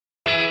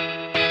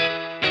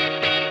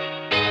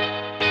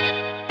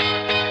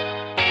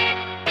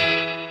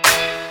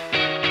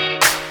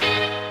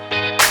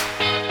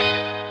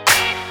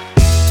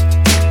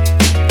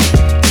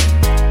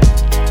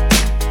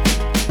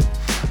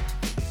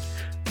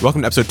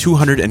Welcome to episode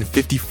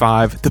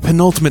 255, the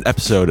penultimate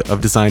episode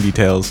of Design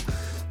Details.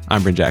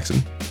 I'm Bryn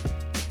Jackson.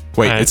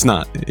 Wait, Hi. It's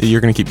not.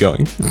 You're going to keep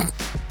going.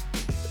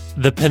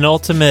 The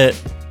penultimate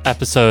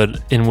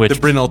episode in which... The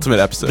Bryn-ultimate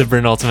episode. The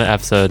penultimate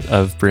episode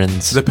of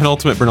Bryn's... The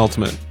penultimate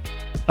Bryn-ultimate.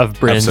 Of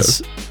Bryn's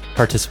episode.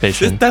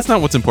 Participation. That's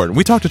not what's important.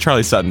 We talked to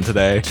Charlie Sutton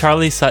today.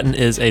 Charlie Sutton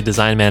is a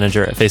design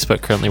manager at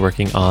Facebook, currently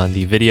working on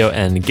the video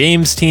and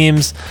games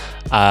teams.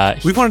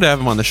 We wanted to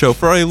have him on the show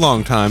for a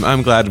long time.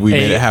 I'm glad we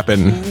made it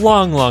happen.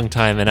 Long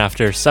time. And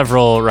after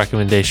several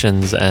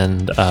recommendations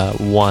and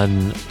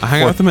one... I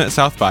hung out with him at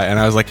South by, and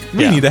I was like,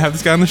 we need to have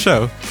this guy on the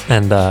show.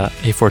 And a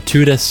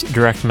fortuitous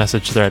direct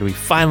message thread, we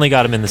finally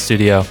got him in the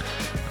studio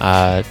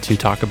to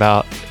talk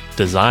about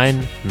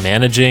design,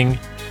 managing,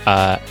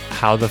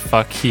 how the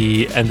fuck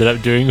he ended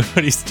up doing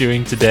what he's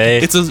doing today.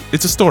 It's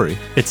a story.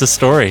 It's a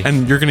story.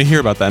 And you're going to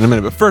hear about that in a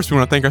minute. But first, we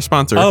want to thank our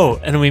sponsor.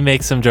 Oh, and we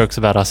make some jokes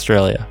about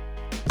Australia.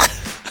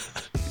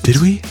 Did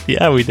we?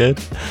 Yeah, we did.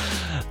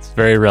 It's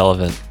very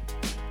relevant.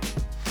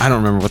 I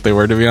don't remember what they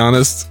were, to be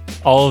honest.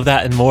 All of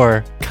that and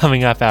more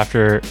coming up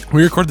after...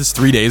 We recorded this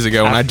 3 days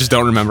ago, and I just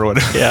don't remember what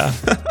it was. Yeah.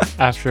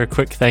 After a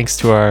quick thanks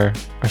to our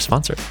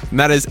sponsor. And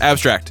that is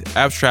Abstract.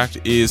 Abstract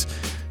is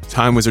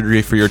time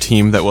wizardry for your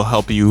team that will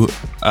help you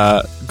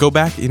go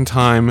back in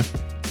time,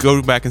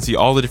 go back and see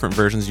all the different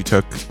versions you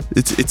took.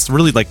 It's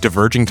really like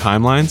diverging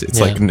timelines.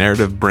 It's like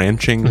narrative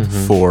branching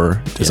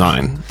for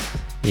design.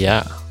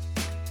 Yeah.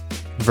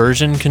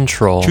 Version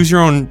control. Choose your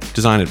own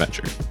design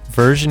adventure.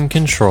 Version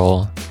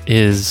control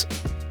is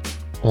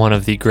one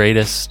of the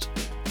greatest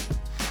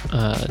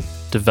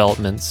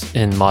developments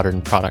in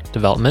modern product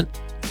development.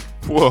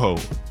 Whoa.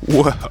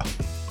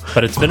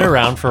 But it's been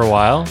around for a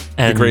while.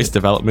 And the greatest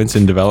developments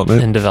in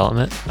development.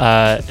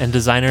 And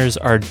designers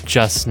are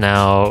just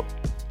now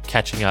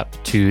catching up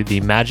to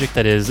the magic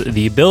that is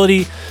the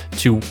ability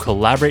to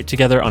collaborate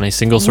together on a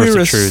single source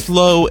of truth. We're a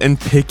slow and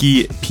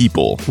picky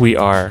people. We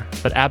are.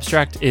 But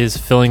Abstract is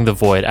filling the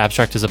void.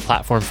 Abstract is a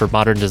platform for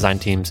modern design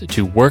teams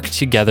to work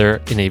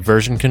together in a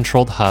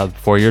version-controlled hub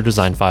for your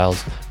design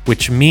files,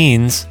 which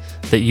means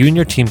that you and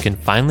your team can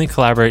finally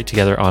collaborate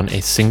together on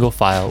a single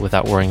file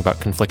without worrying about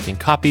conflicting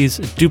copies,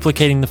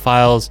 duplicating the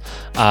files,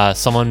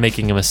 someone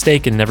making a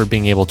mistake and never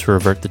being able to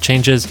revert the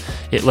changes.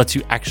 It lets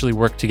you actually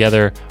work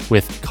together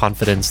with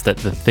confidence that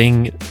the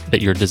thing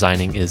that you're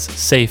designing is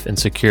safe and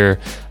secure,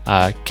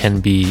 can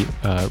be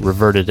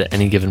reverted at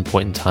any given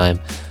point in time.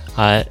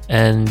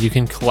 And you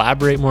can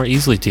collaborate more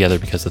easily together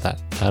because of that.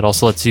 It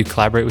also lets you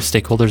collaborate with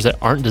stakeholders that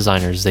aren't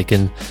designers. They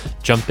can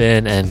jump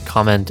in and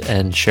comment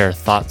and share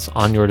thoughts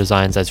on your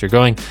designs as you're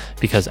going,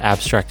 because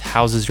Abstract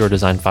houses your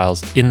design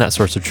files in that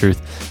source of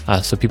truth.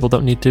 So people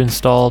don't need to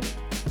install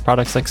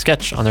products like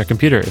Sketch on their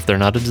computer if they're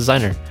not a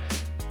designer.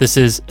 This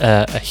is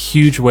a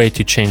huge way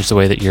to change the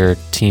way that your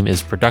team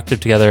is productive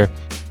together.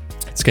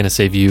 It's going to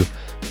save you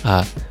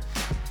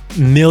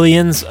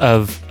millions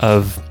of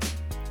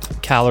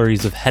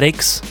calories of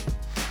headaches.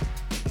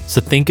 So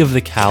think of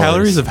the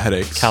calories of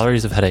headaches.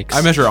 Calories of headaches.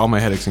 I measure all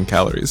my headaches in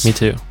calories. Me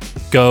too.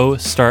 Go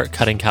start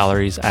cutting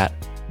calories at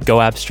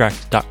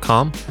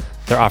goabstract.com.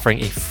 They're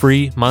offering a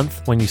free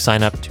month when you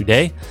sign up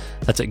today.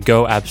 That's at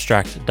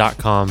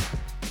goabstract.com.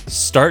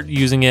 Start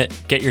using it.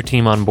 Get your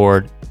team on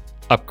board.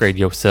 Upgrade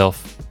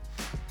yourself.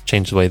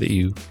 Change the way that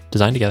you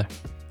design together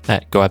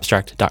at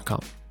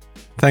goabstract.com.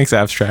 Thanks,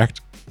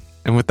 Abstract.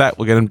 And with that,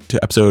 we'll get into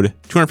episode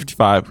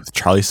 255 with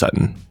Charlie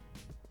Sutton.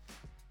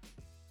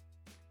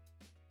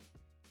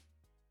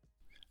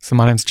 So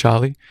my name's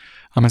Charlie.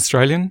 I'm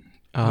Australian.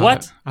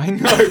 What? I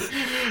know.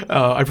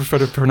 I prefer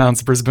to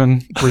pronounce Brisbane.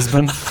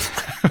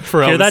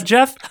 For Hear that,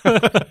 Jeff?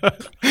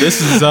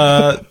 This is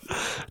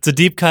It's a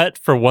deep cut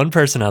for one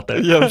person out there.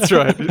 Yeah, that's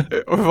right.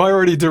 Have I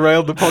already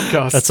derailed the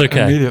podcast? That's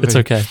okay. Immediately? It's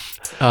okay.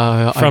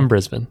 From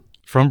Brisbane.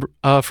 From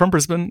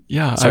Brisbane.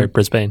 Yeah. Sorry,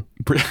 Brisbane.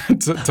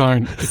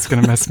 Don't. It's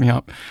going to mess me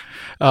up.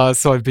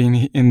 So I've been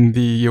in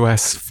the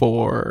US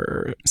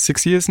for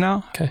 6 years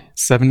now. Okay.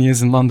 7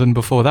 years in London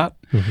before that.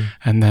 Mm-hmm.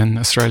 And then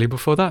Australia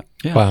before that.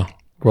 Yeah. Wow.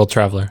 World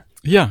traveler.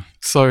 Yeah.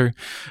 So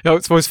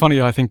it's always funny.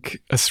 I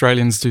think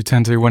Australians do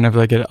tend to, whenever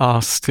they get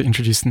asked to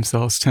introduce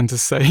themselves, tend to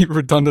say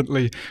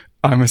redundantly,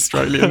 I'm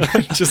Australian,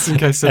 just in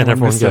case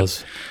everyone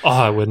goes, oh,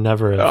 I would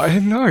never have. I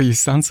know. You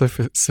sound so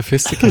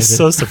sophisticated. It's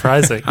so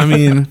surprising. I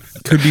mean,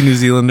 could be New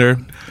Zealander.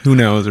 Who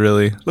knows,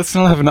 really? Let's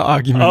not have an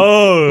argument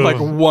like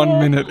 1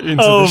 minute into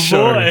the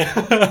show.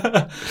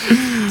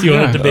 Do you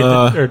want to debate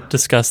or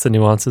discuss the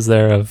nuances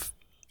there of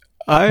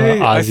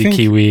Aussie,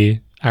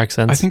 Kiwi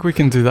accents? I think we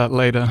can do that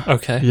later.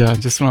 Okay. Yeah,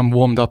 just when I'm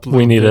warmed up a little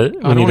We need bit. it.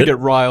 I don't want to get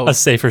riled. A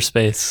safer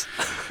space.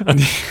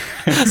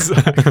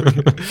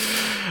 Exactly.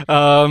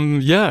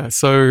 Yeah,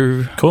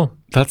 so cool.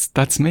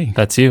 That's me.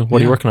 That's you.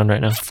 What are you working on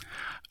right now?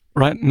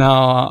 Right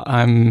now,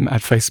 I'm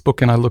at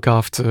Facebook and I look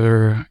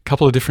after a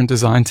couple of different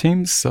design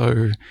teams.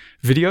 So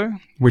video,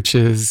 which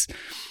is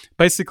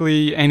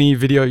basically any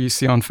video you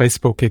see on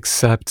Facebook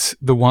except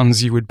the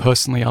ones you would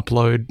personally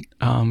upload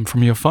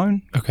from your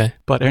phone. Okay.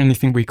 But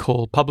anything we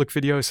call public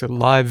video, so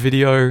live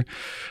video,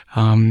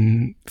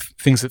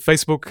 things that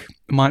Facebook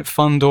might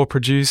fund or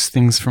produce,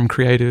 things from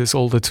creators,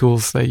 all the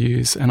tools they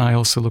use. And I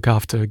also look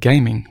after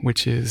gaming,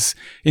 which is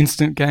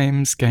instant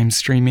games, game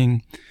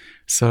streaming.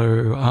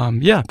 So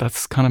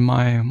that's kind of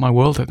my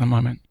world at the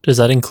moment. Does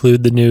that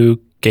include the new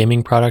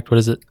gaming product? What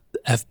is it?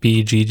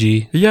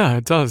 FBGG? Yeah,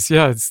 it does.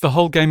 Yeah, it's the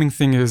whole gaming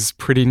thing is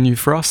pretty new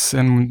for us,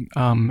 and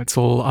it's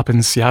all up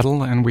in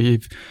Seattle, and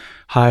we've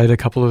hired a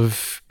couple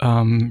of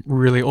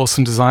really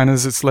awesome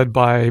designers. It's led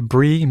by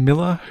Brie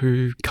Miller,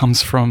 who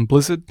comes from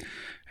Blizzard,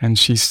 and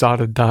she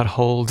started that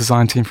whole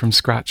design team from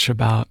scratch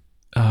about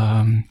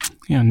 9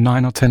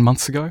 or 10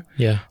 months ago.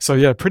 Yeah. So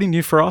yeah, pretty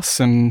new for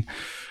us and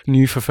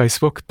new for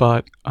Facebook,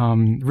 but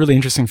really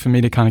interesting for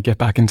me to kind of get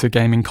back into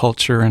gaming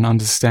culture and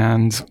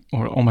understand,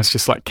 or almost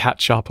just like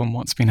catch up on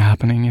what's been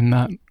happening in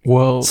that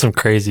world. Some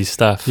crazy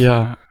stuff.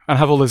 Yeah. And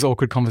have all those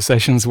awkward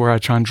conversations where I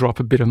try and drop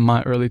a bit of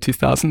my early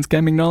 2000s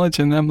gaming knowledge,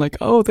 and I'm like,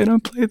 oh, they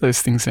don't play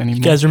those things anymore.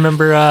 You guys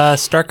remember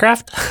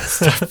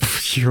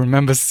StarCraft? You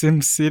remember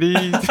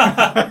SimCity?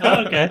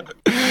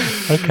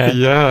 Okay.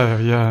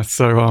 Yeah.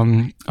 So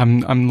I'm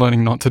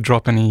learning not to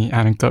drop any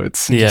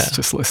anecdotes. And Yeah.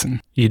 just listen.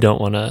 You don't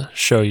want to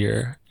show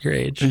your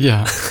age.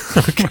 Yeah.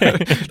 Okay.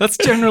 That's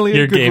generally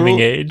Your a good gaming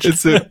rule. age.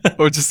 It's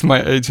or just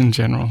my age in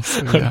general.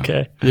 So, yeah.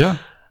 Okay. Yeah.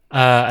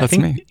 I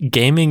think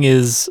gaming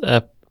is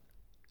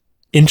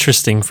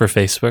interesting for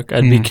Facebook.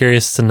 I'd be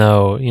curious to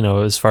know,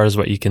 as far as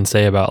what you can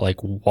say about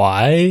like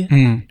why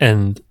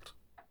and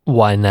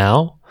why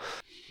now.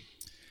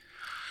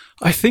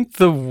 I think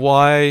the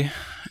why,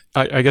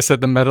 I guess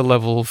at the meta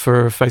level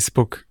for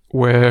Facebook,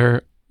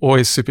 we're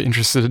always super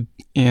interested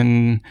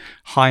in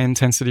high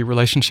intensity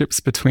relationships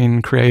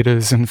between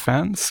creators and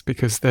fans,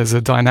 because there's a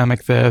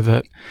dynamic there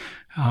that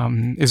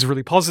is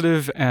really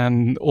positive,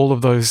 and all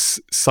of those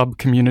sub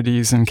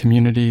communities and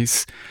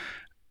communities,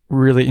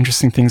 really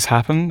interesting things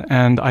happen.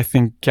 And I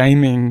think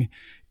gaming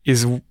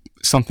is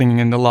something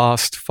in the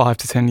last 5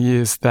 to 10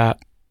 years that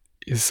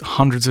is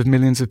hundreds of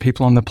millions of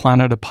people on the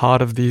planet are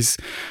part of these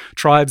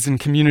tribes and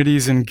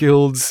communities and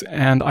guilds.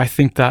 And I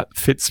think that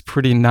fits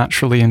pretty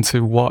naturally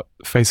into what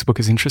Facebook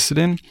is interested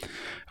in.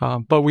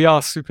 But we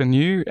are super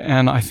new.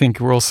 And I think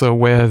we're also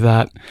aware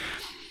that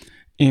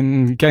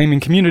in gaming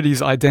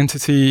communities,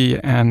 identity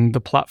and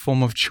the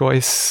platform of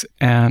choice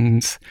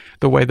and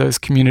the way those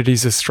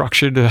communities are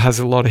structured has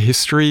a lot of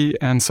history.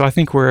 And so I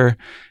think we're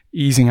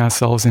easing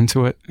ourselves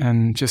into it,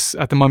 and just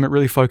at the moment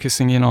really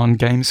focusing in on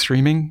game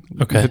streaming,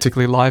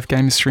 particularly live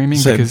game streaming,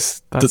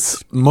 because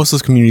most of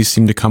those communities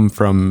seem to come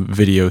from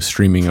video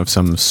streaming of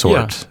some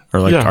sort,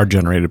 or are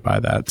generated by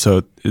that.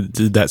 So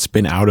did that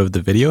spin out of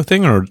the video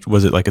thing, or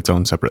was it like its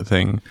own separate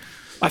thing?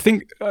 I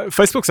think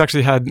Facebook's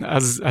actually had,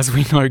 as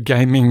we know,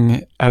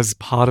 gaming as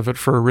part of it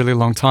for a really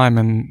long time.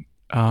 And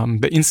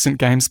the instant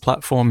games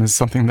platform is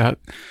something that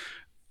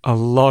a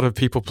lot of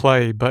people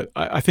play. But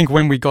I think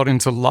when we got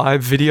into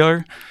live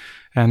video,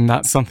 and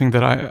that's something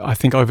that I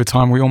think over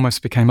time we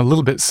almost became a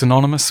little bit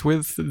synonymous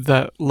with,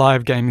 that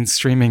live gaming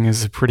streaming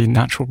is a pretty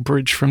natural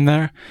bridge from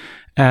there.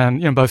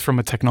 And, both from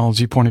a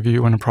technology point of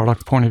view and a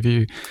product point of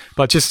view,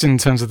 but just in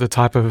terms of the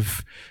type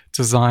of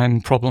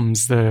design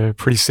problems, they're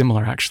pretty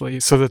similar,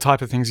 actually. So the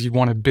type of things you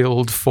want to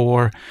build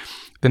for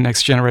the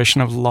next generation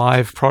of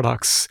live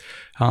products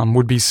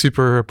would be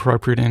super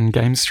appropriate in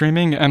game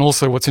streaming. And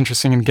also what's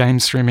interesting in game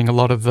streaming, a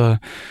lot of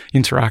the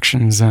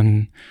interactions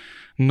and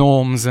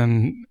norms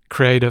and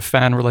creator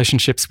fan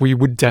relationships we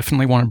would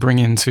definitely want to bring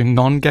into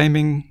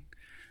non-gaming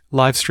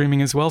live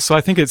streaming as well. So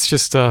I think it's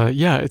just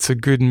it's a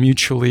good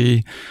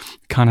mutually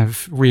kind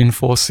of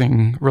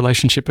reinforcing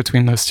relationship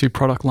between those two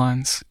product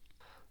lines.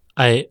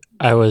 I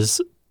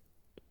was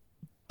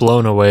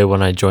blown away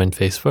when I joined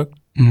Facebook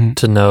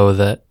to know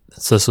that.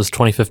 So this was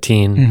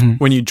 2015.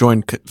 When you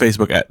joined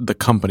Facebook at the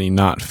company,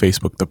 not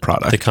Facebook the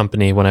product. The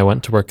company, when I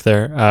went to work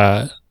there,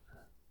 that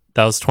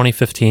was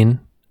 2015.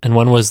 And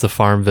when was the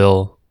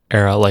Farmville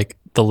era? Like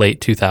the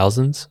late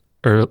 2000s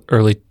or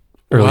early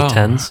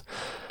 10s?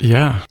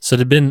 Yeah. So it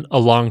had been a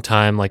long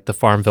time, like the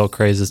Farmville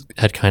craze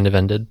had kind of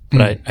ended,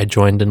 but I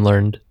joined and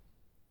learned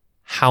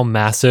how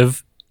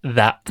massive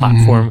that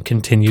platform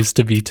continues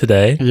to be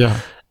today.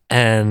 Yeah.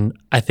 And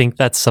I think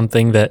that's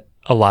something that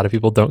a lot of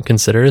people don't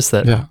consider, is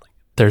that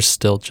there's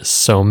still just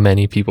so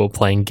many people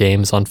playing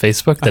games on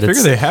Facebook that I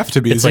figure they have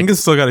to be. Zynga's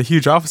still got a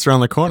huge office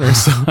around the corner.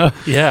 So.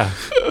 Yeah.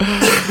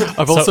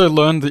 I've also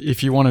learned that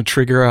if you want to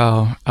trigger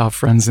our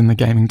friends in the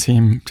gaming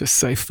team, just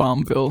say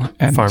Farmville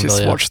and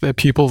just watch their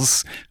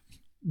pupils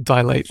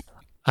dilate.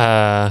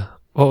 What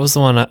was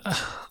the one?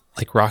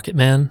 Like Rocket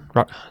Man?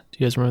 Do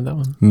you guys remember that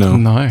one?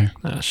 No.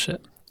 Oh,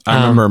 shit. I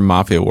remember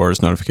Mafia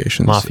Wars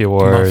notifications. Mafia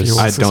Wars.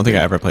 I don't think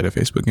I ever played a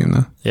Facebook game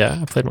though. Yeah,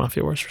 I played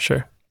Mafia Wars for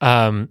sure.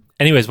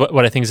 Anyways,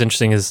 what I think is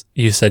interesting is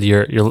you said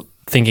you're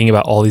thinking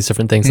about all these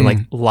different things, and like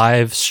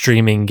live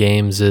streaming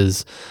games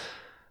is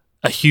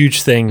a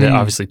huge thing that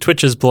obviously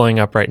Twitch is blowing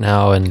up right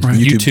now, and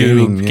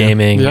YouTube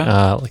gaming.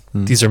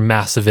 These are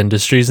massive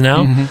industries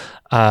now.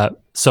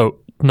 So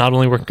not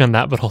only working on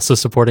that, but also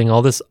supporting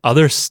all this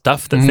other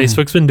stuff that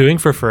Facebook's been doing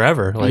for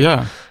forever.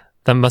 Like,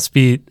 that must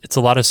be, it's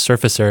a lot of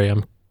surface area.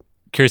 I'm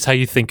curious how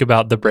you think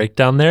about the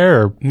breakdown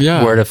there, or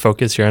where to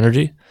focus your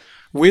energy.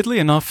 Weirdly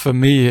enough, for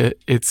me,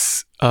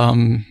 it's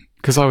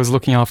because I was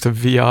looking after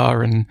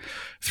VR and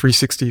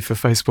 360 for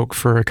Facebook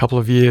for a couple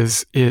of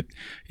years. It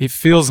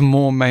feels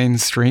more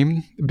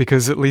mainstream,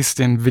 because at least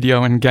in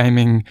video and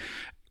gaming,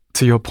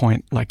 to your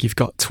point, like you've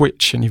got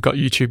Twitch and you've got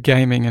YouTube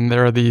gaming, and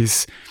there are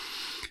these,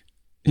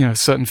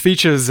 certain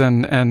features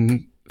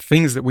and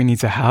things that we need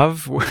to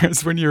have.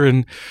 Whereas when you're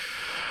in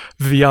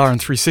VR and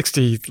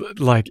 360,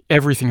 like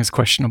everything is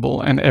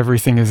questionable and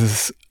everything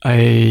is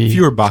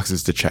fewer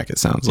boxes to check, it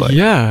sounds like.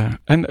 Yeah.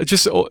 And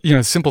just,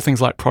 simple things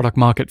like product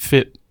market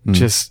fit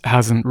just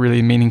hasn't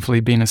really meaningfully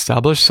been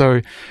established.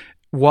 So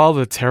while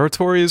the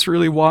territory is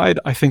really wide,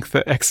 I think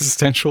the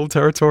existential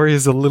territory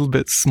is a little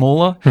bit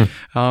smaller.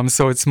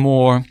 So it's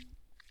more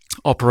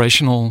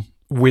operational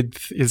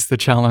width is the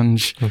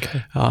challenge.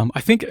 Okay.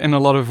 I think in a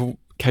lot of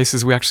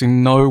cases we actually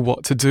know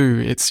what to do.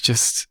 It's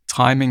just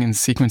timing and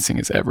sequencing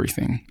is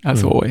everything,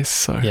 as always.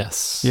 So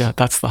yes, yeah,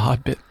 that's the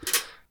hard bit.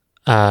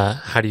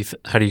 How do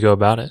you go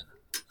about it?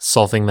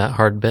 Solving that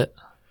hard bit?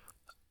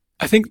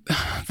 I think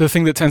the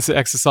thing that tends to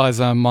exercise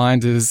our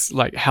mind is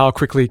like how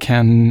quickly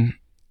can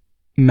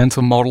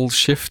mental models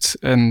shift,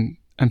 and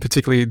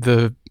particularly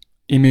the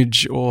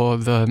image or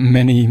the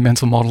many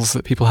mental models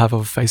that people have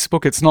of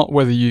Facebook. It's not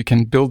whether you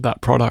can build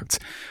that product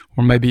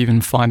or maybe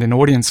even find an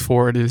audience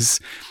for it, is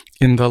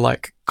in the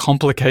like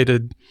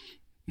complicated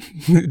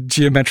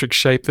geometric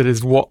shape that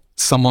is what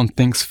someone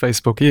thinks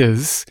Facebook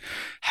is.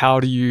 How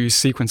do you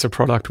sequence a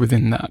product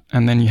within that?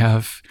 And then you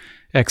have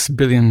X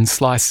billion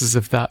slices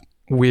of that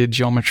weird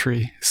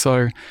geometry.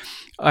 So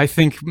I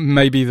think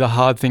maybe the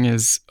hard thing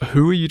is,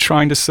 who are you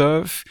trying to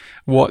serve?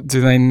 What do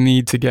they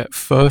need to get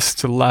first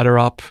to ladder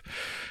up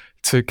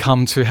to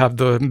come to have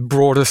the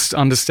broadest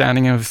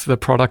understanding of the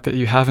product that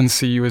you have and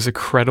see you as a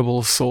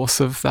credible source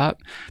of that?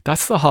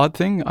 That's the hard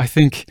thing, I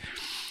think.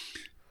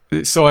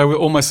 So I would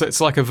almost say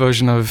it's like a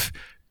version of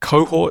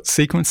cohort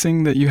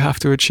sequencing that you have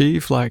to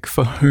achieve, like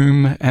for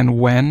whom and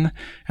when.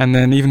 And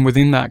then even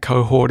within that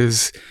cohort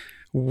is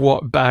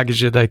what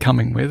baggage are they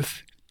coming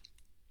with?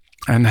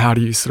 And how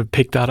do you sort of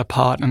pick that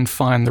apart and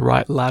find the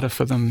right ladder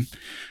for them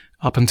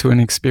up into an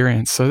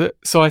experience?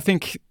 So I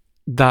think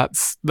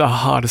that's the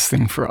hardest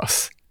thing for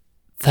us.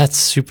 That's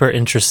super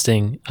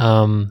interesting.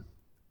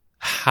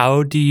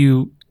 How do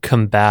you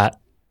combat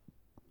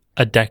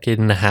a decade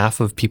and a half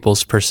of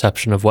people's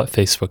perception of what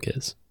Facebook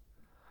is?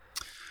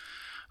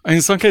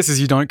 In some cases,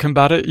 you don't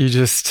combat it.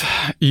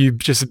 You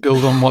just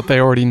build on what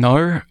they already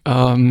know.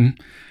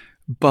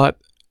 But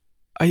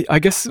I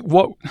guess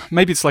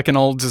maybe it's like an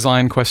old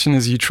design question,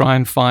 is you try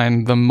and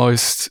find the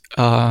most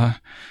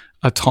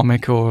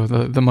atomic or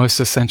the most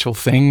essential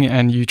thing,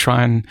 and you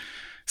try and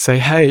say,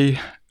 hey,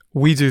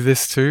 we do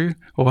this too,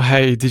 or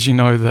hey, did you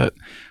know that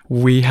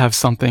we have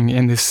something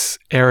in this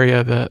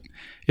area that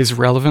is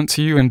relevant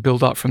to you, and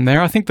build up from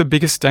there. I think the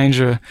biggest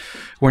danger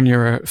when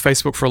you're at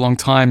Facebook for a long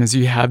time is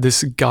you have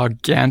this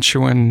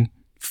gargantuan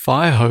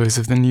fire hose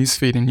of the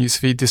newsfeed and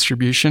newsfeed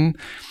distribution.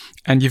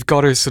 And you've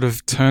got to sort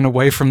of turn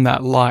away from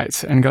that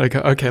light and got to go,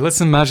 okay,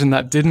 let's imagine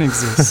that didn't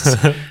exist.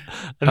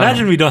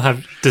 Imagine we don't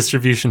have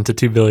distribution to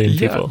 2 billion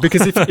people.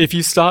 Because if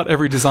you start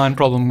every design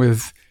problem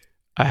with,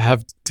 I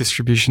have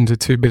distribution to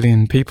 2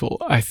 billion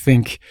people, I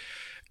think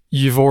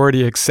you've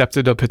already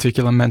accepted a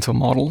particular mental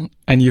model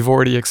and you've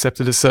already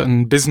accepted a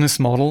certain business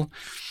model.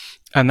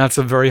 And that's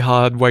a very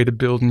hard way to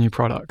build new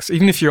products.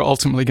 Even if you're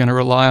ultimately going to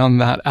rely on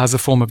that as a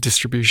form of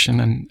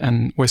distribution,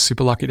 and we're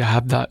super lucky to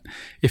have that,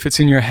 if it's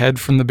in your head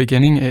from the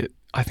beginning,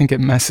 I think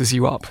it messes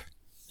you up.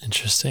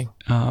 Interesting.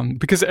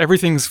 Because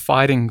everything's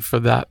fighting for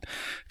that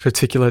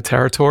particular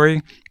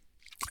territory.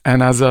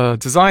 And as a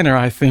designer,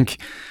 I think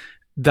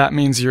that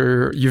means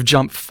you've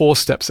jumped 4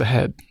 steps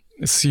ahead.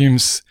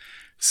 Assumes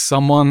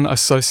someone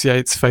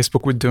associates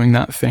Facebook with doing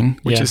that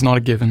thing, which is not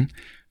a given.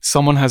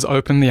 Someone has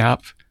opened the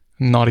app,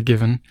 not a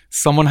given.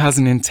 Someone has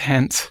an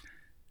intent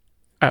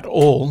at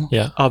all,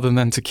 other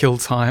than to kill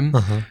time.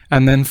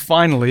 And then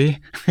finally,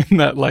 in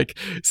that like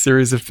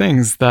series of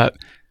things, that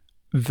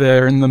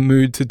they're in the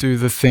mood to do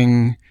the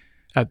thing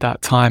at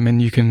that time,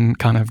 and you can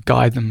kind of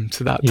guide them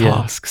to that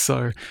task.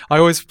 So I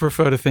always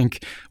prefer to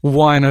think,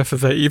 why on earth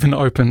have they even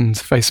opened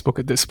Facebook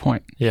at this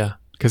point? Yeah.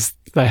 Because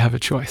they have a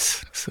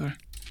choice. So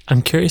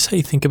I'm curious how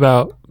you think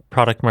about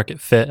product market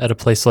fit at a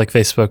place like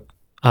Facebook,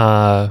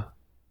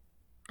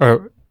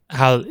 or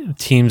how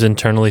teams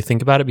internally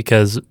think about it,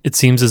 because it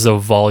seems as though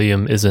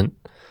volume isn't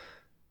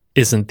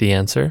the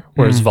answer,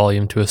 whereas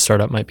volume to a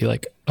startup might be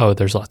like, oh,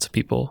 there's lots of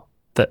people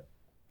that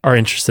are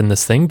interested in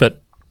this thing,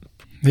 but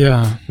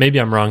maybe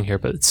I'm wrong here,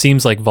 but it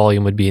seems like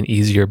volume would be an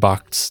easier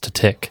box to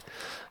tick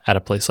at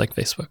a place like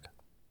Facebook.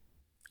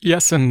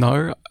 Yes and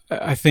no.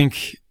 I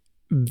think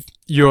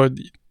you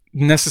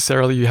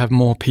have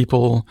more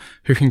people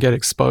who can get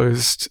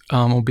exposed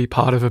or be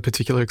part of a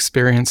particular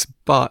experience,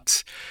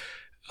 but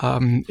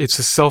it's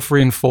a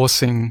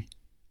self-reinforcing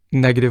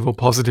negative or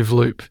positive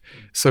loop.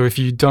 So if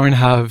you don't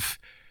have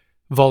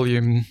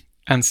volume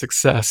and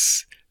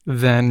success,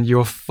 then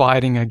you're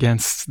fighting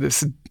against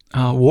this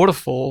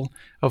waterfall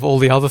of all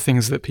the other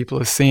things that people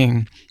are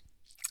seeing.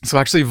 So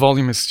actually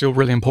volume is still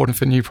really important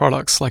for new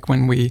products. Like I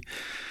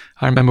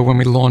remember when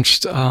we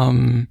launched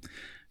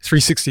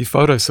 360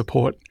 photo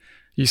support,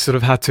 you sort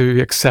of had to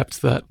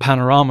accept that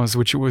panoramas,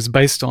 which it was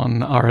based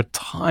on, are a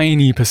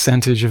tiny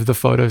percentage of the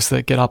photos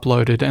that get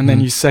uploaded. And then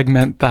you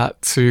segment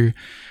that to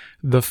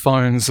the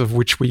phones of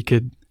which we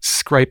could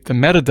scrape the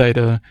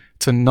metadata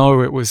to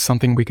know it was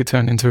something we could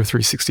turn into a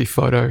 360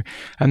 photo.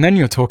 And then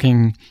you're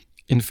talking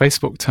in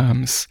Facebook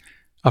terms,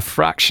 a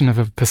fraction of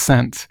a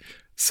percent.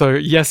 So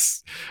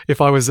yes,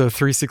 if I was a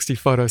 360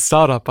 photo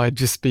startup,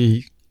 that'd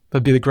be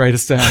the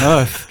greatest day on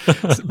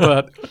earth.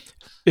 But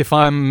if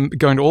I'm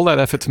going to all that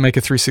effort to make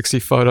a 360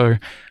 photo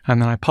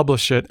and then I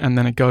publish it and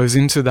then it goes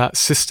into that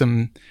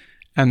system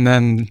and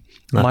then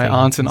my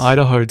aunt in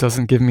Idaho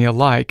doesn't give me a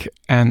like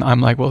and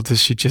I'm like, well,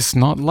 does she just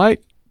not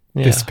like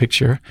this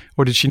picture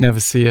or did she never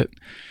see it?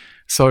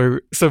 So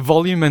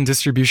volume and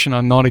distribution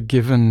are not a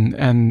given,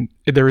 and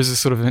there is a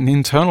sort of an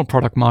internal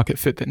product market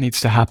fit that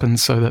needs to happen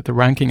so that the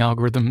ranking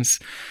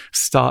algorithms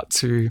start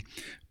to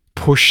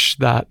push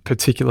that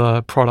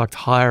particular product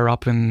higher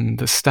up in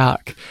the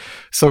stack.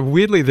 So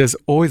weirdly, there's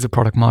always a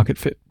product market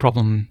fit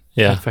problem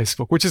at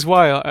Facebook, which is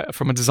why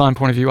from a design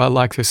point of view, I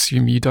like to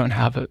assume you don't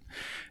have it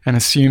and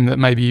assume that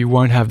maybe you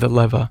won't have the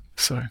lever.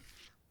 So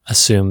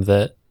assume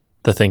that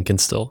the thing can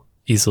still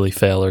easily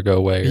fail or go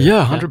away.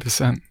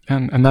 100%.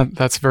 And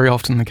that's very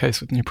often the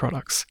case with new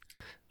products.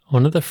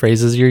 One of the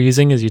phrases you're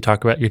using as you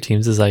talk about your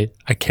teams is I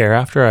care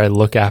after, I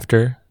look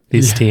after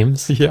these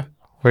teams. Yeah.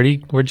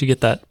 Where'd you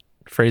get that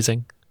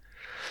phrasing?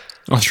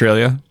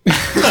 Australia.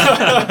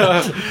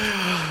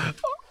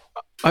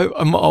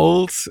 I'm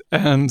old,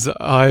 and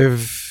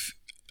I've,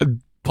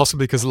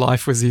 possibly because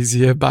life was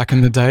easier back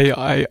in the day,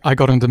 I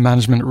got into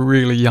management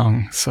really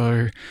young.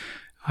 So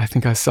I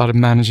think I started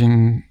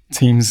managing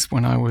teams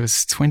when I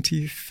was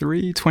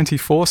 23,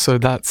 24. So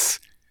that's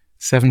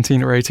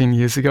 17 or 18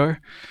 years ago.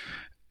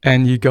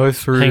 And you go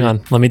through... Hang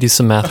on, let me do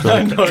some math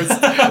really quick.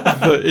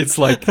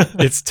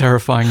 It's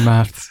terrifying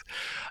math.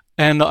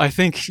 And I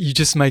think you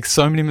just make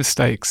so many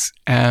mistakes,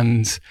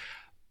 and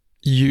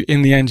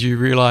in the end, you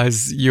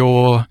realize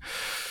the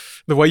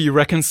way you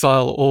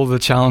reconcile all the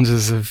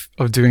challenges of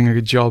doing a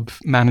good job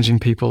managing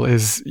people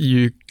is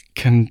you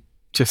can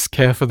just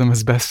care for them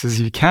as best as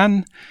you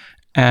can.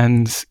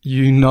 And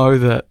you know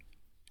that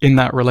in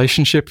that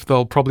relationship,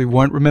 they'll probably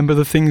won't remember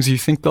the things you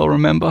think they'll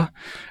remember,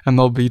 and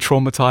they'll be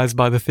traumatized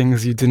by the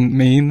things you didn't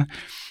mean.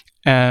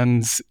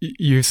 And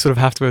you sort of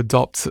have to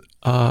adopt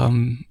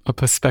a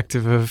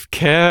perspective of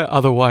care.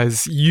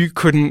 Otherwise, you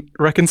couldn't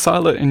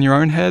reconcile it in your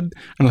own head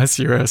unless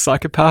you're a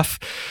psychopath,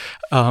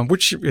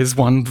 which is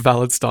one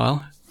valid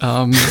style.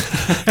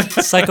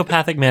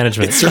 Psychopathic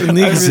management. It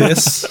certainly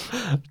exists.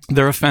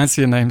 There are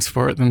fancier names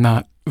for it than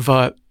that.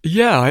 But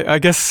yeah, I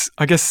guess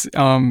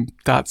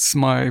that's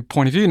my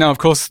point of view. Now, of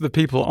course, the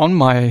people on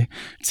my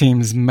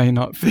teams may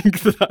not think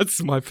that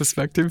that's my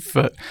perspective,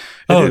 but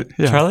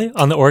Charlie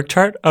on the org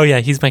chart. Oh yeah,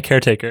 he's my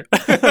caretaker.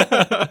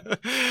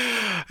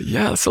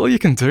 Yeah, that's all you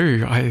can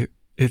do.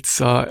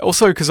 It's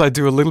also because I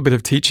do a little bit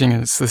of teaching,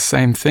 and it's the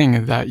same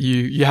thing that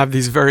you have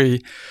these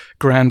very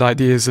grand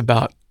ideas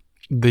about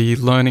the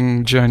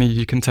learning journey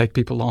you can take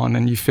people on,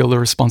 and you feel the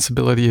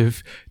responsibility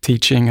of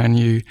teaching, and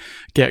you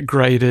get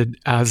graded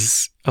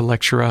as a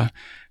lecturer,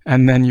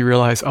 and then you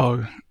realize,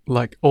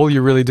 like all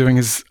you're really doing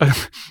is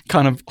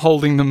kind of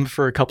holding them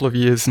for a couple of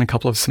years and a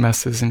couple of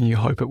semesters, and you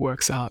hope it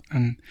works out.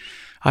 And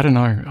I don't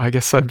know, I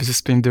guess I've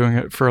just been doing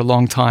it for a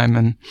long time,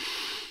 and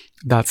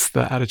that's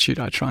the attitude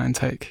I try and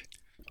take.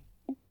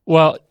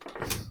 Well,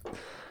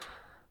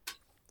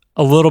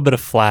 a little bit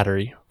of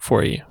flattery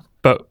for you,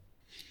 but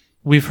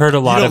we've heard a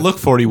lot you don't look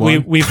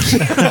 41. We've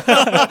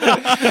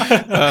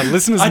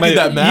listeners, I did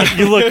that math.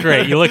 You look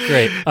great. You look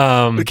great.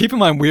 But keep in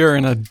mind, we are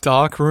in a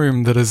dark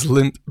room that is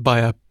lit by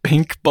a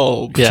pink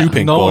bulb. Yeah. Two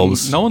pink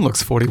bulbs. No one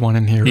looks 41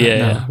 in here right now.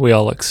 Yeah, we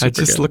all look super I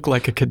just good. look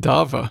like a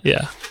cadaver.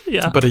 Yeah.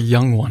 But a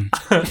young one.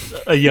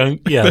 A young,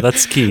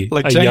 that's key.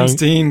 Like a James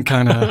Dean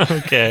kind of.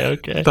 Okay.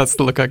 That's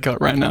the look I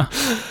got right now.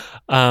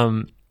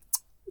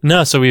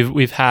 No, so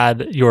we've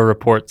had your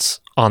reports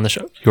on the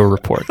show. Your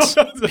reports.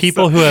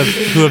 People who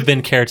have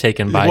been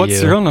caretaken by what you.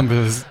 What serial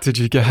numbers did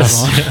you have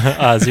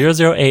on?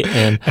 008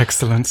 and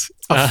excellent.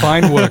 A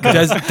fine worker.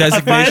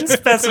 Designation. Fine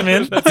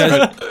specimen.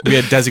 We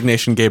had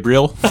designation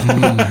Gabriel.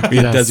 We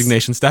had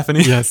designation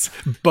Stephanie. Yes.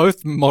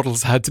 Both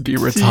models had to be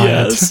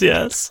retired.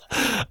 Yes.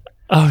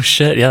 Oh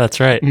shit! Yeah, that's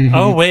right. Mm-hmm.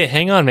 Oh wait,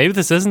 hang on. Maybe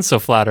this isn't so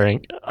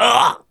flattering.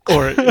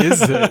 Or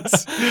is it?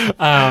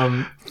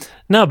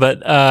 No,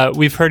 but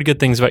we've heard good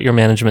things about your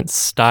management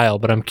style,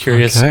 but I'm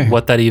curious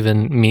what that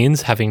even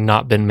means, having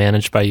not been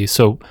managed by you.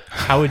 So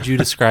how would you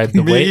describe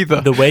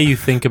the way you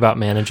think about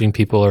managing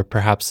people, or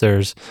perhaps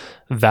there's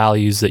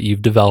values that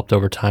you've developed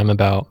over time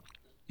about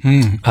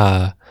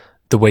the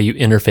way you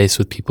interface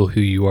with people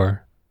who you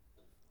are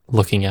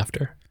looking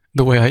after?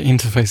 the way I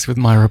interface with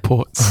my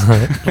reports.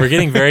 We're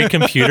getting very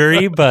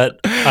computery, but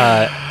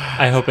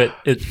I hope it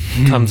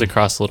comes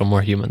across a little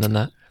more human than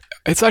that.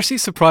 It's actually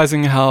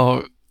surprising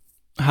how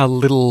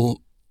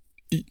little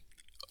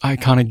I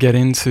kind of get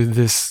into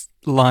this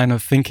line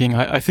of thinking.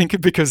 I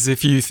think because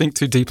if you think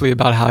too deeply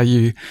about how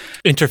you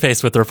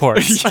interface with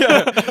reports,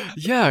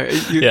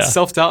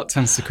 self-doubt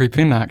tends to creep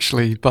in,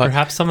 actually. But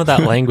perhaps some of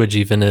that language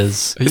even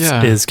is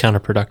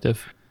counterproductive.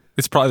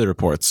 It's probably the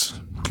reports.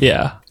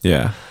 Yeah.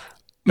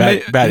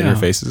 Bad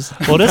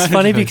interfaces. Well, it's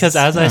funny because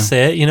as I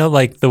say it,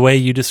 like the way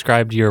you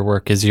described your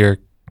work is you're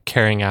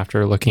caring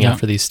after, looking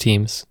after these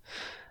teams.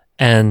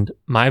 And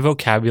my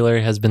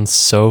vocabulary has been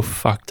so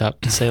fucked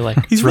up to say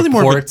like he's really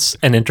reports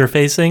and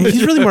interfacing.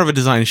 He's really more of a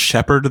design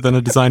shepherd than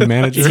a design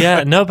manager.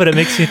 Yeah, no, but it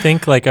makes me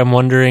think like I'm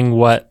wondering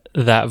what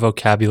that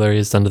vocabulary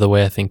has done to the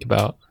way I think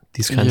about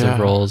these kinds of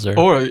roles.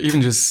 Or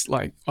even just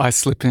like I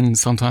slip in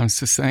sometimes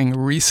to saying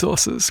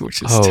resources,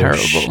 which is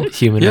terrible.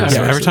 Human resources.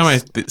 Yeah, every time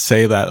I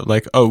say that,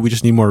 like, oh, we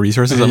just need more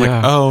resources, I'm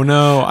like, oh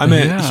no, I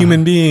meant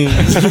human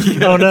beings.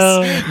 Oh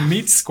no.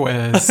 Meat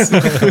squares.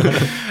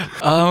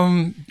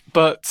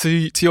 But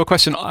to your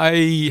question,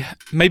 a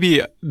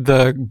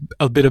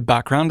bit of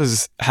background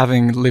is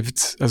having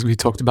lived, as we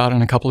talked about,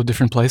 in a couple of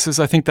different places.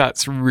 I think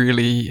that's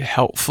really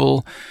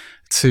helpful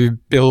to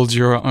build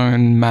your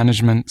own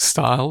management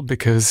style,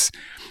 because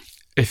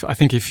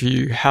if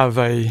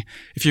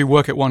you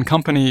work at one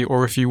company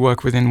or if you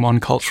work within one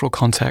cultural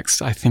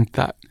context, I think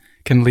that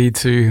can lead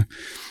to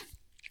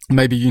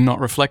maybe you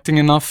not reflecting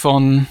enough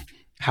on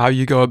how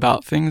you go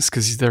about things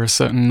because there are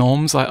certain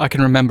norms. I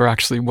can remember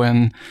actually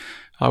when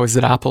I was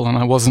at Apple and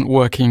I wasn't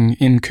working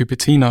in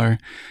Cupertino,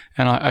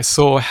 and I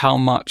saw how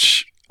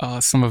much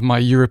some of my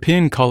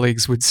European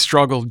colleagues would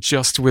struggle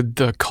just with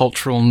the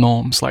cultural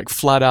norms, like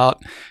flat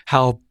out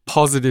how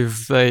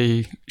positive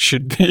they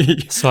should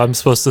be. So I'm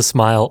supposed to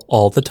smile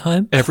all the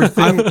time?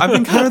 Everything. I've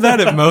encountered that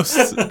at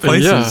most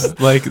places. Yeah.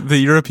 Like the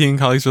European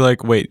colleagues are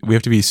like, wait, we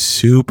have to be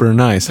super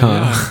nice, huh?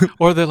 Yeah.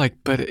 Or they're like,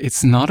 but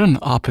it's not an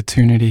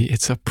opportunity,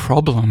 it's a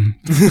problem.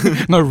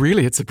 No,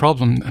 really, it's a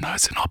problem. No,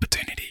 it's an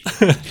opportunity.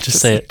 Just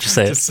say it. Just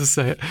to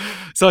say it.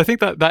 So I think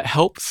that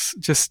helps,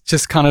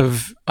 just kind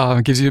of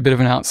gives you a bit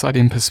of an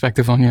outside-in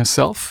perspective on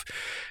yourself.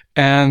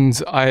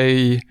 And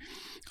I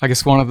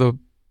guess one of the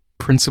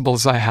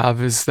principles I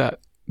have is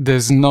that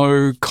there's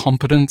no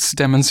competence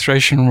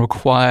demonstration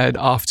required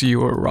after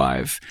you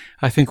arrive.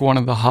 I think one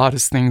of the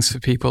hardest things for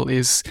people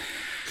is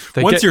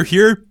once you're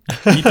here,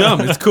 be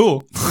dumb. It's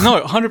cool.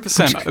 No,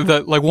 100%.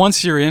 That like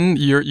once you're in,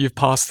 you've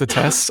passed the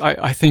test.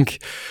 I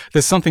think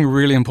there's something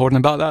really important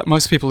about that.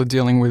 Most people are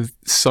dealing with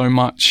so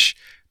much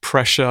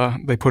pressure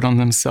they put on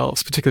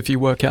themselves, particularly if you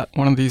work at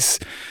one of these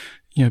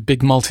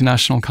big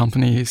multinational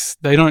companies.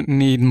 They don't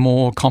need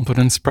more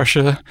competence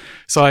pressure.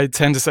 So I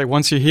tend to say,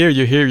 once you're here,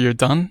 you're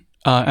done,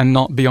 and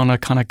not be on a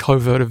kind of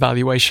covert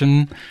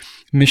evaluation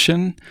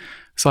mission.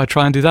 So I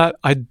try and do that.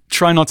 I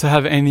try not to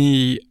have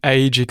any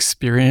age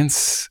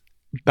experience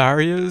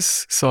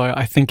barriers. So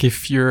I think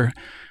if you're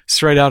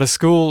straight out of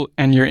school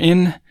and you're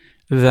in,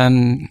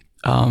 then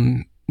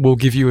we'll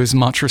give you as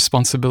much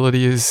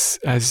responsibility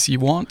as you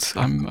want.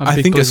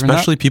 I think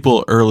especially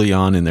people early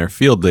on in their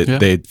field,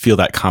 they feel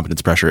that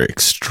competence pressure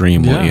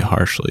extremely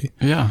harshly.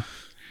 Yeah.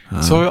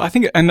 So I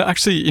think, and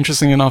actually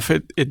interesting enough,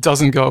 it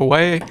doesn't go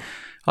away.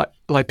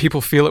 Like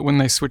people feel it when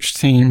they switch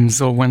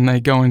teams or when they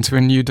go into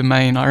a new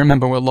domain. I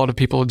remember a lot of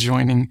people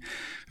joining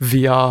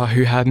VR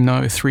who had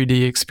no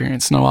 3D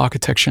experience, no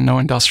architecture, no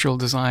industrial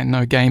design,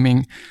 no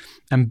gaming,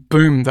 and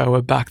boom, they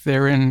were back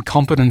there in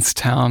competence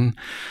town.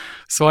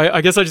 So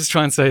I guess I just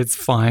try and say it's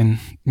fine.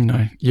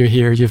 You're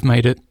here, you've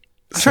made it.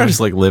 I try to just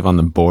like live on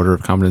the border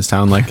of Competence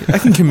Town. Like I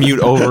can commute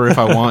over if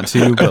I want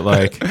to, but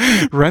like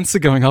rents are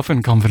going up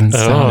in Competence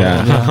Town.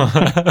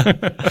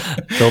 Yeah.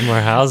 Build more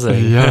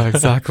housing. Yeah,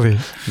 exactly.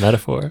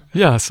 Metaphor.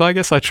 Yeah, so I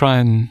guess I try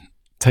and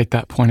take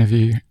that point of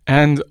view.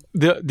 And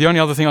the only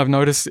other thing I've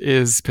noticed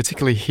is,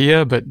 particularly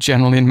here, but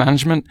generally in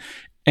management,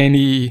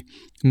 any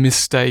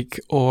mistake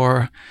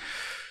or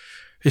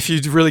if you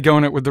really go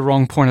in it with the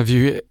wrong point of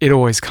view, it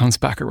always comes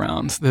back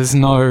around. There's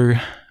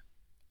nowhere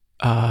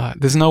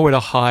to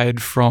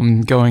hide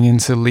from going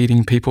into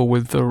leading people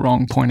with the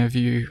wrong point of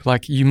view.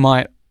 Like you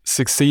might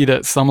succeed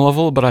at some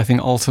level, but I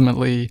think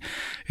ultimately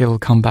it'll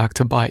come back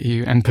to bite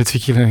you, and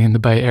particularly in the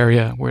Bay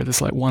Area where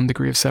there's like 1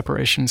 degree of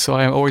separation. So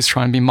I always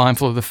try and be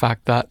mindful of the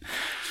fact that,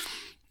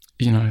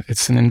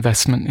 it's an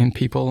investment in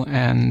people.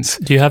 And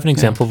do you have an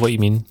example of what you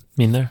mean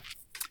there?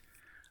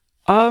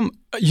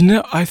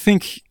 I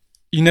think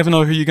you never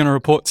know who you're going to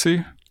report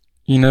to.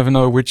 You never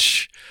know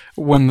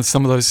when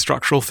some of those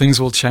structural things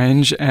will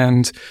change,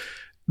 and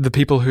the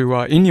people who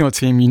are in your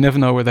team, you never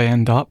know where they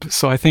end up.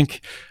 So I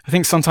think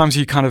sometimes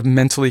you kind of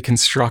mentally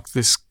construct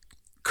this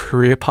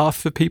career path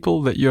for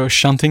people that you're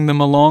shunting them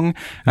along,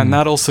 and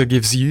that also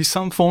gives you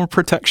some form of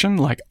protection.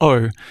 Like,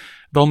 oh,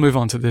 they'll move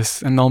on to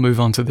this and they'll move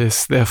on to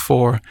this,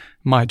 therefore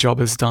my job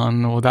is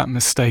done, or that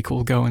mistake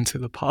will go into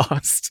the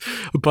past.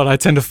 But I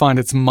tend to find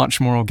it's much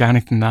more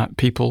organic than that.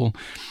 People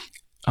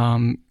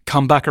come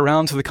come back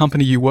around to the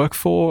company you work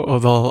for, or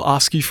they'll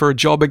ask you for a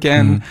job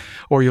again,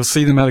 or you'll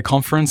see them at a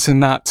conference.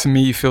 And that, to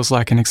me, feels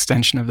like an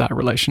extension of that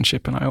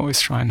relationship. And I always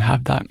try and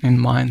have that in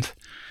mind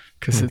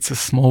because it's a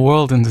small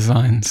world in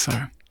design. So,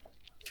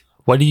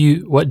 what do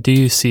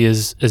you see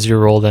as your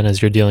role then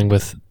as you're dealing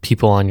with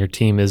people on your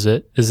team? Is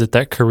it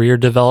that career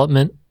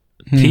development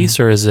piece,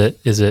 or is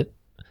it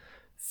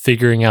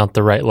figuring out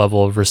the right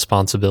level of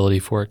responsibility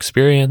for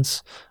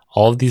experience?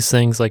 All of these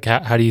things, like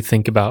how do you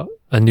think about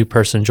a new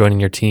person joining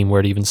your team,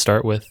 where to even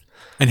start with?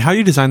 And how do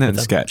you design that in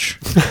Sketch?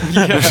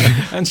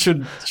 And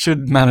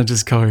should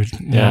managers code?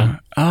 Yeah.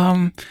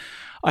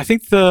 I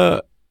think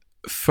the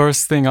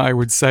first thing I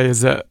would say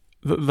is that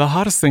the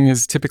hardest thing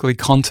is typically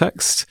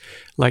context.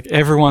 Like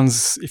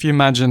if you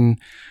imagine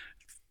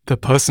the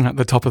person at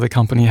the top of the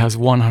company has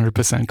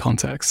 100%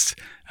 context,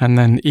 and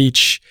then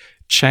each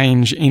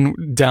change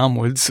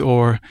downwards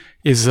or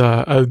is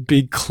a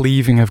big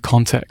cleaving of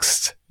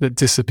context that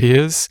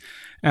disappears.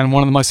 And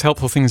one of the most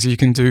helpful things you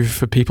can do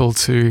for people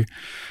to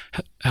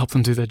help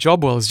them do their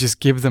job well is just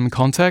give them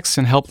context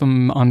and help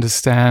them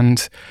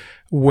understand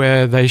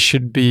where they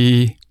should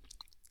be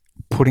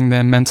putting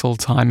their mental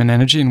time and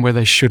energy and where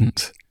they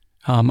shouldn't.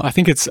 I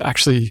think it's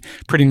actually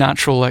pretty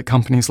natural at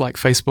companies like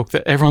Facebook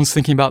that everyone's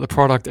thinking about the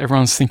product,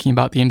 everyone's thinking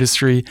about the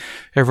industry,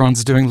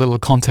 everyone's doing little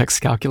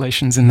context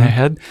calculations in their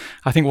head.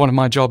 I think one of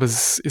my job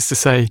is to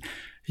say,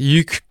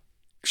 you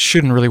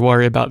shouldn't really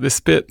worry about this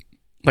bit.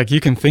 Like,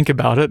 you can think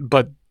about it,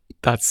 but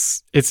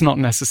it's not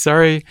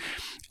necessary.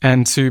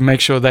 And to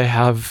make sure they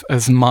have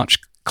as much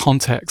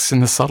context in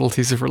the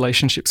subtleties of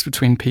relationships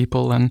between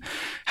people and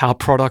how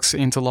products are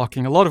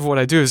interlocking. A lot of what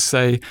I do is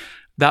say,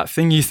 that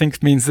thing you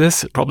think means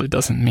this, it probably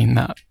doesn't mean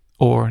that.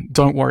 Or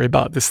don't worry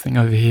about this thing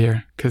over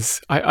here. Because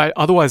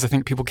otherwise I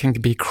think people can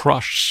be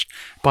crushed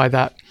by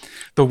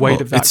the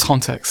weight of that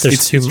context.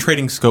 It's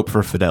trading scope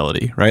for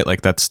fidelity, right?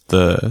 Like, that's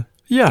the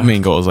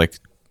main goal, is like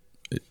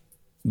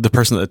the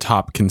person at the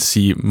top can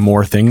see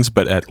more things,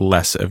 but at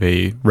less of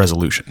a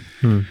resolution.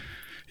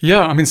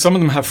 Yeah, I mean, some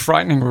of them have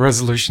frightening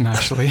resolution,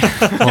 actually.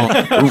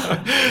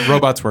 Well,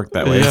 robots work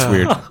that way. It's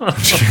weird.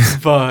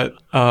 But,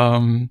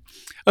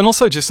 and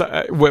also just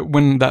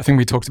when that thing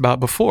we talked about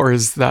before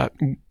is that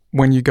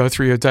when you go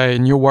through your day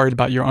and you're worried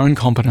about your own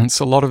competence,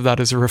 a lot of that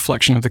is a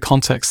reflection of the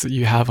context that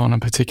you have on a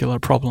particular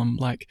problem.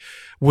 Like,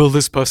 will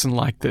this person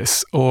like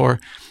this? Or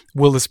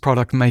will this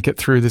product make it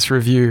through this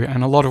review?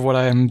 And a lot of what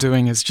I am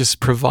doing is just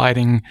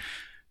providing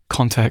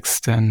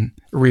context and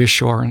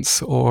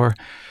reassurance, or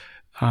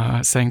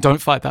saying,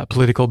 don't fight that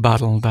political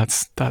battle.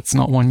 That's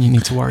not one you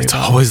need to worry about. It's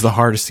always the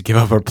hardest to give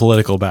up a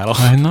political battle.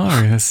 I know.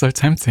 It's so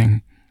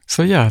tempting.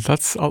 So yeah,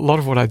 that's a lot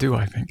of what I do,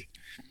 I think.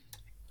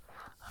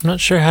 I'm not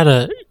sure how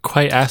to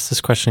quite ask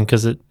this question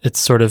because it's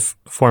sort of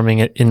forming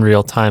it in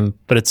real time,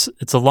 but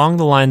it's along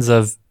the lines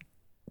of,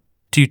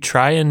 do you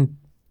try and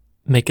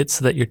make it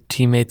so that your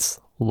teammates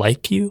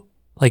like you?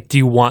 Like, do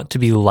you want to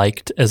be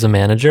liked as a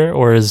manager,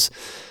 or is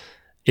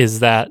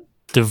that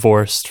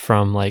divorced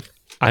from, like,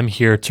 I'm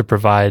here to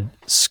provide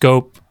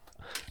scope,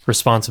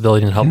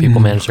 responsibility, and help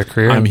people manage their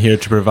career? I'm here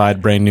to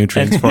provide brain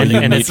nutrients for you.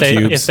 And if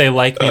they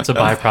like me, it's a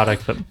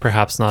byproduct, but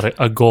perhaps not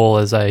a goal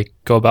as I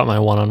go about my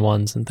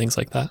one-on-ones and things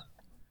like that.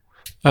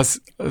 That's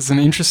an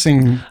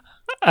interesting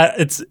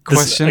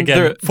question.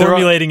 Again,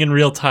 formulating in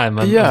real time.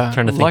 I'm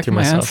trying to think through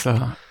myself.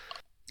 Answer.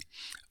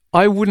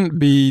 I wouldn't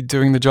be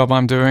doing the job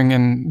I'm doing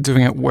and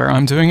doing it where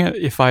I'm doing it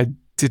if I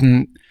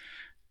didn't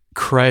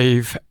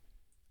crave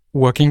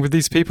working with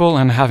these people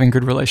and having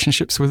good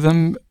relationships with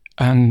them.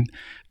 And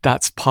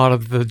that's part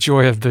of the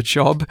joy of the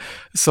job.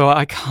 So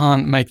I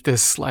can't make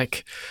this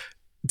like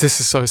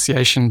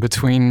disassociation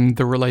between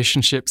the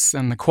relationships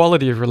and the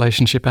quality of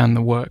relationship and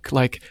the work.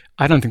 Like,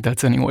 I don't think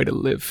that's any way to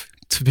live,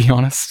 to be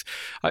honest.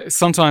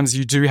 Sometimes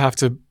you do have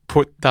to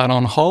put that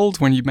on hold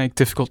when you make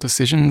difficult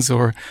decisions,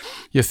 or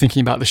you're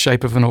thinking about the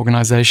shape of an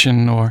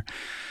organization, or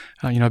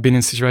I've been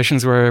in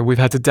situations where we've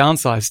had to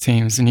downsize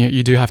teams and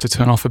you do have to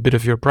turn off a bit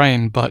of your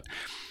brain. But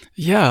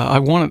yeah, I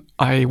want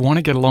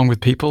to get along with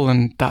people,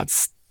 and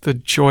that's the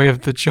joy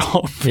of the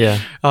job. Yeah.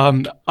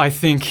 I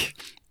think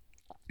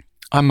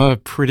I'm a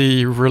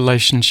pretty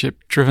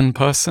relationship-driven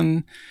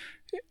person.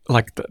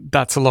 Like,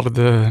 that's a lot of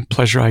the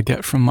pleasure I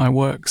get from my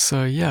work.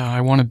 So yeah,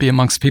 I want to be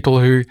amongst people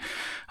who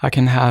I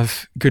can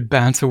have good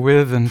banter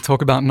with and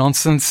talk about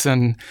nonsense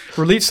and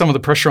relieve some of the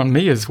pressure on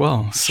me as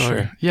well.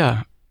 So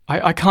yeah,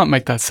 I can't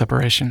make that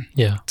separation.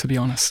 Yeah, to be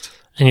honest.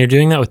 And you're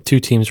doing that with two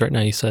teams right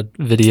now. You said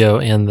video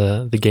and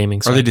the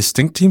gaming side. Are they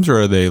distinct teams,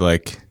 or are they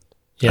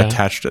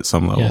attached at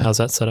some level? Yeah, how's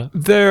that set up?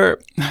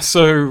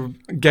 So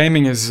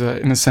gaming is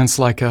in a sense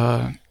like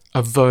a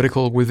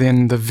vertical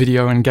within the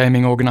video and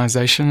gaming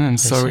organization. And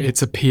so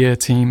it's a peer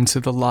team to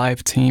the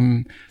live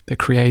team, the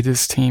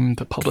creators team,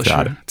 the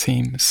publisher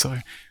team. So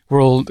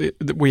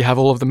we have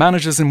all of the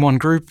managers in one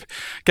group.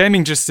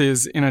 Gaming just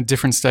is in a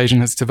different stage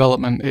in its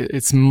development.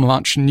 It's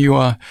much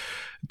newer,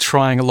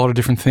 trying a lot of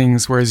different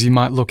things, whereas you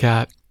might look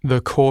at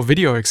the core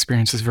video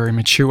experience is very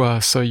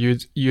mature. So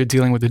you're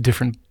dealing with a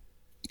different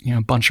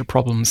bunch of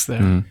problems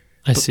there.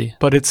 I see.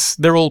 But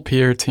they're all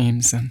peer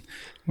teams, and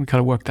we kind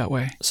of work that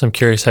way. So I'm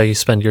curious how you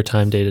spend your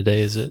time day to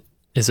day. Is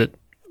it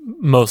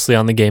mostly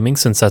on the gaming,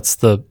 since that's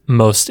the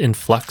most in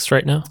flux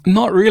right now?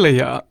 Not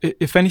really.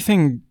 If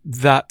anything,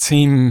 that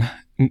team,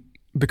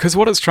 because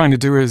what it's trying to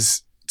do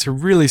is to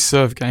really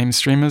serve game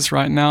streamers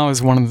right now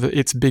is one of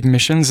its big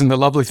missions. And the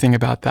lovely thing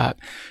about that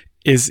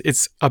is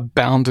it's a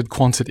bounded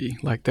quantity.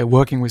 Like they're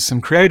working with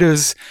some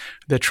creators,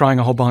 they're trying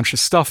a whole bunch of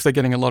stuff, they're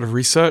getting a lot of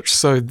research.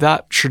 So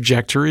that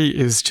trajectory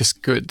is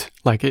just good.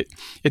 Like it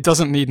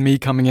doesn't need me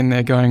coming in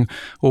there going,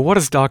 well, what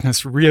does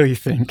Darkness really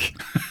think?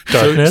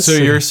 Darkness? So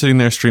you're sitting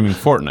there streaming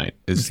Fortnite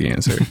is the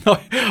answer.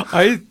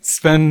 I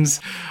spend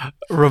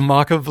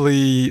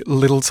remarkably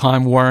little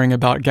time worrying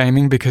about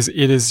gaming because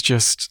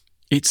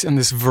it's in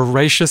this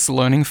voracious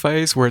learning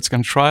phase where it's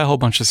going to try a whole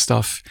bunch of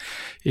stuff.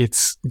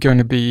 It's going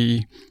to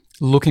be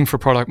looking for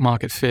product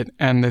market fit.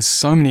 And there's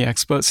so many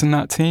experts in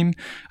that team.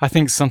 I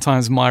think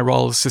sometimes my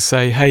role is to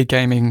say, hey,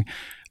 gaming,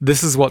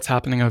 this is what's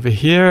happening over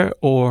here.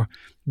 Or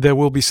there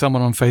will be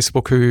someone on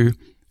Facebook who,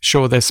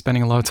 sure, they're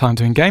spending a lot of time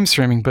doing game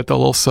streaming, but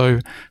they'll also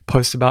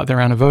post about their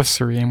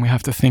anniversary. And we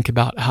have to think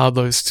about how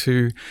those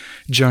two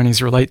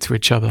journeys relate to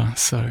each other.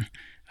 So,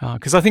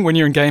 because I think when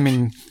you're in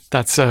gaming,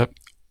 that's a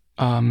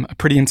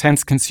pretty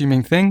intense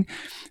consuming thing.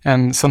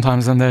 And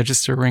sometimes I'm there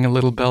just to ring a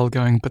little bell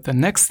going, but the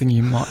next thing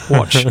you might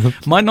watch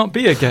might not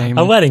be a game.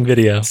 A wedding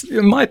video.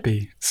 It might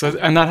be. So,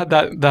 and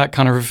that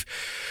kind of,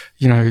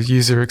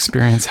 user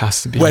experience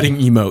has to be. Wedding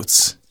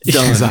emotes.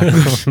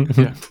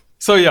 Exactly.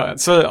 Yeah.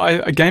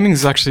 So gaming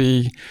is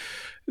actually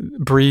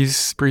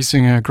Bree's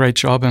doing a great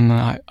job. And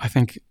I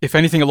think if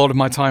anything, a lot of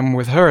my time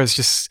with her is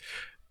just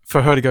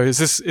for her to go, is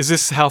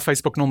this how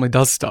Facebook normally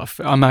does stuff?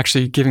 I'm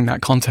actually giving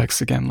that context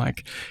again.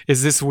 Like,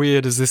 is this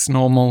weird? Is this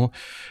normal?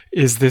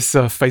 Is this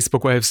a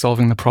Facebook way of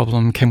solving the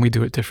problem? Can we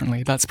do it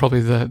differently? That's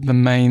probably the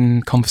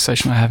main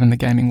conversation I have in the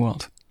gaming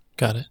world.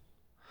 Got it.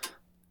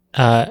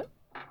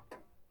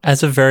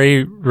 As a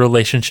very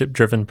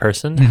relationship-driven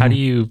person, how do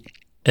you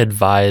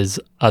advise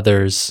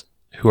others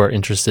who are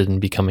interested in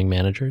becoming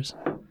managers,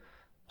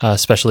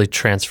 especially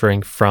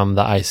transferring from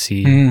the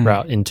IC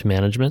route into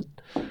management?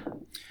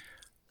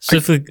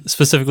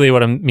 Specifically,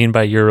 what I mean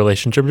by your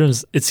relationship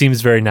is it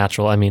seems very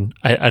natural. I mean,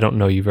 I don't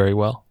know you very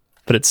well,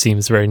 but it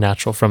seems very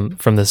natural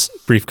from this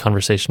brief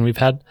conversation we've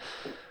had.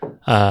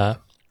 How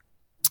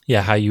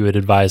you would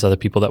advise other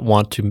people that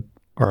want to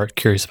or are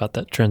curious about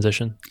that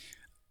transition.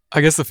 I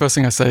guess the first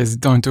thing I say is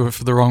don't do it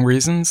for the wrong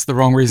reasons. The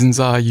wrong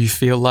reasons are you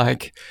feel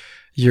like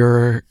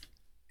your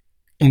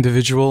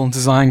individual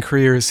design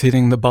career is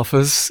hitting the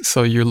buffers,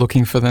 so you're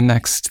looking for the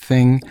next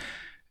thing.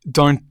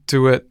 Don't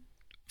do it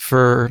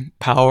for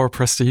power or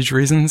prestige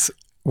reasons,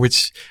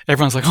 which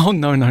everyone's like, oh,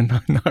 no.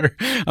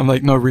 I'm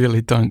like, no,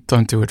 really, don't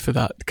do it for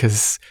that,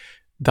 because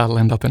that'll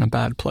end up in a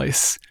bad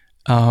place.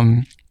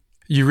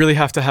 You really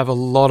have to have a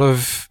lot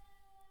of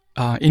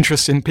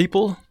interest in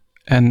people,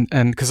 and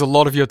because a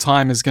lot of your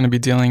time is going to be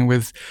dealing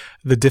with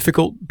the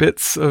difficult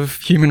bits of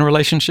human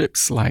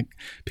relationships, like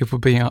people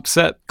being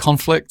upset,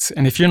 conflict.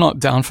 And if you're not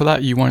down for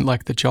that, you won't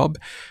like the job.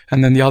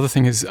 And then the other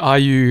thing is, are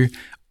you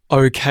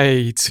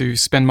okay to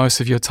spend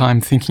most of your time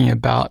thinking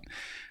about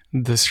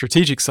the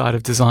strategic side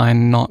of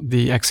design, not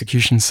the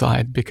execution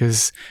side?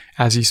 Because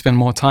as you spend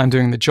more time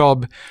doing the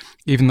job,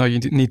 even though you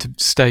need to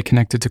stay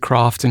connected to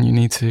craft and you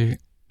need to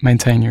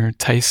maintain your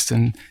taste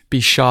and be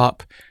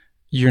sharp,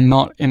 you're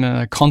not in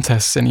a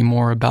contest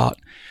anymore about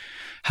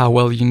how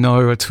well you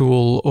know a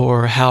tool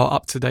or how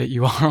up to date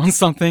you are on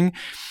something.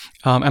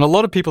 And a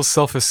lot of people's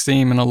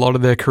self-esteem and a lot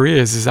of their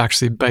careers is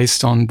actually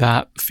based on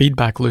that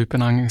feedback loop.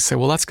 And I'm going to say,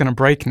 well, that's going to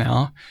break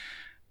now.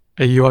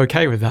 Are you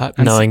okay with that?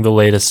 And knowing the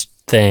latest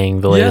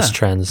thing, the latest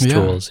trends,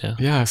 tools.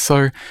 Yeah.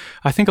 So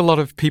I think a lot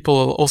of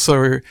people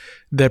also,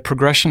 their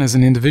progression as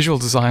an individual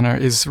designer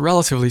is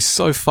relatively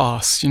so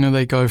fast.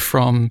 They go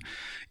from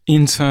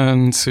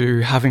intern to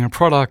having a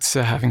product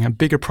to having a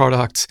bigger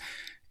product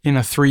in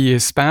a 3-year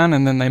span.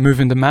 And then they move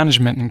into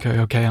management and go,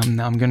 okay,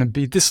 I'm going to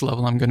be this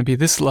level. I'm going to be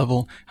this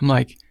level. I'm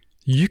like,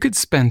 you could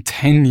spend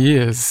 10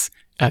 years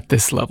at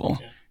this level,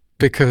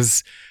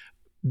 because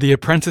the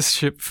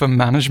apprenticeship for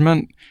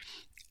management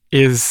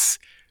is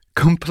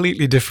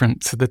completely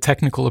different to the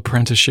technical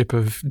apprenticeship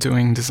of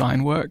doing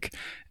design work.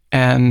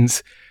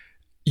 And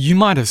you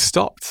might have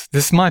stopped.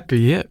 This might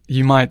be it.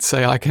 You might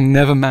say, I can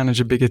never manage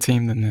a bigger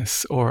team than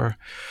this.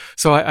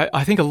 So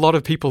I think a lot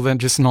of people, they're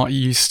just not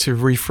used to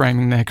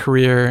reframing their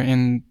career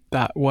in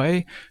that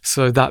way.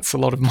 So that's a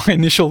lot of my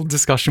initial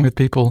discussion with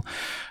people,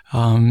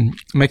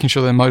 making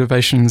sure their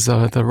motivations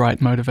are the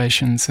right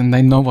motivations and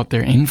they know what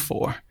they're in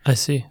for. I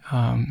see.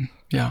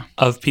 Yeah.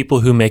 Of people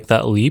who make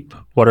that leap,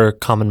 what are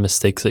common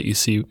mistakes that you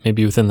see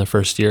maybe within the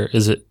first year?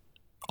 Is it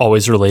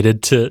always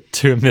related to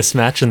a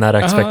mismatch in that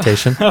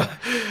expectation?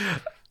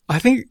 I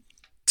think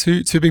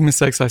two big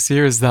mistakes I see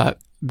is that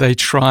they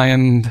try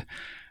and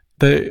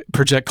they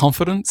project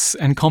confidence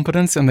and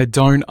competence, and they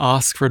don't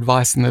ask for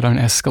advice and they don't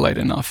escalate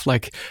enough.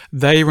 Like,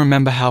 they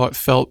remember how it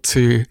felt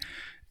to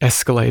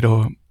escalate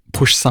or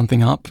push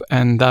something up,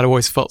 and that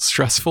always felt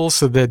stressful,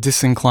 so they're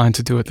disinclined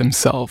to do it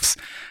themselves.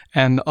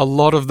 And a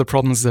lot of the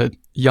problems that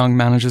young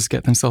managers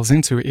get themselves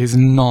into is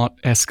not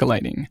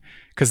escalating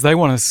because they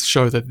want to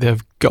show that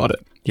they've got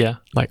it. Yeah.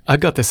 Like, I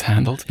got this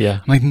handled.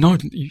 Yeah. I'm like, no,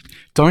 you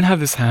don't have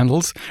this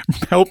handled.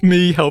 Help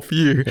me help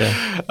you.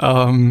 Yeah.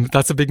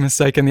 That's a big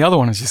mistake. And the other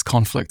one is just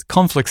conflict.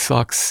 Conflict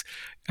sucks.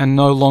 And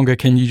no longer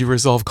can you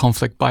resolve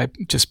conflict by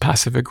just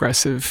passive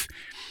aggressive,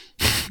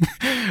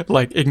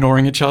 like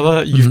ignoring each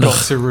other. You've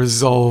got to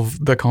resolve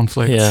the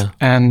conflict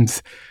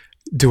and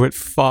do it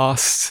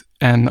fast.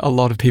 And a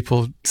lot of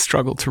people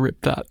struggle to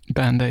rip that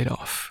Band-Aid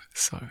off.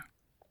 So,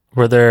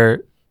 were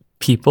there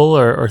people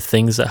or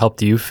things that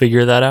helped you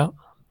figure that out?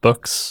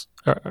 Books?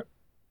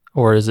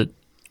 Or is it...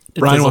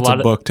 Brian wants a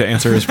book to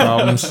answer his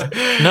problems.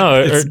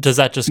 No, or does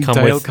that just come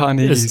Dale with...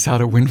 Carnegie's How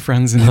to Win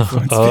Friends and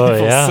Influence People,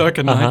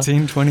 circa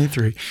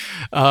 1923.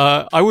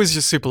 I was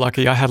just super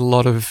lucky. I had a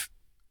lot of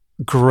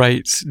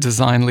great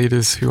design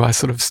leaders who I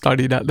sort of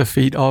studied at the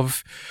feet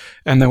of,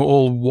 and they were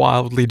all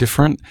wildly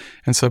different.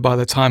 And so by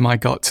the time I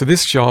got to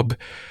this job,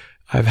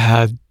 I've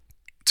had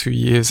 2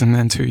 years and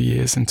then 2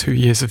 years and 2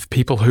 years of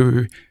people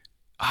who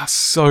are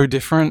so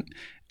different.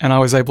 And I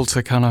was able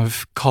to kind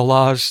of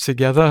collage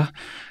together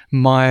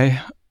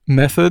my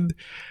method.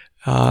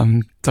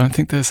 Don't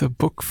think there's a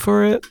book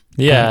for it.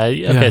 Yeah.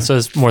 Okay. So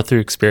it's more through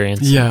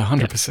experience. Yeah,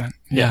 100%.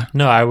 Yeah.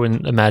 No, I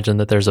wouldn't imagine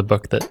that there's a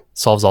book that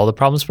solves all the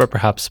problems, but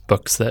perhaps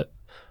books that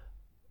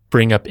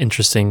bring up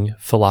interesting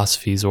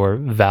philosophies or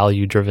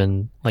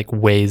value-driven like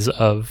ways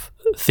of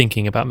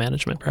thinking about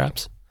management,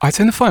 perhaps. I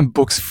tend to find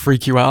books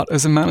freak you out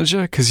as a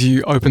manager because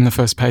you open the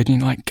first page and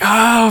you're like,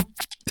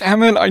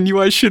 damn it, I knew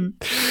I should,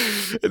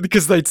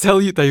 because they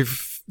tell you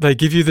they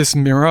give you this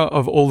mirror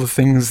of all the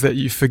things that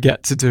you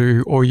forget to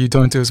do or you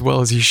don't do as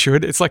well as you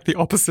should. It's like the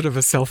opposite of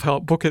a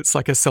self-help book. It's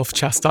like a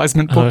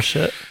self-chastisement book. Oh,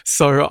 shit.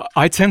 So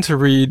I tend to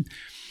read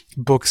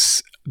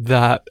books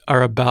that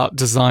are about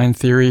design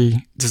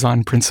theory,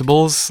 design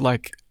principles,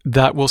 like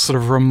that will sort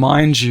of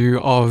remind you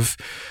of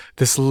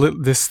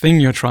this thing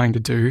you're trying to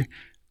do,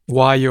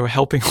 why you're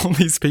helping all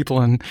these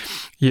people, and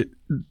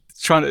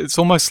it's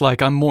almost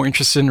like I'm more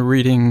interested in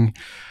reading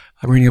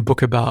a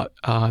book about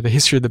the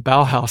history of the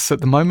Bauhaus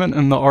at the moment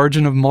and the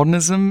origin of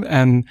modernism.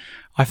 And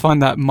I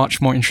find that much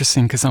more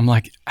interesting because I'm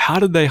like, how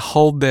did they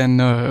hold their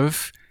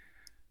nerve,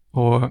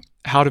 or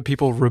how do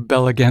people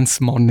rebel against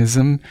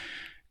modernism?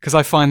 Because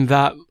I find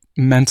that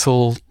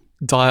mental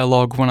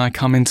dialogue when I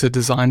come into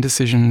design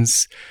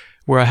decisions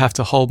where I have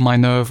to hold my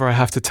nerve or I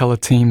have to tell a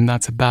team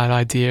that's a bad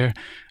idea.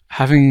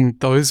 Having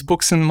those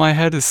books in my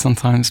head is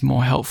sometimes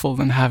more helpful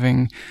than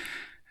having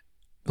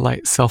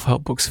like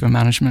self-help books for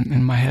management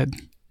in my head.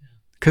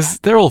 Because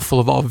they're all full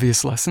of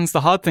obvious lessons.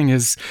 The hard thing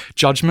is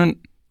judgment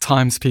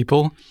times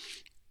people,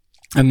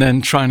 and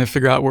then trying to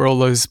figure out where all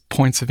those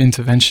points of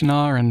intervention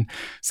are. And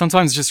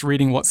sometimes just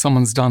reading what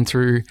someone's done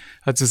through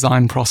a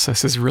design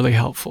process is really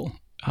helpful.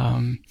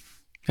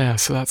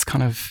 So that's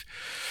kind of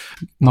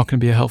not going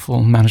to be a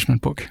helpful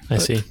management book. I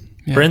see.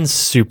 Yeah. Bryn's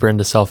super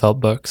into self-help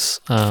books.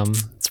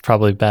 It's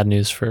probably bad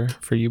news for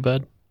you,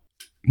 bud.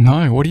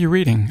 No, what are you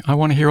reading? I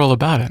want to hear all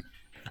about it.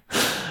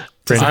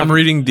 I'm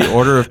reading The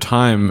Order of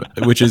Time,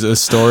 which is a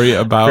story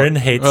about... Bryn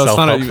hates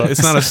self-help books.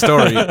 It's not a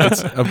story.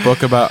 It's a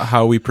book about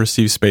how we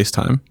perceive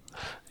space-time.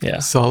 Yeah.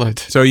 Solid.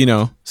 So,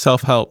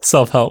 self-help.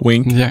 Self-help.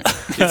 Wink. Yeah.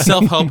 It's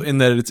self-help in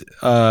that it's...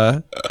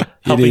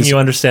 helping you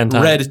understand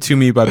time. Read to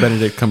me by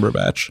Benedict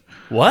Cumberbatch.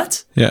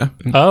 What? Yeah.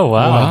 Oh,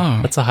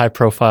 wow. That's a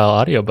high-profile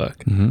audiobook.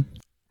 Mm-hmm.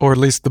 Or at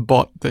least the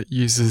bot that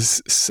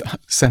uses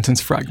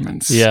sentence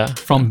fragments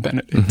from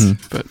Benedict.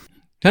 Mm-hmm. But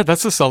yeah,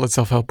 that's a solid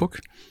self-help book.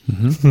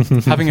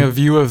 Mm-hmm. Having a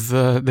view of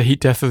the heat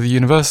death of the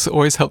universe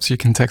always helps you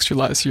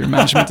contextualize your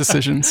management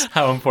decisions.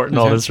 How important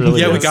all this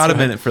really is. Yeah, we got a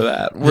minute for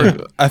that.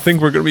 I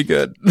think we're going to be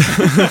good.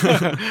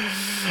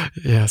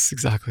 Yes,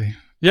 exactly.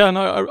 Yeah,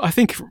 no, I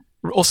think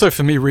also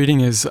for me, reading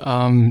is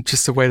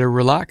just a way to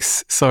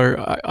relax.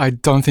 So I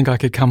don't think I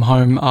could come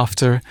home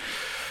after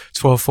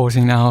 12,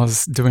 14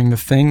 hours doing the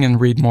thing and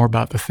read more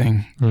about the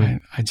thing. I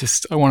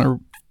want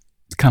to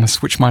kind of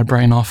switch my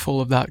brain off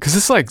all of that. Because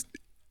it's like,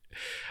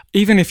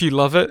 even if you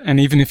love it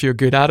and even if you're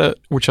good at it,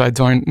 which I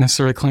don't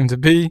necessarily claim to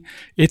be,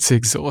 it's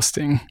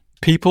exhausting.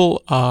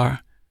 People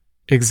are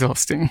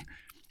exhausting.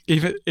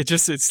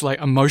 It's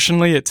like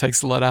emotionally, it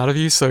takes a lot out of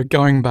you. So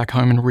going back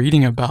home and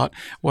reading about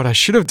what I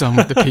should have done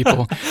with the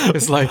people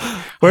is like,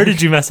 where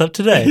did you mess up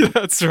today? Yeah,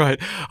 that's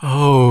right.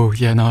 Oh,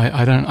 yeah, no,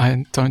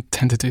 I don't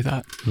tend to do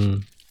that.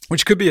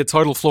 Which could be a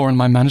total flaw in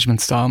my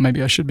management style.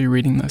 Maybe I should be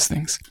reading those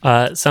things.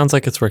 Sounds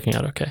like it's working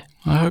out okay.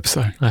 I hope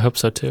so. I hope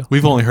so too.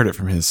 We've only heard it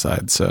from his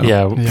side, so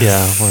Yeah.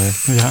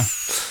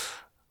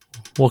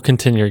 We'll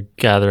continue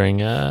gathering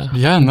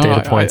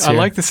data points I here.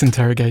 like this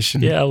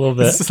interrogation. Yeah, a little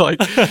bit. It's like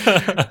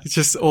it's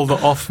just all the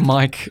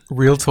off-mic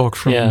real talk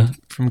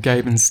from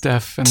Gabe and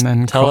Steph, and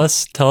then Tell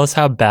us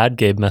how bad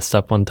Gabe messed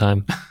up one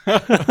time.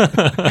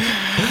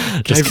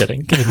 Just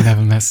kidding. Gabe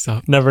never messed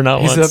up. Never,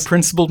 not He's once. a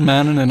principled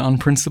man in an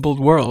unprincipled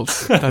world.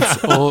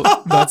 That's all.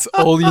 That's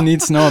all you need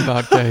to know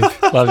about Gabe.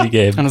 Love you,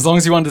 Gabe. And as long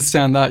as you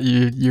understand that,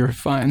 you're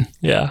fine.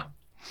 Yeah.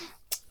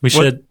 We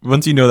should.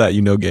 Once you know that,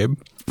 you know Gabe.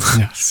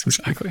 Yes,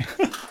 exactly.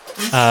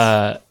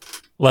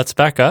 Let's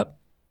back up.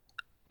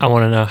 I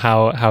want to know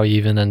how you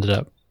even ended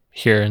up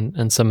here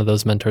and some of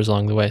those mentors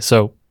along the way.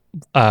 So,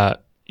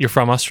 you're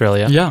from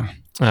Australia. Yeah.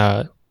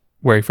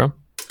 Where are you from?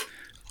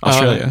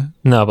 Australia.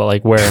 No, but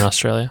like where in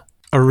Australia?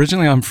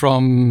 Originally, I'm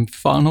from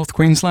far north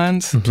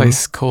Queensland, a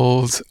place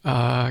called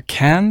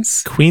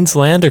Cairns.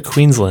 Queensland or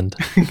Queensland?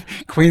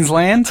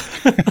 Queensland?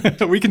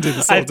 We can do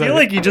this all I day. feel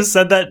like you just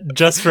said that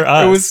just for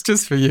us. It was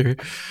just for you.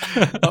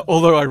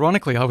 Although,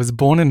 ironically, I was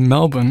born in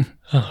Melbourne.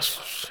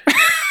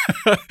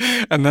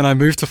 And then I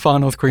moved to far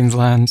north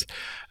Queensland.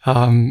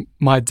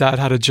 My dad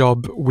had a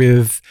job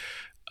with,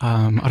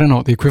 I don't know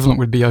what the equivalent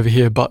would be over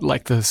here, but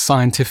like the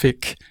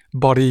scientific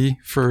body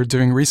for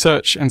doing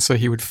research. And so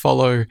he would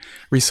follow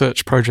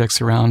research projects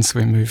around. So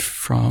we moved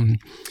from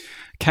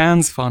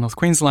Cairns, far north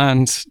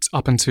Queensland,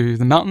 up into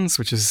the mountains,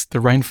 which is the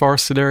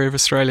rainforested area of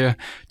Australia,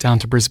 down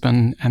to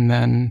Brisbane. And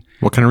then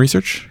What kind of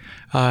research?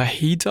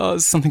 he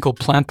does something called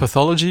plant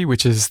pathology,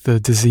 which is the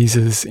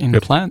diseases in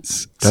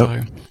plants.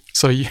 Dope.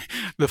 So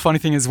the funny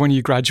thing is when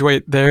you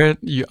graduate there,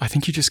 I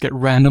think you just get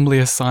randomly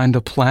assigned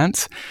a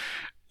plant,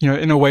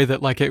 in a way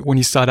that when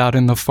you start out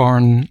in the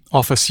foreign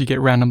office, you get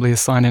randomly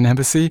assigned an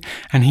embassy,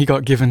 and he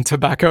got given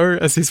tobacco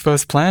as his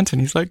first plant.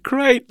 And he's like,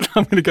 great,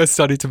 I'm going to go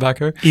study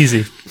tobacco.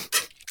 Easy.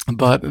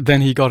 But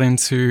then he got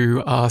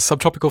into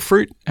subtropical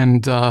fruit,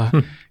 and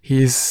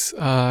he's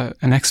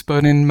an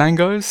expert in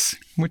mangoes,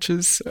 which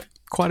is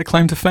quite a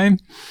claim to fame.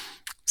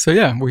 So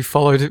yeah, we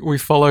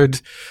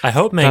followed. I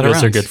hope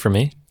mangoes are around. good for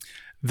me.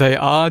 They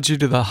are, due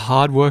to the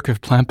hard work of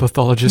plant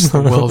pathologists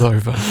the world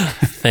over.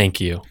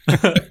 Thank you.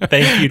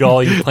 Thank you to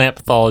all you plant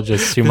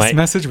pathologists who This might.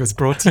 message was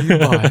brought to you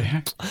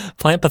by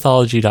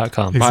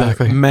Plantpathology.com.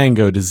 Exactly.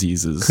 Mango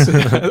diseases.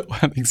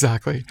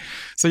 exactly.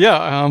 So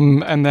yeah,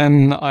 and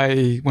then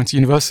I went to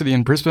university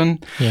in Brisbane.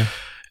 Yeah.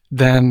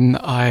 Then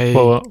I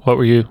Well, what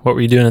were you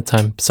doing at the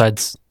time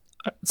besides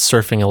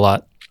surfing a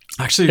lot?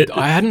 actually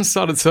I hadn't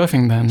started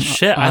surfing then.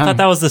 Shit, I thought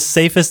that was the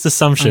safest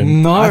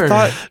assumption. No, I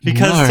thought-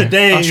 Because no.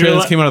 today you're Australians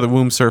like, came out of the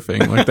womb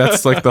surfing. Like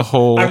that's like the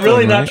whole. I'm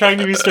really thing, not right? trying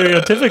to be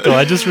stereotypical.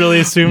 I just really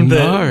assumed No,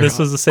 that this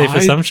was a safe I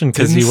assumption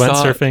because didn't you went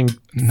start- surfing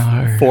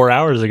No. 4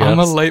 hours ago. I'm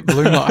a late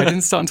bloomer. I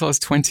didn't start until I was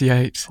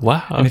 28.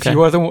 Wow. And if Okay.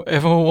 you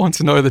ever want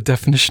to know the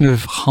definition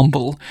of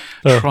humble,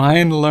 try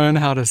and learn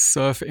how to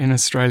surf in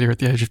Australia at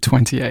the age of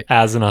 28.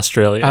 As an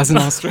Australian. As an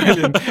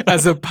Australian,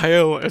 as a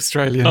pale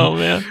Australian. Oh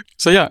man.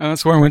 So yeah, and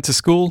that's where I went to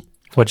school.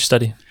 What'd you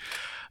study?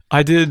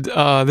 I did,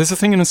 there's a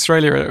thing in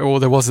Australia, or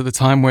there was at the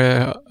time,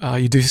 where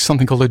you do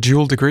something called a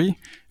dual degree,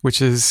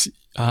 which is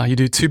you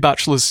do 2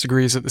 bachelor's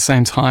degrees at the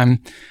same time.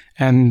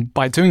 And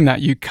by doing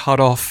that, you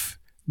cut off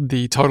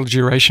the total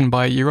duration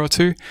by a year or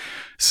 2.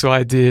 So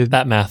I did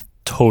That math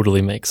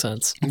totally makes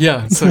sense.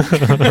 Yeah, so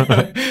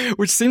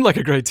which seemed like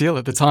a great deal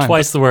at the time.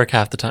 Twice the work,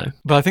 half the time.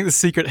 But I think the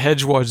secret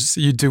hedge was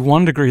you do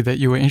one degree that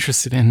you were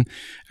interested in,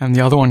 and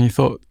the other one you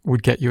thought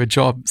would get you a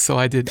job. So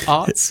I did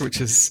arts, which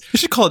is You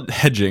should call it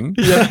hedging.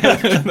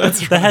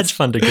 that's The hedge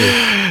fund degree.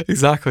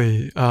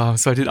 exactly.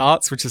 So I did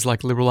arts, which is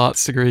like liberal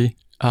arts degree.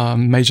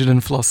 Majored in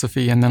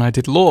philosophy, and then I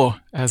did law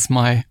as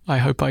my. I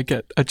hope I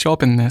get a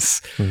job in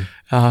this,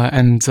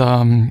 and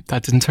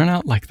that didn't turn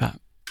out like that.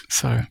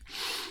 So.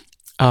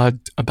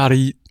 About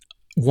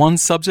one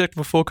subject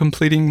before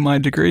completing my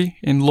degree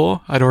in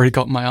law, I'd already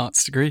got my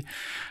arts degree.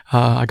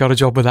 I got a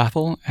job with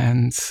Apple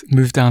and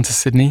moved down to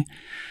Sydney,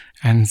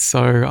 and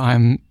so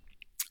I'm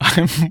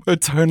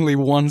eternally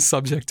one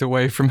subject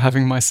away from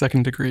having my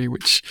second degree,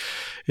 which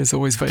is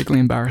always vaguely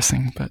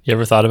embarrassing. But You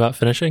ever thought about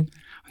finishing?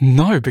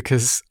 no,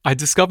 because I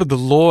discovered the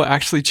law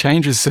actually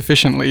changes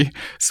sufficiently.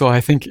 So I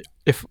think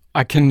if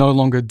I can no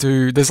longer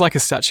do, there's like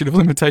a statute of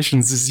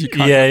limitations, is you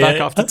can't go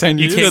back after 10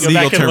 You years. can't go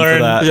Legal back and term for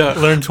learn, that. Yeah.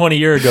 learn 20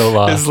 year ago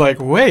law. It's like,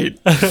 wait.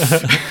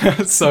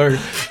 So,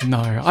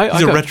 no.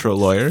 He's a retro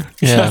lawyer.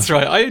 Yeah. That's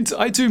right.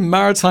 I do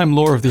maritime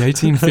law of the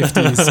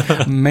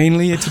 1850s,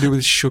 mainly to do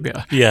with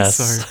sugar. Yes.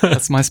 So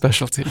that's my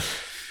specialty.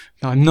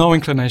 No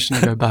inclination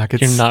to go back.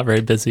 You're not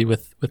very busy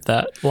with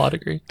that law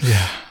degree.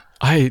 Yeah.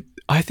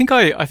 I think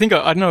I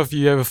don't know if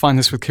you ever find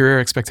this with career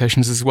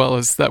expectations as well,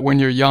 is that when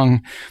you're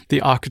young, the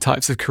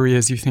archetypes of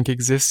careers you think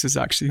exist is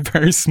actually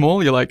very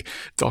small. You're like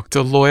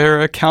doctor, lawyer,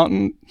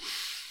 accountant.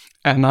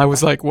 And I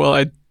was like, well,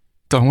 I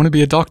don't want to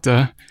be a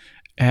doctor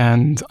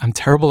and I'm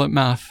terrible at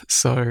math.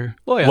 So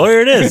lawyer. Lawyer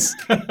it is.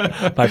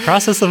 By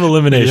process of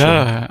elimination.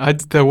 Yeah.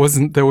 There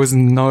was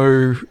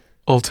no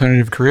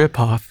alternative career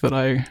path that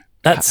I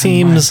That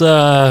seems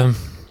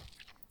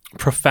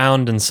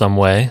profound in some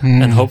way,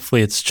 and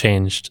hopefully it's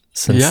changed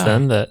since Yeah.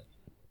 then, that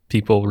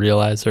people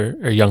realize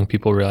or young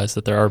people realize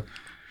that there are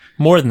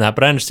more than that,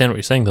 but I understand what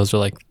you're saying. Those are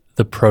like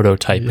the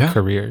prototype Yeah.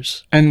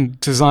 careers. And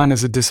design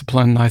as a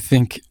discipline, I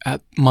think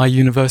at my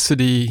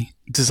university,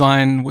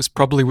 design was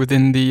probably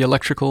within the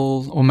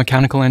electrical or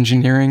mechanical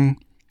engineering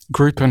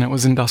group, and it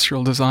was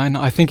industrial design.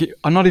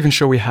 I'm not even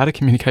sure we had a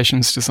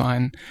communications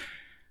design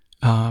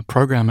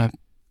program at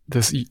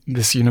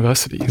this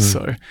university.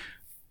 So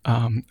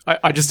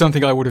I just don't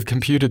think I would have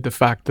computed the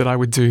fact that I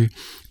would do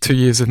 2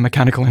 years of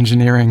mechanical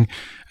engineering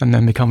and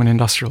then become an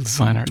industrial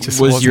designer. It just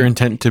Was your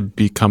wasn't. intent to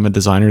become a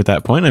designer at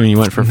that point? I mean, you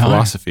went for No.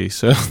 philosophy,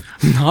 so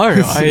No,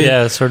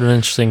 Yeah, sort of an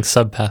interesting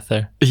subpath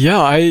there.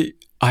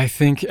 I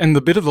think, and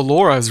the bit of the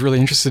law I was really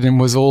interested in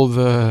was all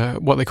the,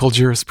 what they call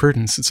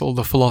jurisprudence. It's all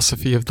the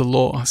philosophy of the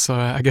law. So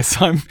I guess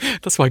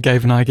that's why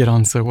Gabe and I get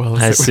on so well.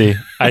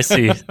 I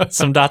see.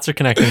 Some dots are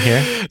connecting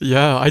here.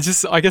 Yeah,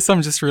 I guess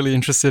I'm just really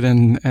interested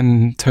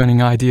in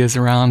turning ideas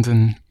around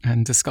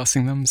and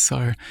discussing them.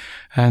 So,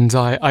 and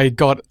I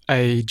got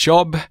a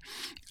job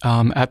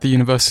at the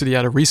university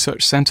at a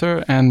research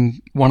center,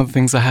 and one of the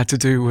things I had to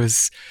do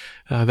was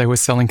they were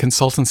selling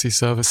consultancy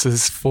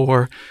services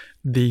for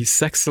the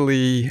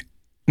sexily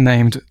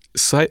named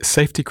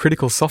safety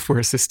critical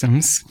software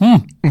systems.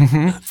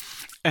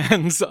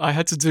 And I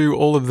had to do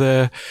all of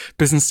their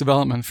business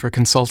development for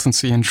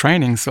consultancy and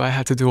training. So I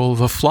had to do all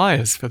the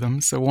flyers for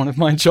them. So one of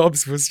my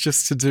jobs was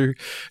just to do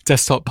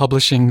desktop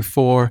publishing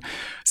for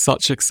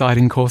such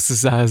exciting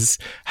courses as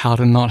how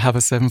to not have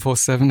a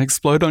 747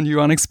 explode on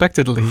you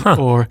unexpectedly,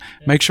 or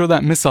make sure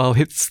that missile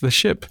hits the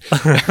ship.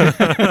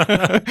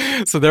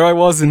 So there I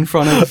was in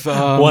front of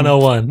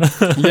 101.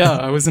 yeah,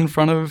 I was in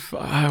front of,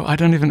 I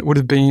don't even, it would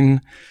have been,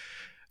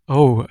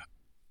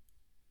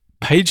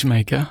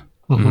 PageMaker.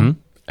 Mhm.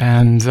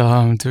 And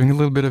doing a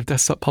little bit of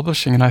desktop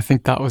publishing. And I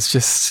think that was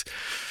just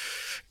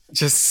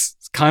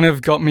kind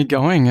of got me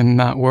going in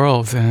that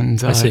world.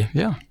 And I see.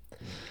 Yeah.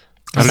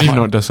 I don't even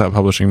know what desktop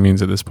publishing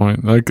means at this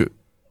point. Like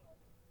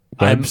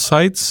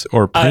websites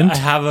or print? I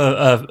have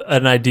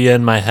an idea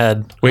in my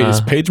head. Wait,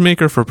 is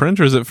PageMaker for print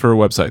or is it for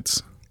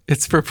websites?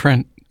 It's for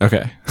print.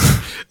 Okay.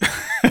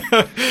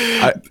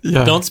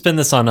 Yeah. Don't spin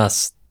this on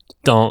us.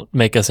 Don't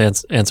make us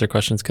answer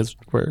questions because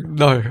we're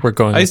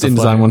going. I used with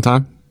the InDesign flow. one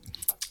time.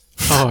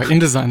 Oh,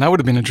 InDesign, that would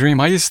have been a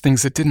dream. I used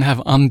things that didn't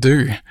have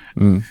undo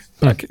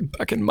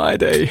back in my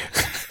day.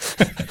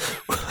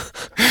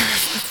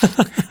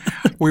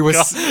 We were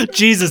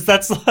Jesus,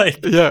 that's like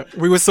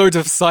we were so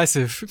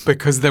decisive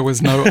because there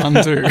was no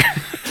undo.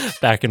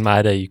 back in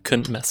my day. You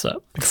couldn't mess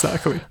up.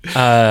 Exactly.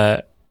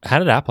 How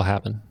did Apple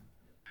happen?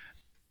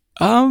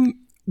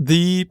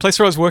 The place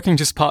where I was working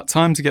just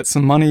part-time to get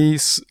some money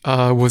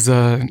was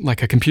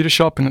like a computer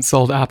shop, and it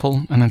sold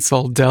Apple and it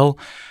sold Dell.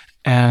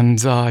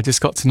 And I just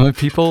got to know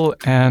people,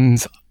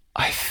 and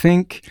I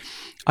think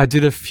I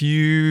did a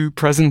few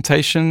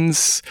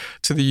presentations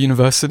to the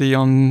university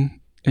on,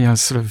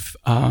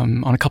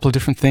 on a couple of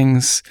different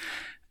things.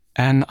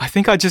 And I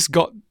think I just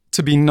got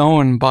to be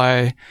known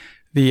by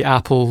the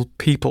Apple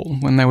people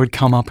when they would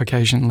come up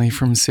occasionally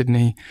from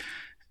Sydney.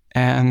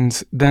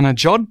 And then a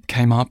job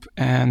came up,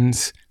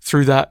 and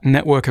through that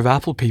network of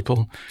Apple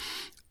people,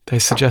 they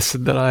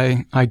suggested that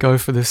I go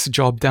for this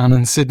job down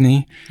in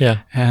Sydney. Yeah.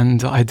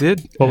 And I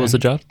did. What was the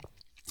job?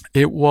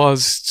 It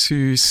was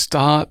to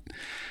start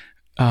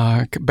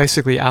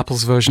basically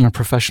Apple's version of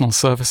professional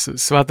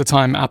services. So at the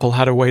time, Apple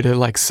had a way to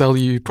like sell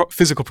you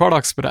physical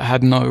products, but it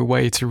had no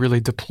way to really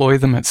deploy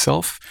them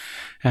itself.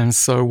 And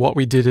so what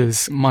we did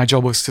is my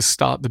job was to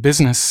start the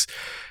business.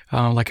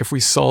 Like if we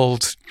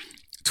sold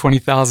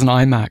 20,000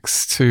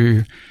 iMacs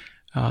to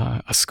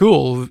a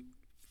school,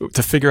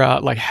 to figure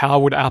out like how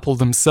would Apple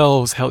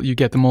themselves help you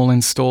get them all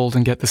installed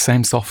and get the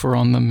same software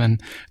on them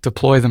and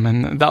deploy them.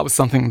 And that was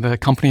something the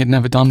company had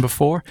never done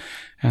before.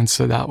 And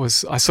so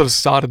I sort of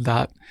started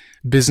that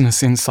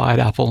business inside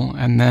Apple.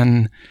 And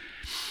then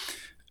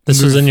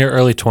This was in your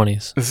early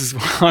 20s. this is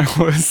when I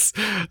was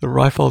the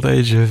ripe old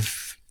age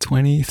of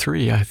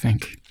 23, I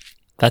think.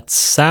 That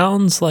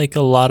sounds like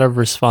a lot of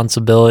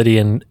responsibility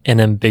and an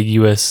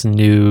ambiguous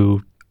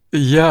new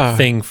Yeah.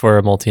 thing for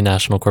a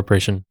multinational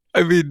corporation.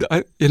 I mean,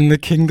 in the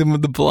kingdom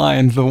of the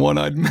blind, the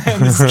one-eyed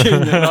man is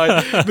king.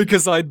 And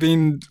because I'd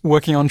been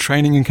working on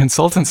training and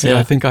consultancy, Yeah.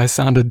 I think I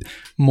sounded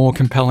more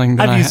compelling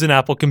than I've used an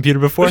Apple computer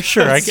before.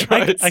 Sure, That's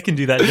right. I can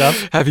do that job.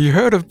 Have you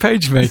heard of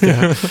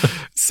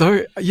PageMaker?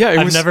 So, yeah,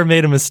 I've never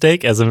made a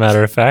mistake, as a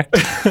matter of fact.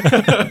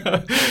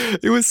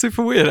 it was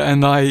super weird.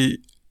 And I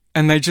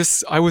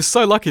was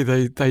so lucky.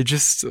 They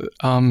just,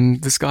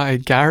 this guy,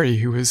 Gary,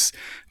 who was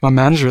my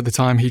manager at the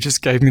time, he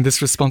just gave me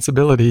this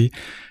responsibility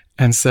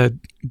and said,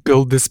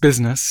 build this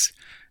business.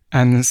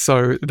 And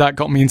so that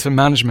got me into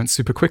management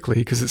super quickly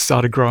because it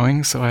started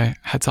growing. So I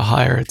had to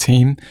hire a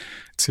team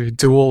to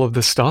do all of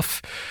this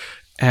stuff.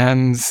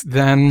 And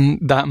then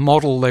that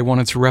model, they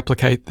wanted to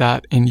replicate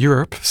that in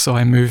Europe. So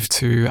I moved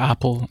to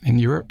Apple in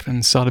Europe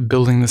and started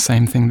building the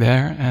same thing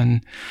there.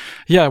 And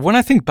yeah, when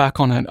I think back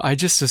on it, I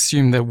just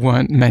assumed there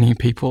weren't many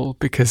people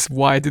because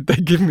why did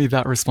they give me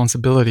that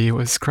responsibility? It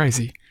was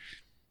crazy.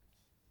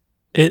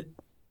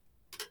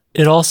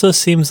 It also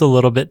seems a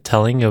little bit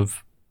telling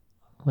of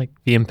like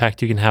the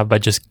impact you can have by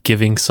just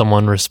giving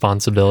someone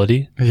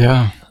responsibility.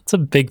 Yeah. That's a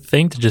big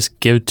thing to just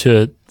give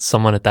to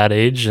someone at that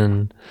age.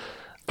 And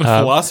A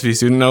philosophy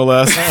student, no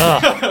less.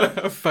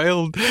 A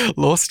failed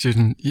law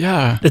student.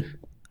 Yeah.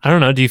 I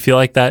don't know. Do you feel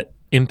like that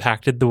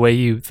impacted the way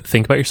you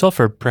think about yourself,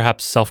 or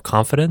perhaps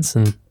self-confidence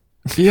and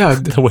Yeah.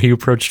 the way you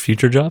approach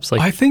future jobs?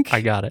 Like, I think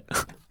I got it.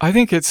 I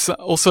think it's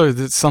also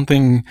that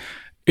something.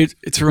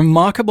 It's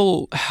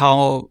remarkable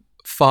how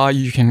far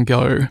you can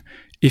go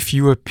if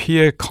you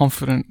appear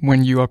confident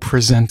when you are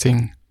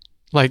presenting.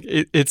 Like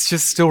it's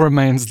just still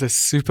remains this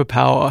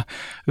superpower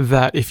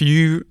that if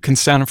you can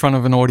stand in front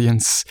of an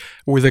audience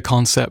with a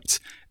concept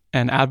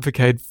and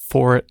advocate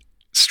for it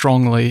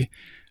strongly,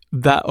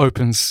 that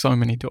opens so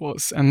many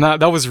doors. And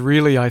that was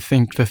really, I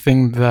think, the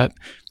thing that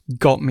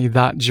got me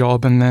that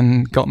job and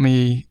then got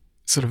me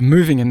sort of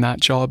moving in that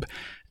job.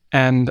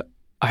 And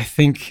I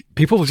think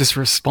people will just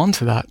respond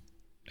to that.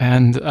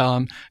 And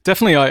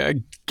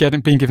definitely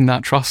being given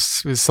that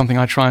trust is something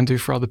I try and do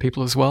for other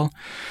people as well.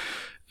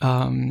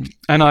 And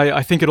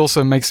I think it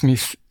also makes me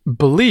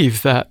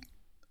believe that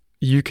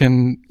you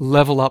can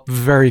level up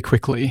very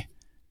quickly.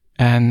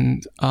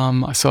 And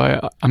so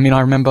I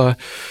remember,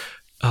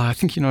 I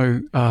think you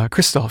know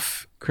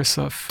Christoph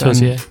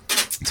Tozier.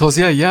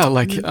 Tozier, yeah,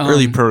 like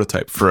Early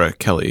prototype for a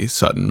Kelly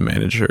Sutton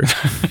manager.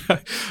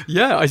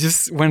 Yeah,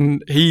 when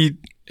he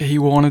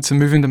wanted to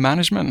move into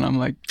management, and I'm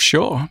like,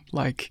 sure,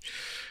 like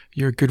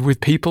you're good with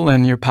people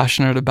and you're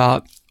passionate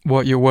about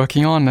what you're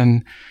working on,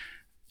 and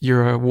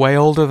you're way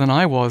older than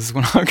I was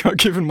when I got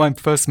given my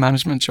first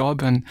management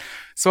job. And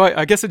so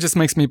I guess it just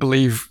makes me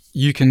believe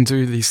you can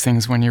do these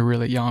things when you're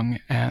really young,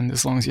 and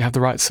as long as you have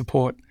the right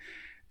support.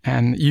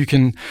 And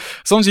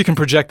as long as you can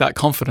project that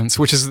confidence,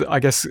 which is, I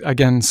guess,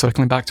 again,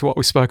 circling back to what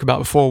we spoke about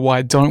before, why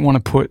I don't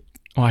want to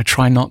I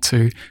try not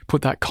to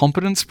put that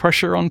competence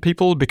pressure on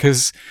people,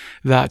 because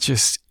that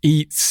just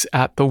eats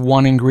at the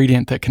one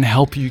ingredient that can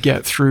help you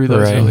get through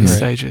those early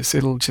stages.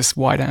 It'll just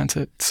white ant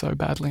it so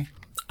badly.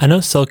 I know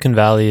Silicon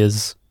Valley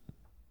is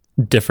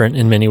different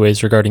in many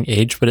ways regarding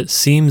age, but it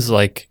seems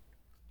like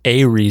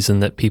a reason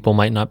that people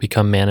might not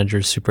become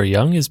managers super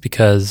young is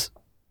because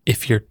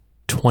if you're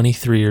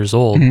 23 years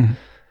old,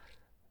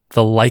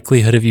 the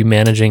likelihood of you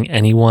managing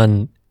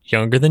anyone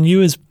younger than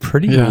you is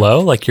pretty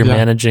low. Like you're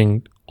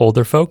managing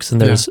older folks,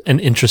 and there's an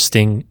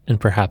interesting and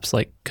perhaps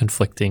like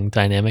conflicting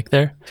dynamic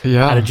there.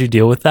 Yeah. How did you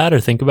deal with that or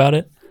think about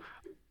it?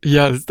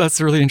 Yeah, that's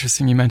really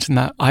interesting you mentioned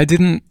that. I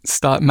didn't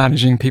start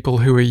managing people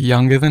who were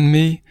younger than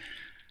me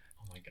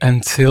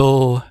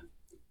until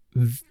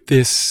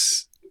the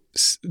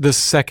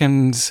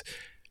second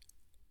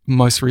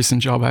most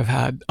recent job I've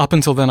had. Up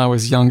until then, I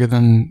was younger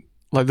than,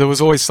 like, there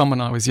was always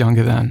someone I was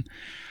younger than.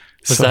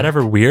 Was that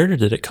ever weird, or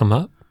did it come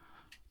up?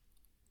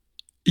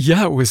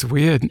 Yeah, it was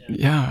weird.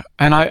 Yeah.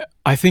 And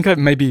I think it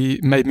maybe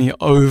made me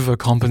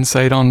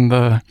overcompensate on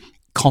the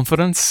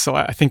confidence. So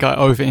I think I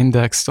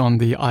over-indexed on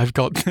the I've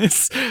got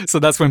this. So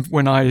that's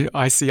when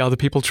I see other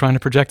people trying to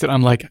project it,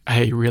 I'm like,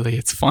 hey, really,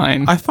 it's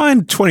fine. I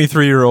find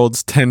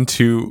 23-year-olds tend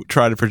to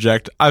try to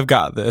project, I've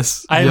got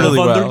this really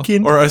well,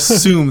 or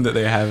assume that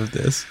they have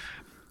this.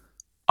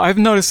 I've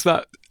noticed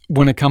that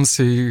when it comes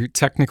to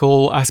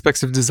technical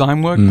aspects of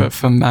design work, but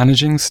for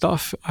managing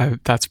stuff,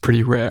 that's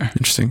pretty rare.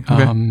 Interesting.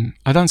 Okay.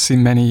 I don't see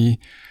many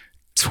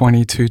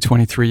 22,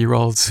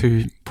 23-year-olds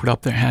who put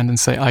up their hand and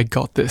say, I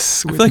got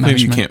this. I feel like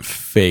maybe you can't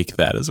fake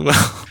that as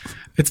well.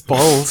 It's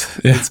bold.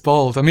 Yeah. It's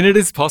bold. I mean, it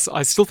is possible.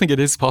 I still think it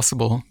is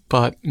possible,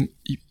 but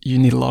you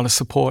need a lot of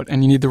support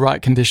and you need the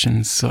right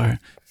conditions. So,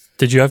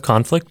 did you have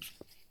conflict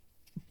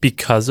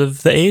because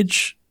of the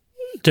age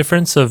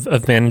difference of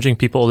managing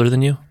people older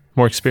than you,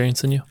 more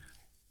experience than you?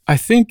 I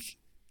think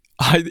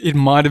it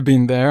might have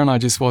been there and I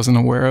just wasn't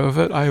aware of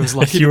it. I was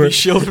lucky you to were be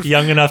shielded.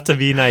 Young enough to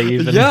be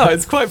naive. Yeah,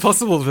 it's quite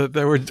possible that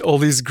there were all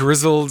these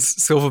grizzled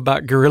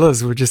silverback gorillas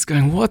who were just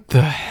going, what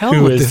the hell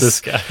Who with is this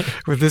guy?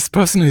 With this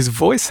person whose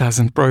voice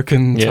hasn't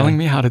broken telling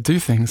me how to do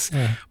things.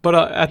 Yeah. But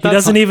at that he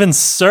doesn't even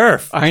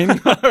surf. I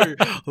know.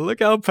 Look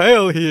how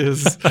pale he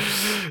is.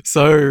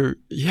 So,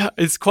 yeah,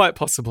 it's quite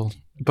possible.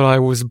 But I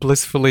was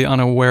blissfully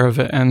unaware of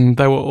it and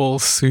they were all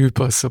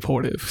super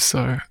supportive.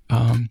 So,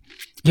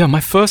 my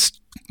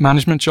first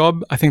management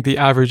job, I think the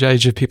average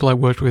age of people I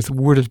worked with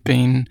would have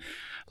been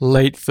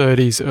late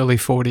 30s, early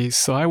 40s.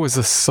 So I was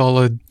a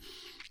solid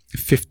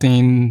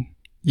 15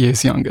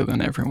 years younger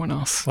than everyone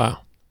else.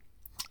 Wow.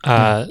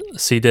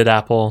 So you did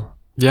Apple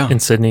in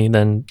Sydney,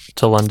 then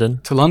to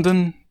London? To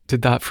London,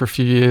 did that for a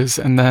few years.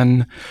 And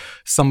then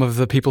some of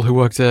the people who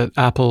worked at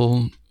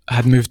Apple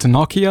had moved to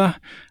Nokia.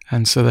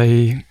 And so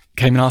they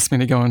came and asked me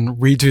to go and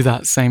redo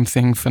that same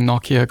thing for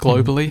Nokia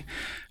globally.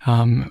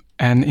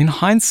 And in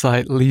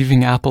hindsight,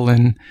 leaving Apple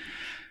in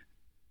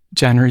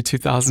January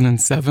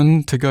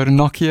 2007 to go to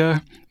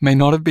Nokia may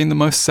not have been the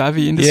most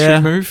savvy industry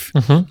move.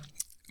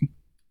 Mm-hmm.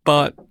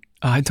 But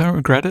I don't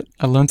regret it.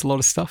 I learned a lot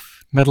of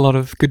stuff, met a lot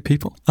of good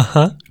people.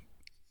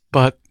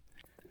 But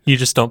you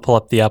just don't pull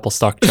up the Apple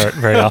stock chart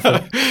very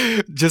often.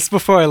 Just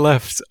before I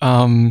left,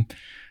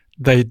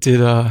 they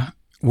did a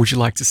 "Would you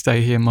like to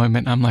stay here?"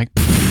 moment. I'm like,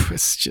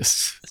 it's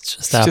It's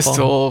just It's Apple. just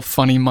all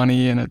funny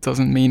money and it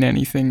doesn't mean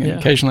anything. And Yeah.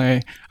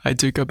 occasionally I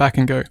do go back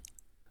and go,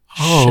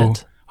 oh,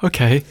 Shit.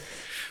 okay.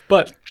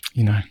 But,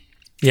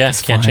 Yeah,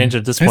 it's can't fine. change it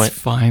at this point. It's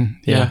fine.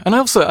 Yeah. Yeah. And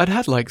I'd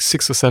had like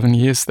 6 or 7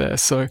 years there.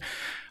 So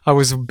I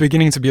was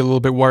beginning to be a little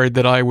bit worried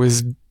that I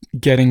was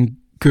getting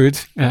good,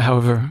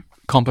 however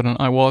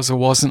competent I was or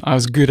wasn't. I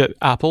was good at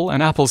Apple,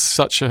 and Apple's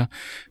such a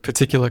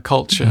particular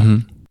culture.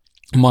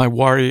 Mm-hmm. My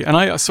worry, and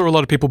I saw a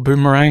lot of people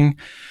boomerang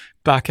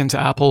back into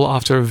Apple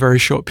after a very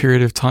short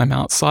period of time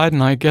outside.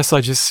 And I guess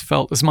I just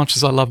felt, as much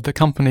as I loved the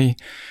company,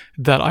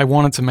 that I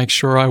wanted to make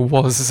sure I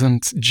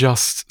wasn't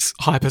just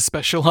hyper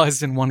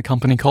specialized in one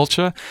company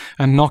culture.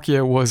 And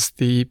Nokia was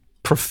the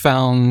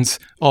profound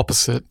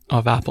opposite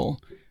of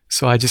Apple.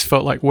 So I just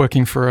felt like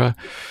working for a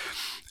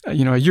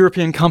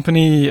European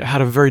company,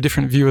 had a very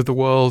different view of the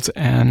world,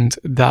 and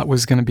that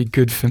was going to be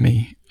good for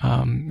me.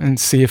 And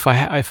see if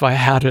I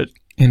had it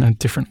in a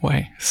different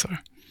way. So.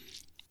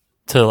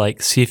 To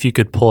like see if you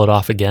could pull it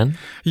off again.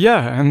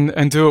 Yeah,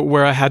 and do it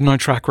where I had no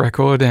track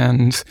record,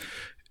 and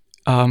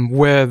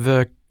where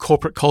the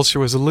corporate culture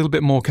was a little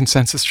bit more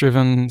consensus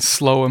driven,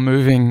 slower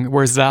moving,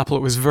 whereas at Apple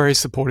it was very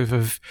supportive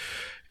of,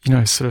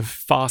 sort of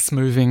fast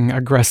moving,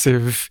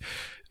 aggressive,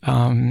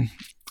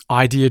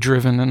 idea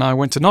driven. And I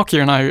went to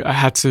Nokia and I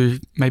had to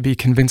maybe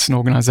convince an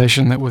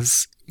organization that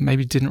was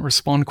maybe didn't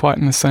respond quite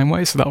in the same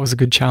way. So that was a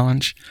good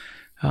challenge.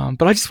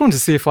 But I just wanted to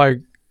see if I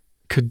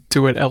could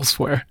do it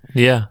elsewhere.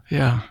 Yeah.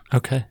 Yeah.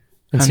 Okay.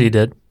 And so you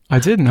did. I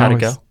did. And How'd it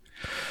go?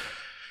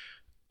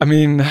 I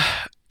mean,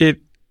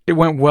 it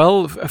went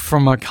well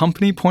from a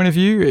company point of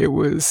view. It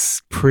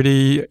was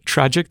pretty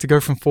tragic to go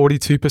from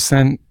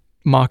 42%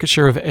 market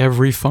share of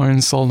every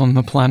phone sold on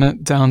the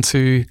planet down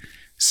to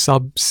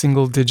sub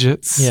single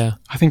digits. Yeah.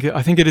 I think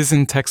it is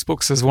in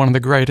textbooks as one of the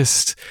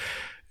greatest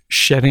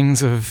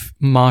sheddings of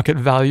market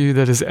value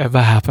that has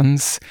ever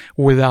happened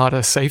without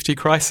a safety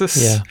crisis.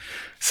 Yeah.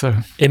 So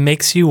It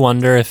makes you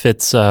wonder if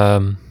it's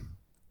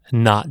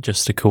not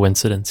just a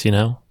coincidence,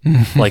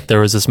 Like there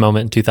was this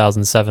moment in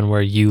 2007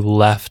 where you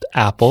left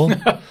Apple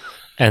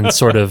and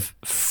sort of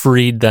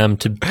freed them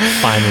to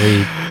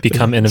finally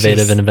become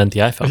innovative and invent the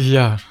iPhone.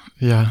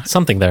 yeah.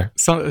 Something there.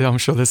 I'm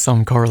sure there's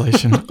some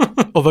correlation.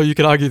 Although you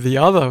could argue the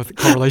other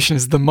correlation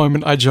is the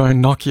moment I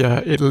joined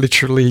Nokia, it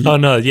literally... Oh,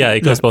 no. Yeah, it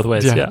goes both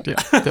ways. Yeah.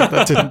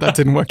 That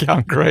didn't work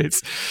out great.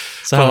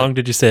 So how long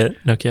did you stay at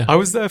Nokia? I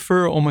was there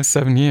for almost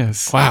 7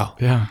 years. Wow.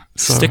 Yeah.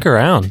 So, Stick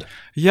around.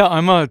 Yeah,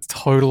 I'm a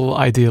total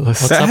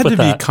idealist. What's that up had with to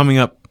that? be coming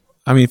up.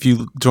 I mean, if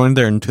you joined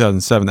there in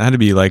 2007, that had to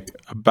be like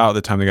about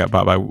the time they got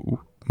bought by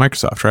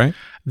Microsoft, right?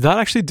 That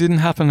actually didn't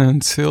happen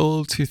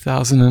until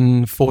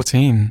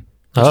 2014.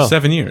 Oh.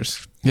 7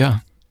 years.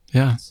 Yeah.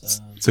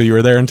 So you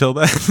were there until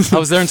then? I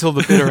was there until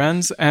the bitter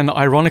end. And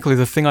ironically,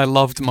 the thing I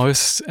loved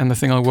most and the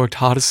thing I worked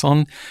hardest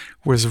on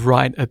was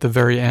right at the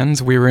very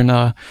end. We were in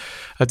a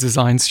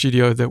design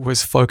studio that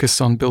was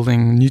focused on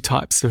building new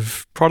types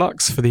of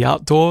products for the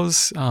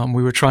outdoors.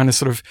 We were trying to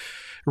sort of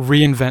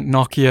reinvent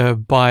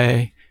Nokia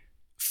by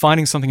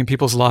finding something in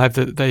people's lives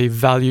that they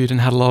valued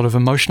and had a lot of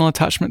emotional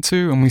attachment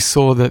to. And we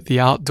saw that the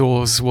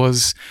outdoors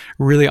was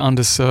really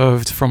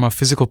underserved from a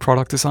physical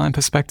product design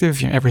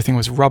perspective. Everything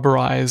was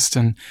rubberized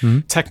and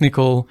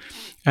technical.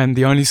 And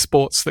the only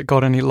sports that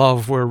got any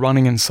love were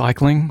running and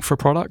cycling for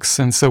products.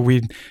 And so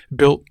we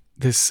built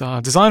this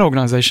design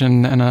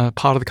organization and a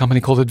part of the company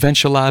called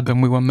Adventure Lab.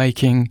 And we were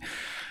making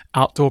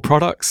outdoor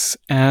products.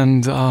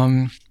 And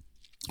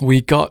we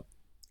got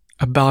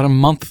about a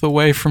month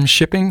away from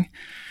shipping.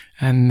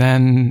 And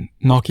then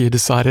Nokia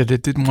decided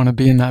it didn't want to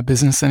be in that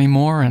business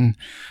anymore. And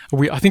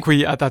I think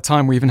at that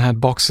time, we even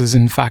had boxes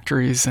in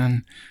factories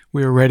and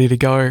we were ready to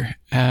go.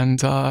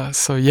 And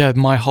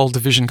my whole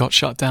division got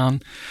shut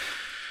down.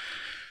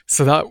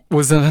 So that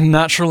was a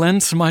natural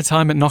end to my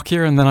time at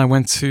Nokia. And then I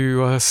went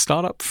to a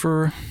startup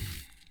for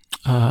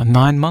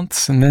 9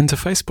 months and then to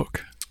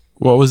Facebook.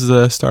 What was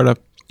the startup?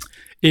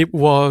 It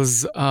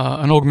was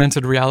an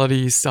augmented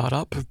reality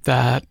startup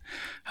that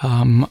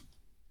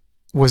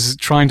was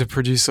trying to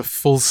produce a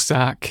full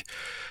stack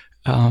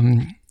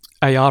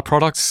AR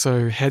product,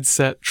 so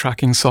headset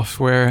tracking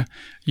software,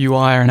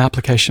 UI, and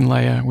application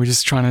layer. We're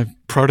just trying to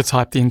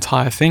prototype the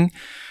entire thing,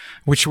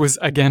 which was,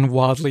 again,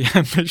 wildly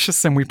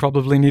ambitious, and we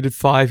probably needed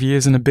 5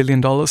 years and $1 billion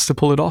to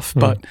pull it off.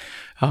 But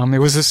it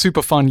was a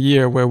super fun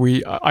year where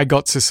I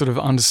got to sort of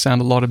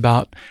understand a lot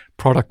about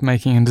product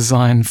making and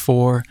design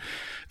for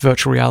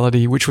virtual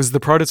reality, which was the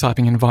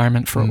prototyping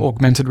environment for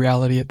augmented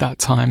reality at that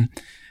time.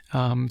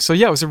 It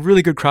was a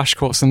really good crash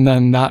course. And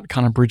then that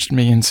kind of bridged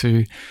me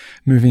into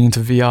moving into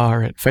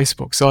VR at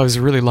Facebook. So I was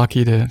really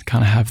lucky to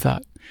kind of have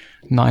that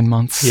 9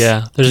 months.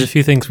 Yeah, there's a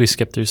few things we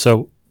skipped through.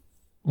 So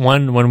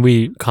one, when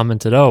we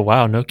commented, oh,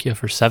 wow, Nokia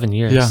for 7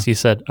 years, he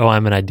said, oh,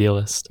 I'm an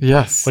idealist.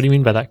 Yes. What do you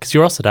mean by that? Because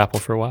you were also at Apple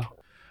for a while.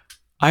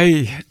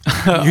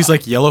 He's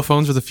like, yellow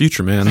phones are the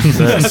future, man.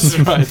 That's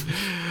right.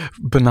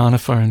 Banana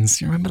phones.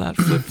 You remember that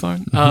flip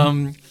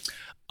phone?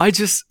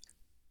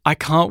 I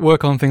can't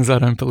work on things I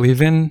don't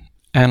believe in.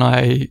 And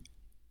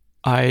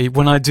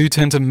when I do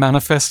tend to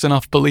manifest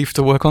enough belief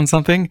to work on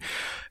something,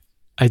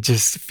 I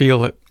just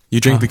feel it You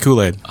drink the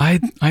Kool-Aid.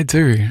 I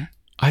do.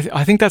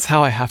 I think that's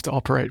how I have to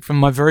operate. From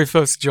my very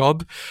first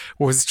job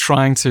was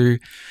trying to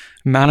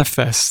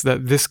manifest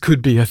that this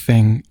could be a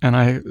thing.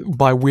 And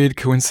by weird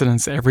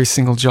coincidence, every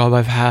single job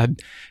I've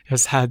had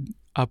has had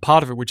a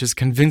part of it, which is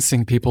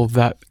convincing people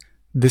that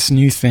this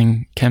new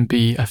thing can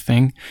be a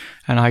thing.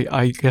 And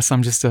I guess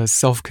I'm just a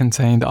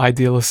self-contained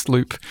idealist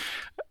loop.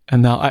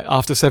 And now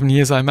after 7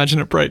 years, I imagine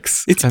it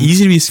breaks. It's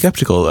easy to be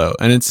skeptical though.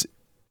 And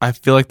I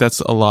feel like that's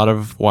a lot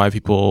of why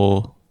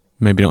people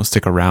maybe don't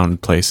stick around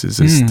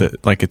places is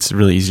that like it's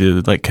really easy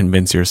to like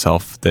convince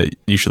yourself that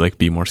you should like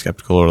be more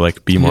skeptical or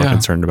like be more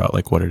concerned about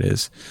like what it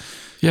is.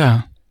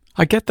 Yeah,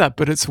 I get that,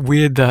 but it's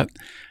weird that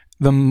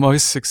the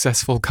most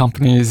successful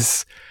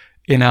companies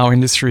in our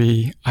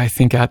industry, I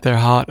think at their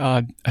heart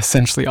are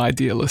essentially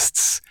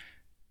idealists.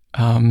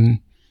 They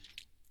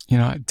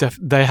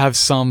have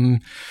some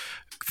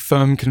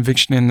firm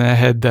conviction in their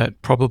head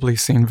that probably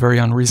seemed very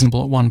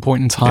unreasonable at one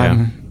point in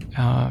time.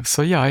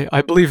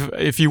 I believe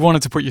if you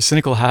wanted to put your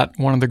cynical hat,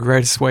 one of the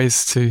greatest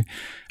ways to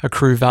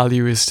accrue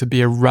value is to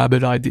be a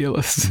rabid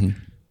idealist. Mm-hmm.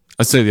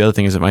 I'd say the other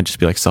thing is it might just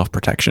be like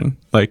self-protection.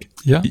 Like,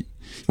 you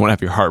won't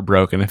have your heart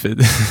broken if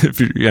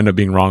you end up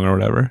being wrong or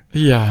whatever.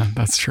 Yeah,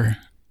 that's true.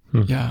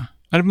 Yeah.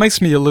 And it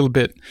makes me a little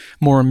bit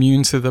more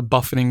immune to the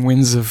buffeting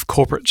winds of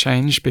corporate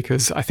change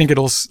because I think it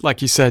also,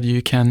 like you said,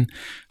 you can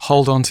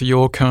hold on to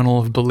your kernel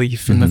of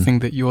belief in the thing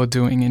that you're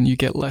doing and you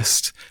get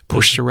less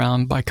pushed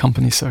around by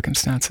company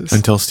circumstances.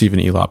 Until Stephen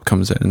Elop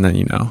comes in and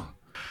then,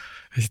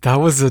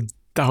 That was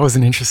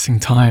an interesting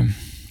time.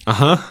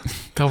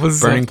 That was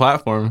burning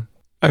platform.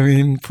 I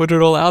mean, put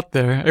it all out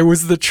there. It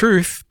was the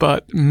truth,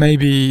 but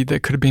maybe there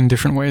could have been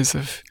different ways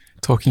of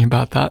talking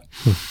about that.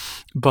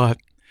 But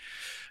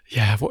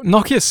yeah,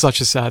 Nokia is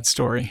such a sad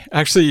story.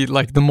 Actually,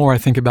 like the more I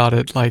think about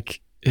it, like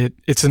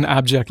it's an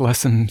abject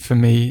lesson for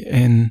me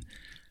in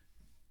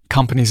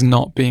companies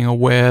not being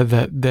aware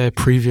that their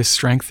previous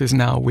strength is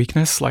now a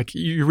weakness. Like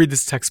you read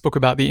this textbook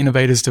about the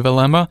innovator's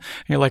dilemma,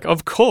 and you're like,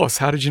 of course,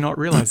 how did you not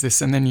realize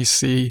this? And then you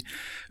see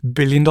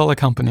billion-dollar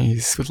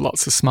companies with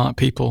lots of smart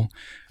people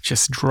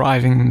just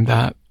driving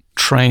that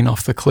train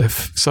off the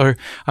cliff. So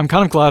I'm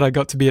kind of glad I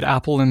got to be at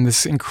Apple in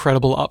this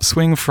incredible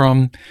upswing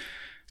from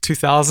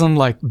 2000,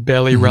 like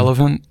barely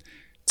relevant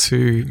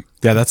to...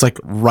 Yeah, that's like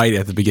right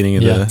at the beginning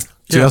of the...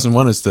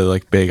 2001 is the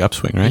like big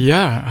upswing, right?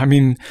 Yeah. I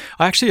mean,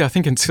 I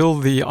think until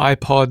the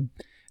iPod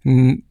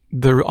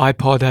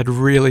had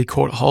really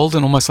caught hold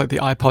and almost like the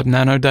iPod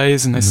Nano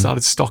days and they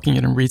started stocking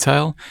it in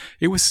retail,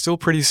 it was still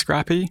pretty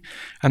scrappy.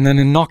 And then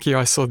in Nokia,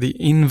 I saw the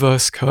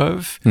inverse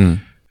curve.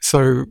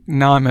 So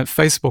now I'm at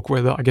Facebook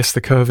where I guess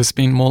the curve has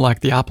been more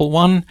like the Apple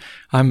one.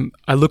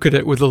 I look at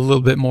it with a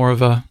little bit more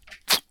of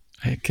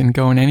it can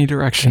go in any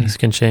direction. Things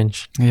can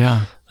change.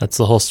 Yeah. That's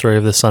the whole story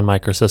of the Sun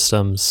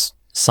Microsystems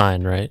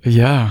sign, right?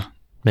 Yeah.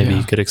 Maybe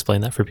you could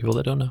explain that for people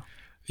that don't know.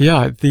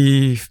 Yeah.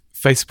 The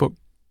Facebook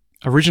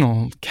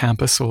original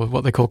campus, or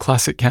what they call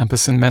Classic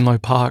Campus in Menlo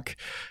Park,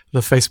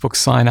 the Facebook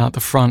sign out the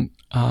front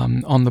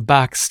on the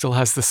back still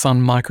has the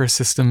Sun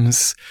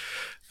Microsystems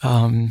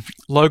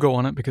logo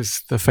on it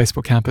because the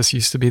Facebook campus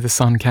used to be the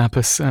Sun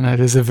campus, and it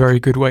is a very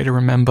good way to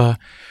remember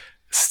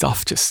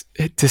stuff.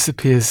 It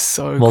disappears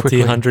so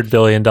quickly. Multi-$100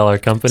 billion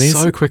companies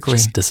so quickly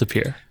just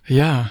disappear.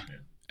 Yeah.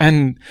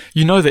 And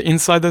that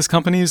inside those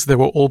companies, there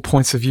were all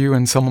points of view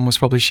and someone was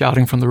probably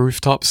shouting from the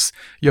rooftops,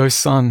 yo,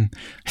 Sun,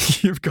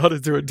 you've got to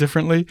do it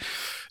differently.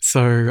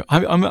 So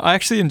I'm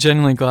actually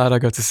genuinely glad I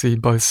got to see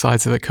both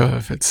sides of the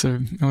curve. It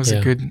was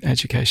a good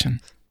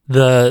education.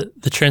 The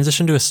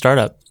transition to a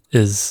startup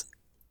is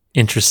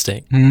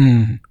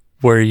interesting.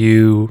 Were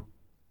you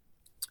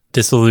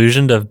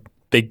disillusioned of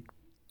big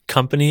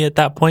company at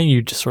that point?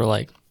 You just were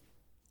like,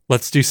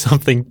 let's do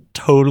something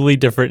totally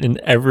different in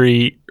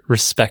every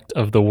respect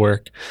of the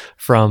work,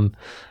 from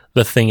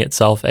the thing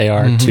itself,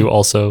 AR, to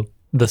also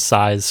the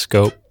size,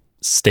 scope,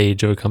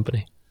 stage of a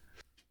company.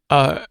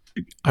 I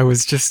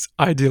was just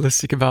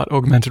idealistic about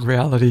augmented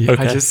reality.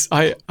 Okay.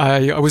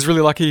 I was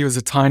really lucky. It was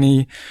a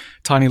tiny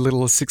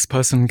little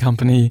 6-person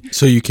company.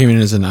 So you came in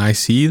as an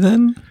IC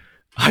then?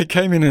 I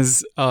came in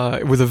as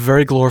with a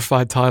very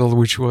glorified title,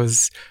 which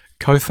was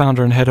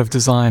co-founder and head of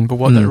design. But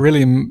what that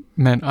really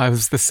meant, I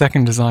was the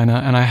second designer,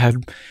 and I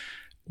had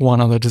one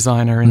other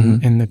designer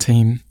in the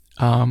team.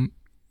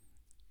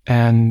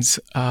 And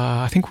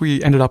I think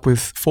we ended up with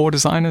 4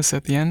 designers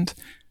at the end,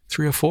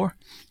 3 or 4.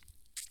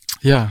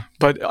 Yeah,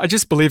 but I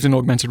just believed in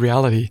augmented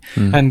reality.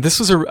 And this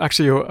was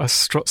actually a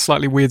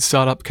slightly weird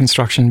startup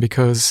construction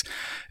because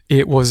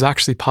it was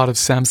actually part of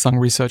Samsung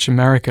Research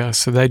America.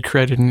 So they'd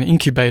created an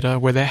incubator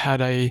where they had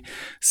a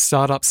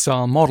startup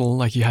style model.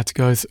 Like you had to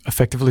go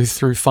effectively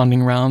through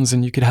funding rounds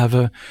and you could have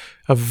a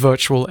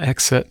virtual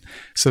exit.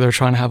 So they're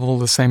trying to have all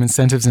the same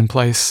incentives in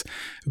place.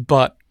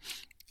 But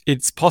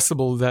it's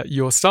possible that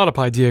your startup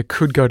idea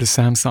could go to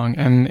Samsung.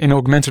 And in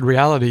augmented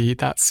reality,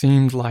 that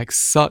seemed like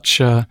such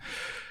a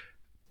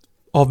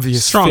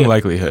obvious strong fit.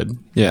 Likelihood.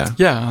 Yeah.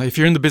 Yeah. If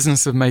you're in the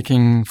business of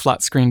making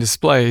flat screen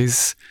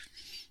displays,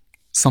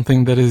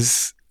 something that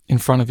is in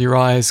front of your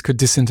eyes could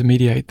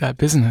disintermediate that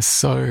business.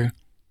 So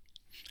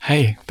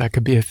hey, that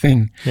could be a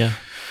thing. Yeah.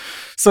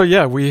 So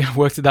yeah, we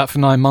worked at that for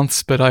 9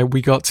 months, but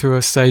we got to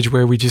a stage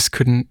where we just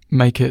couldn't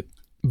make it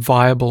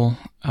viable.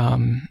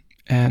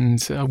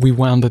 And we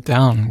wound it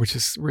down, which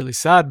is really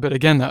sad. But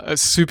again,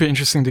 it's super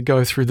interesting to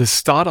go through the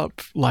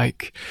startup,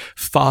 like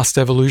fast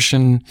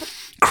evolution,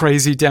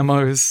 crazy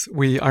demos.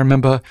 I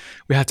remember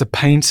we had to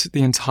paint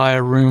the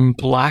entire room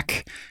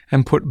black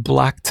and put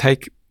black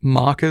tape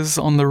markers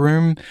on the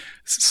room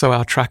so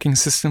our tracking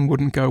system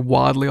wouldn't go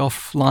wildly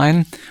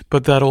offline.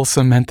 But that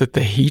also meant that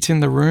the heat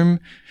in the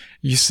room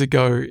used to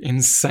go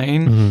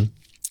insane. Mm-hmm.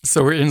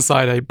 So we're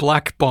inside a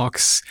black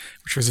box,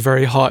 which was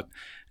very hot.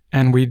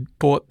 And we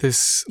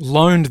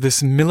loaned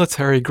this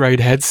military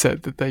grade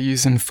headset that they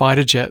use in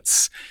fighter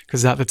jets,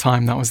 because at the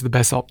time that was the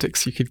best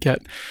optics you could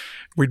get.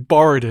 We'd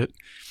borrowed it,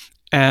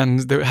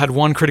 and it had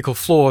one critical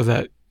flaw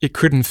that it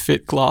couldn't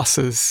fit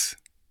glasses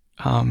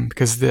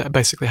because they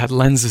basically had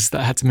lenses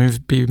that had to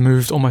be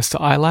moved almost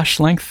to eyelash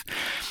length.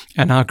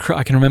 And I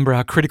can remember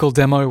our critical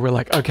demo. We're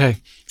like, okay,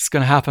 it's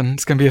going to happen.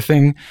 It's going to be a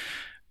thing.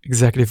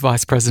 Executive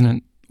vice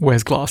president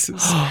wears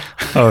glasses.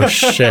 Oh,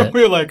 shit.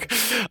 We were like,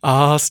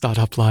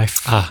 startup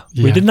life.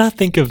 We did not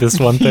think of this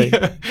one thing.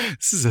 Yeah.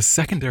 This is a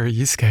secondary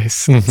use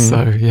case. Mm-hmm.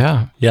 So,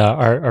 yeah. Yeah,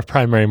 our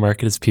primary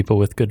market is people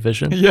with good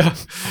vision. Yeah.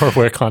 Or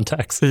wear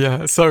contacts.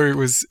 Yeah. So it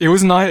was it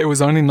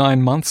was only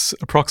 9 months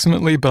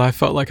approximately, but I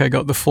felt like I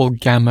got the full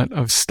gamut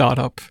of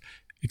startup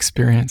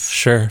experience.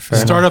 Sure. Fair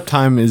Startup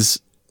time is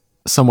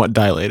somewhat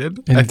dilated.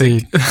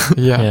 Indeed.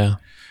 Yeah. Yeah.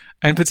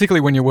 And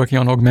particularly when you're working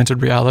on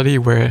augmented reality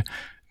where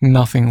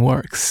nothing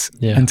works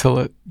until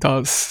it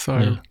does.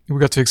 So we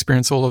got to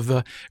experience all of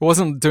it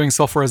wasn't doing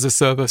software as a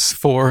service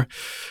for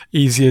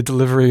easier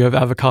delivery of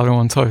avocado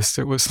on toast.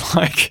 It was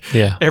like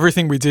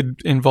everything we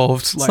did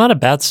involved. It's not a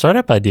bad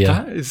startup idea.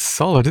 That is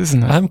solid,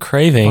 isn't it? I'm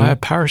craving a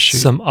parachute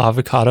some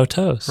avocado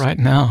toast right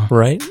now.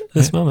 Right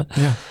this moment.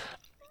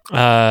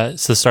 Yeah.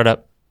 So the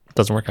startup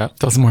doesn't work out.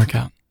 Doesn't work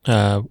out.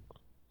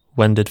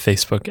 When did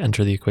Facebook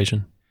enter the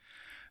equation?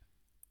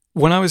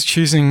 When I was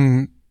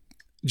choosing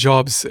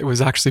jobs, it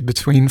was actually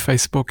between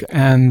Facebook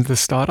and the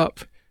startup.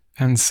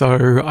 And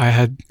so I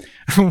had,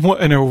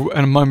 in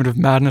a moment of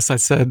madness, I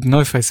said,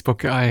 no,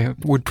 Facebook, I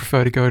would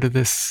prefer to go to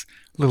this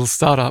little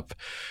startup.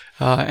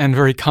 And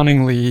very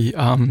cunningly,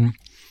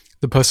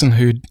 the person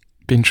who'd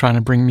been trying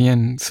to bring me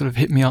in sort of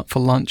hit me up for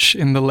lunch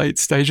in the late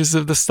stages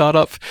of the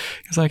startup.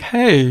 He was like,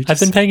 hey. I've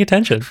been paying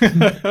attention.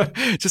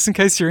 Just in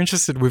case you're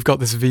interested, we've got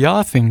this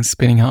VR thing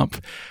spinning up.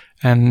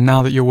 And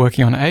now that you're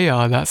working on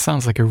AR, that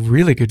sounds like a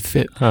really good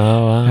fit.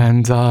 Oh, wow.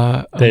 And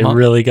they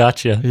really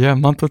got you. Yeah, a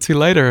month or two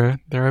later,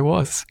 there I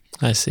was.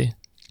 I see.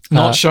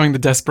 Not showing the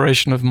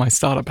desperation of my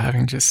startup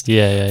having just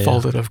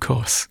folded, of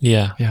course.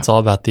 Yeah, it's all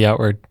about the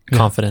outward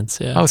confidence.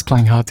 Yeah, I was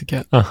playing hard to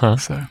get.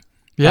 So,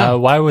 yeah.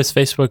 Why was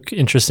Facebook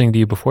interesting to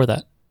you before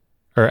that?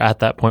 Or at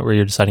that point where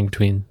you're deciding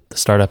between the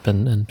startup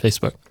and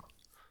Facebook?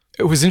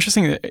 It was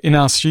interesting that in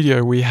our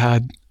studio, we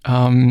had,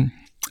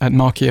 at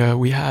Nokia,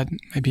 we had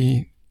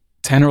maybe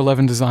 10 or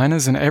 11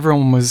 designers, and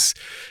everyone was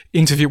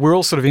we're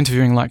all sort of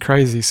interviewing like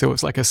crazy. So it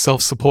was like a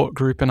self-support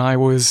group, and I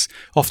was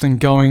often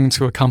going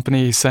to a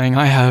company saying,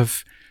 I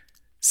have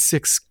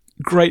 6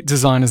 great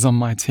designers on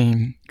my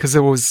team, because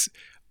there was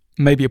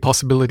maybe a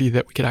possibility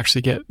that we could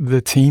actually get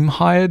the team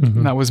hired. Mm-hmm.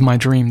 And that was my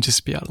dream,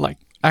 just be able to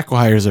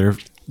acqui-hires are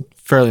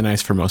fairly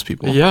nice for most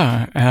people.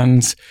 Yeah.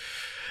 And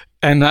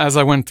as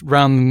I went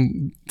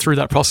round through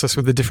that process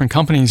with the different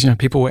companies,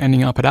 people were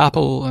ending up at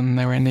Apple, and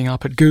they were ending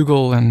up at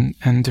Google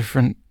and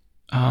different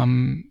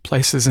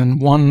places, and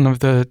one of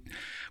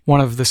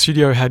the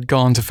studio had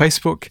gone to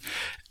Facebook,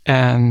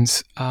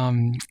 and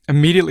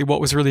immediately what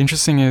was really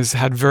interesting is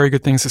had very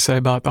good things to say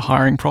about the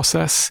hiring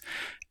process,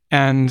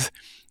 and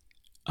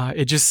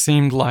it just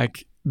seemed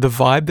like the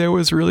vibe there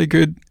was really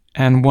good.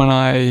 And when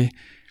I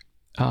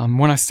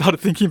started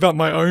thinking about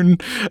my own,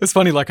 it's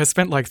funny, I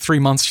spent 3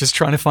 months just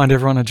trying to find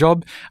everyone a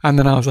job, and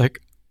then I was like,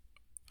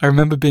 I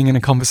remember being in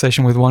a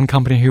conversation with one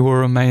company who will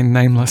remain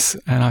nameless,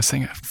 and I was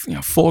saying,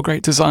 4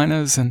 great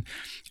designers, and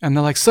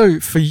they're like,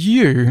 so for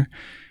you,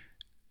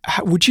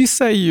 would you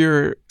say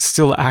you're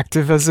still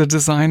active as a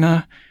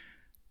designer,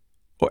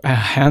 or a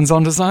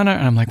hands-on designer?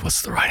 And I'm like,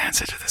 what's the right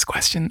answer to this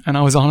question? And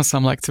I was honest.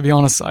 I'm like, to be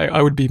honest,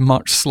 I would be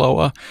much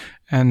slower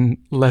and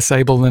less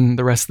able than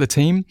the rest of the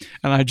team.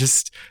 And I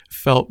just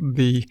felt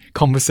the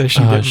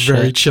conversation get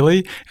very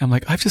chilly. I'm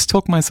like, I've just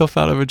talked myself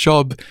out of a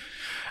job.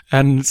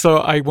 And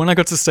so when I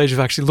got to the stage of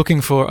actually looking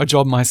for a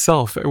job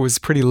myself, it was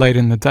pretty late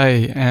in the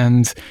day.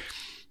 And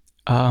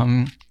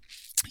I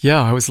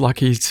was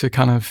lucky to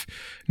kind of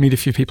meet a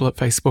few people at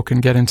Facebook and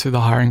get into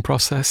the hiring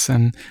process,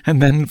 and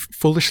then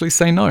foolishly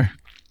say no.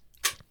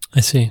 I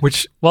see.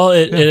 Which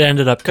it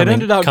ended up coming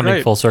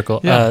great. Full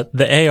circle. Yeah.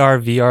 The AR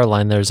VR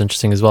line there is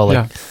interesting as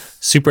well.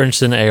 Super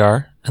interested in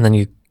AR, and then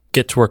you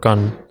get to work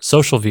on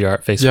social VR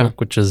at Facebook,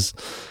 which is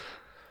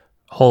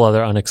a whole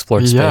other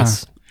unexplored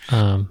space.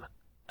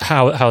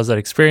 How was that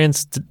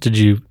experience? Did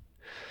you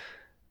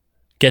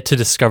get to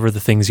discover the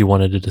things you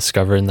wanted to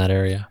discover in that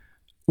area?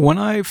 When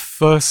I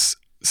first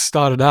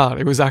started out,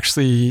 it was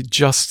actually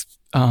just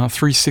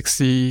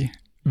 360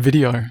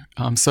 video.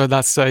 So at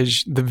that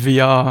stage, the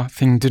VR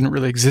thing didn't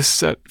really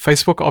exist at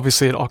Facebook.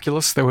 Obviously, at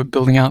Oculus, they were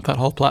building out that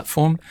whole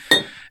platform.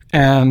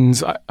 And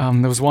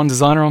there was one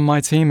designer on my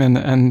team,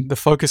 and the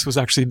focus was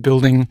actually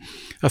building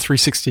a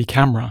 360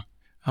 camera.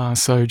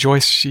 So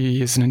Joyce,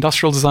 she is an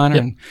industrial designer,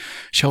 and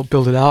she helped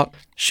build it out.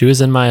 She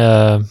was in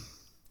my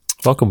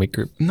Welcome Week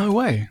group. No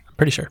way. I'm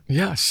pretty sure.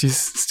 Yeah, she's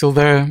still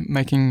there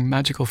making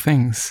magical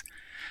things.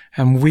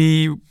 And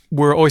we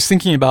were always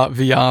thinking about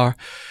VR.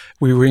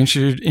 We were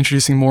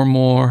introducing more and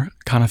more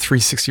kind of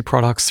 360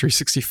 products,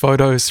 360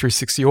 photos,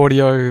 360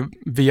 audio.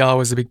 VR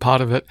was a big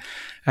part of it.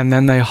 And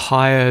then they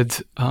hired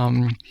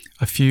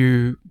a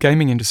few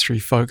gaming industry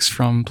folks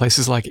from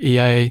places like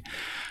EA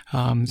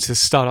to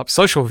start up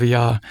social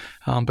VR.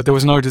 But there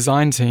was no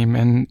design team.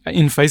 And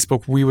in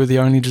Facebook, we were the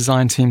only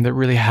design team that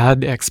really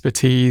had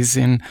expertise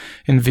in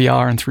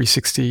VR and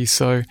 360.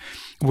 So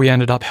we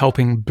ended up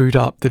helping boot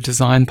up the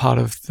design part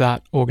of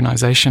that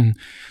organization.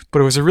 But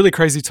it was a really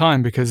crazy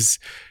time because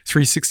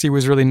 360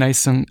 was really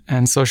nascent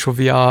and social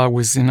VR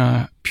was in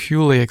a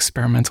purely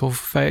experimental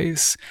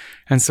phase.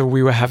 And so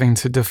we were having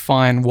to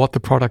define what the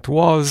product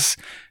was,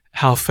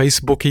 how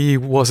Facebooky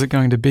was it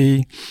going to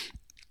be.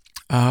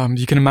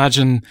 You can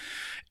imagine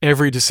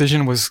every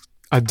decision was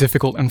a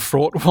difficult and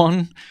fraught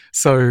one.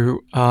 So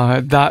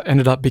that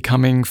ended up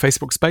becoming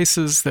Facebook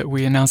Spaces that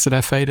we announced at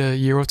F8 a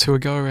year or two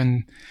ago.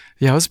 And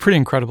yeah, it was pretty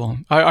incredible.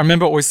 I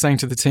remember always saying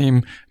to the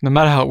team, no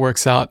matter how it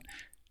works out,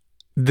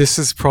 this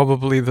is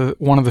probably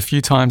one of the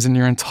few times in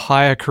your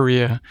entire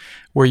career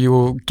where you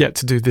will get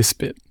to do this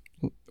bit.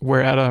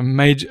 Where at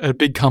a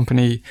big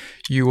company,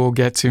 you will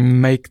get to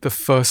make the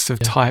first of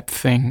type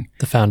thing.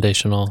 The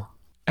foundational.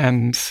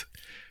 And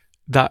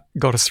that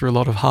got us through a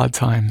lot of hard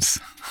times.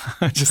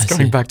 Just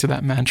going back to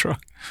that mantra.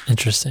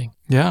 Interesting.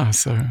 Yeah,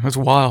 so it was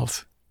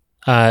wild.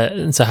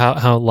 And so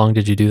how long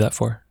did you do that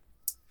for?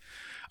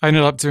 I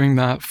ended up doing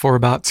that for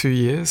about 2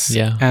 years.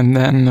 Yeah. And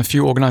then a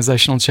few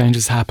organizational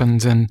changes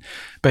happened. And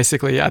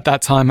basically at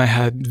that time I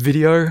had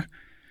video,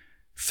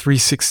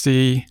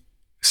 360,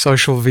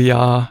 social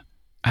VR,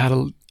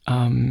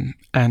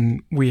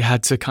 and we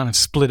had to kind of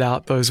split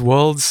out those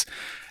worlds.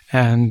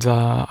 And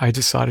I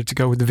decided to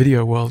go with the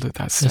video world at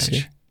that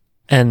stage.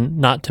 And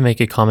not to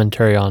make a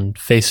commentary on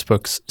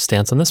Facebook's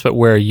stance on this, but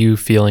where are you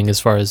feeling as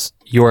far as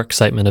your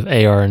excitement of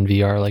AR and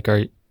VR? Like,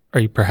 are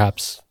you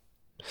perhaps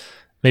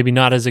maybe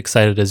not as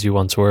excited as you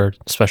once were,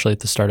 especially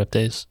at the startup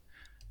days?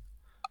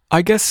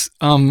 I guess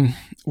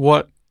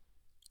what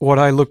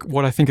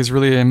I think is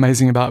really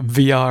amazing about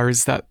VR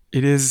is that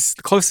it is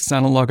the closest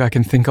analog I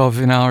can think of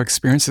in our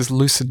experience is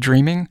lucid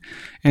dreaming.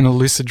 In a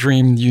lucid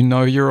dream, you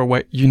know you're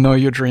awake, you know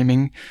you're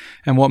dreaming,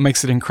 and what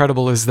makes it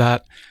incredible is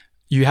that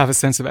you have a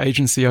sense of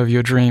agency over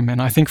your dream.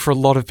 And I think for a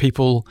lot of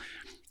people,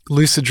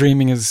 lucid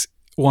dreaming is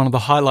one of the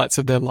highlights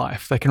of their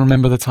life. They can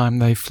remember the time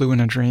they flew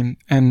in a dream.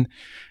 And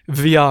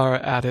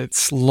VR at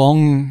its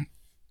long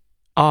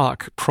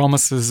arc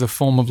promises a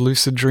form of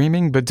lucid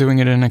dreaming, but doing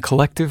it in a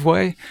collective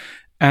way.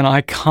 And I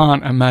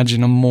can't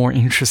imagine a more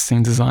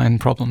interesting design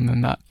problem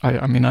than that.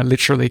 I mean, I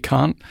literally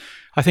can't.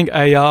 I think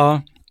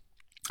AR,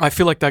 I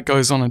feel like that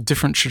goes on a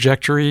different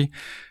trajectory.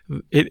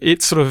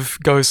 It sort of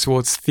goes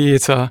towards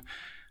theater,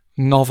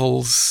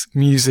 novels,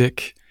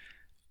 music.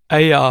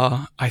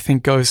 AR, I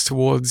think, goes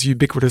towards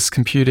ubiquitous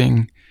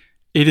computing.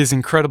 It is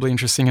incredibly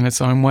interesting in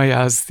its own way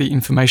as the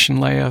information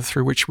layer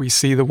through which we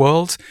see the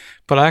world,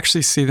 but I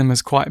actually see them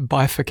as quite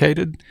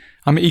bifurcated.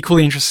 I'm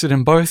equally interested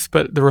in both,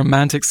 but the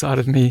romantic side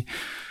of me,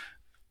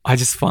 I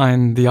just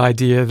find the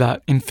idea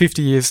that in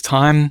 50 years'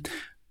 time,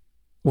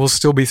 we'll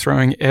still be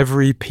throwing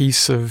every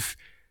piece of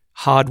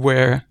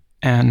hardware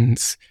and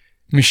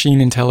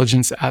machine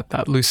intelligence at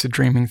that lucid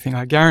dreaming thing.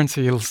 I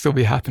guarantee it'll still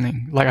be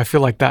happening. Like, I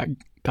feel like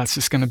that's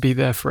just going to be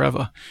there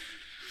forever.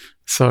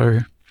 So,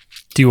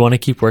 do you want to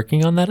keep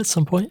working on that at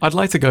some point? I'd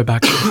like to go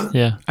back to it.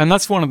 Yeah. And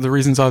that's one of the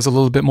reasons I was a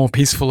little bit more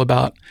peaceful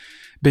about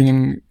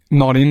being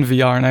not in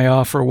VR and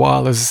AR for a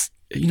while is,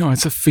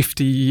 it's a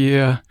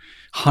 50-year,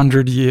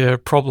 100-year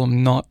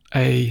problem, not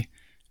a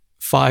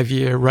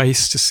 5-year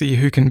race to see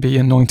who can be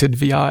anointed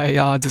VR,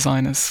 AR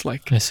designers.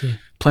 Like, I see.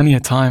 Plenty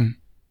of time.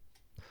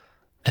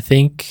 I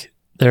think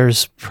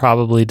there's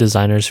probably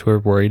designers who are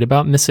worried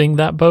about missing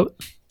that boat.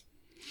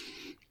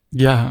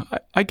 Yeah,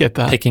 I get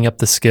that. Picking up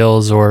the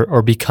skills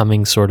or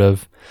becoming sort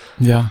of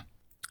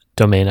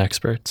domain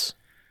experts.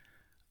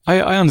 I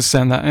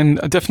understand that. And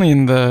definitely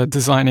in the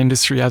design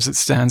industry as it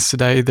stands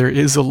today, there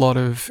is a lot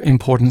of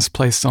importance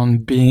placed on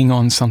being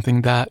on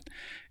something that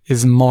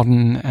is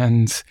modern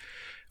and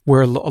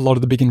where a lot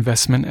of the big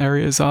investment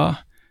areas are.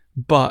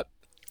 But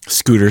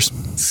Scooters,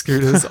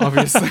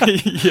 obviously,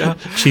 yeah.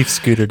 Chief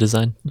scooter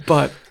design.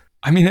 But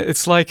I mean,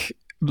 it's like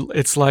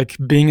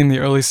being in the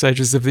early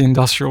stages of the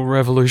Industrial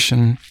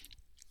Revolution,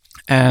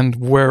 and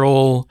we're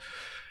all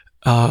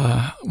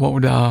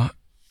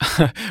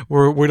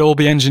we'd all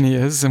be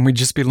engineers, and we'd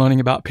just be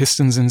learning about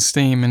pistons and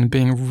steam and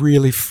being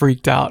really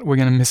freaked out. We're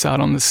going to miss out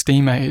on the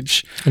steam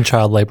age and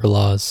child labor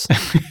laws.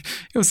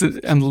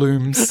 And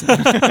looms.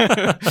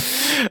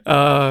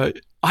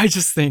 I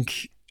just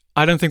think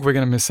I don't think we're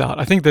going to miss out.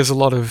 I think there's a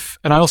lot of,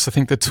 and I also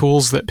think the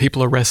tools that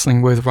people are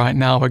wrestling with right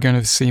now are going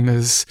to seem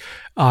as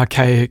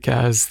archaic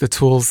as the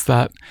tools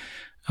that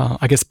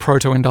I guess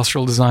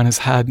proto-industrial designers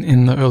had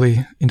in the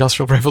early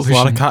industrial revolution. A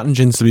lot of cotton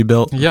gins to be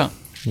built. Yeah.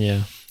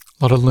 Yeah.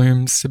 A lot of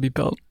looms to be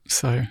built.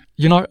 So,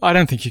 I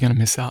don't think you're going to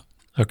miss out.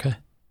 Okay.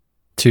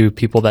 To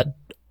people that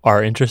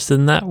are interested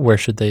in that, where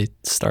should they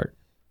start?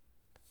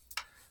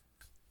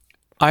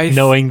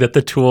 Knowing that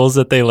the tools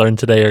that they learn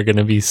today are going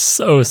to be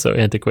so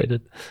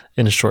antiquated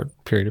in a short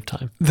period of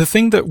time. The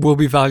thing that will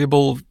be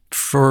valuable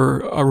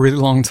for a really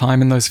long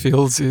time in those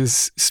fields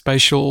is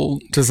spatial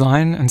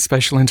design and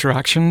spatial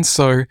interaction.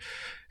 So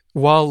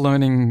while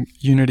learning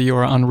Unity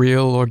or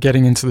Unreal or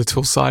getting into the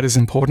tool side is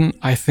important,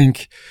 I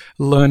think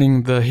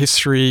learning the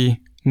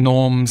history,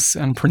 norms,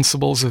 and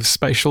principles of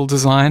spatial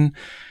design,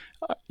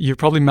 you're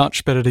probably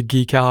much better to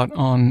geek out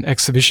on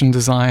exhibition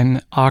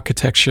design,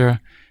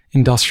 architecture,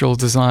 industrial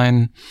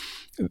design,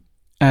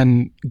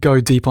 and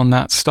go deep on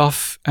that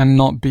stuff and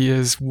not be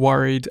as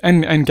worried,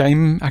 and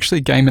game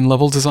and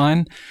level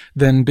design,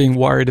 than being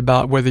worried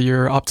about whether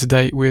you're up to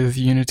date with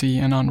Unity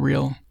and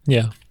Unreal.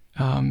 Yeah.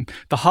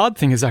 The hard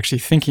thing is actually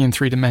thinking in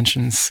 3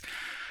 dimensions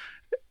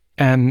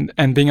and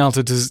being able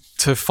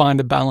to find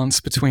a balance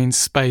between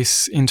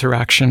space,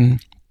 interaction,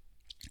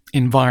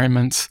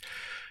 environment,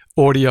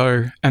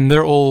 audio, and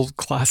they're all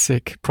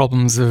classic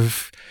problems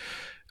of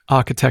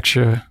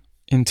architecture,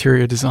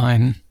 interior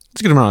design.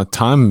 It's a good amount of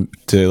time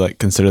to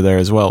consider there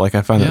as well. Like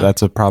I find that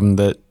that's a problem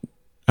that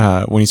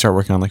when you start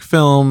working on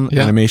film,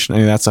 animation,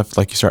 any of that stuff,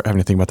 you start having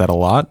to think about that a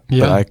lot.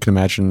 Yeah. But I can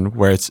imagine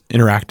where it's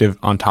interactive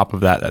on top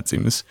of that, that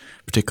seems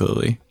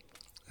particularly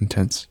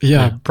intense.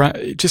 Yeah.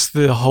 Just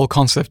the whole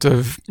concept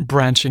of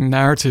branching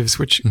narratives,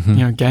 which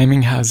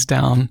gaming has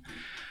down.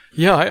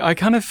 Yeah,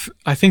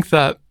 I think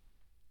that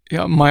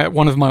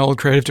one of my old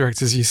creative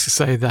directors used to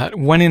say that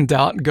when in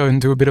doubt, go and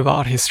do a bit of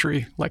art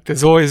history.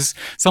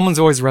 Someone's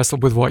always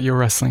wrestled with what you're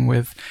wrestling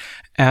with.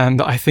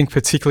 And I think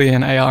particularly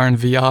in AR and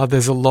VR,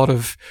 there's a lot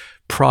of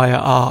prior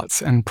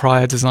art and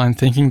prior design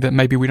thinking that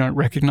maybe we don't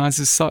recognize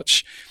as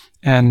such.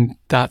 And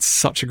that's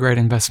such a great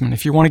investment.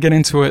 If you want to get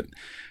into it,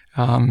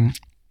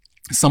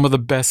 some of the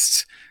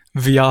best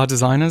VR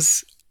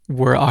designers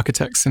were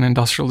architects and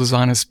industrial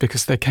designers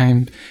because they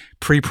came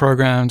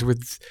pre-programmed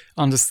with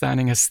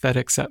understanding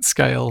aesthetics at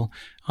scale,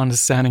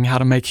 understanding how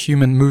to make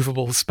human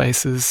movable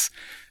spaces.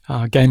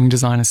 Gaming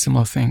design is a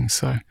similar thing.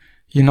 So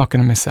you're not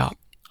going to miss out.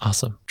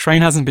 Awesome.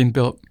 Train hasn't been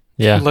built,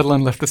 let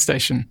alone left the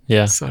station.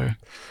 Yeah. So,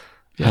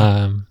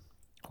 yeah.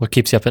 What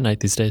keeps you up at night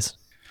these days?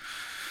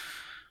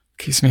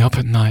 Keeps me up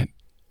at night.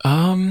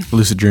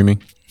 Lucid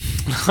dreaming.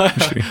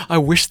 I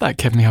wish that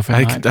kept me up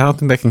at night. I don't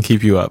think that can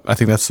keep you up. I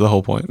think that's the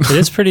whole point. It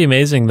is pretty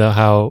amazing, though,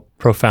 how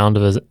profound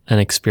of an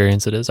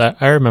experience it is.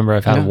 I remember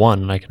I've had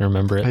one, and I can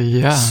remember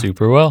it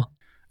super well.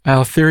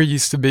 Our theory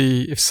used to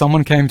be, if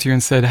someone came to you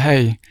and said,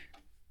 hey,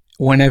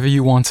 whenever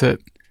you want it,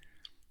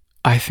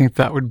 I think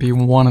that would be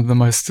one of the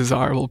most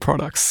desirable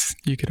products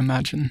you could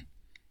imagine.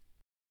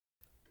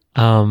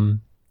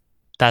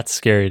 That's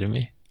scary to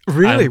me.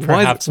 Really?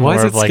 Why is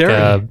it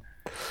scary?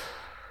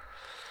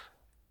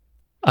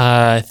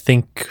 I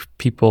think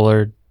people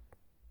are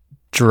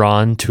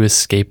drawn to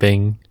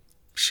escaping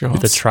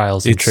the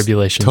trials and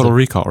tribulations Total of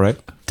Recall, right?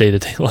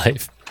 Day-to-day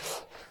life.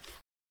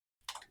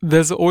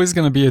 There's always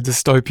going to be a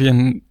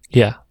dystopian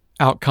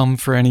outcome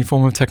for any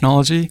form of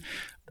technology.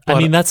 I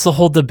mean, that's the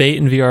whole debate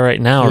in VR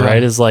right now,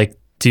 right? Is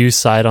do you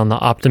side on the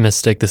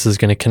optimistic, this is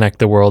going to connect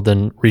the world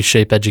and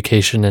reshape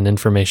education and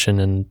information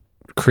and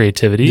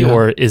creativity,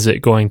 or is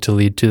it going to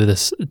lead to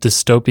this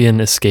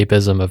dystopian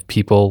escapism of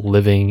people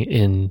living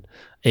in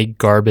a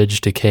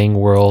garbage, decaying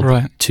world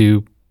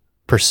to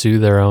pursue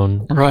their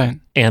own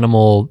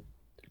animal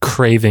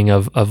craving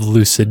of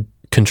lucid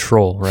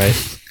control,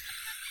 right?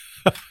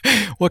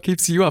 What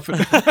keeps you up?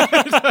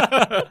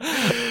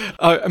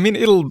 I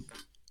mean,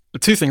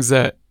 two things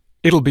there.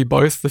 It'll be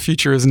both. The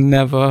future is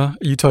never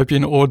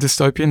utopian or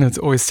dystopian. It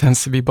always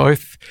tends to be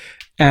both.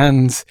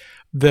 And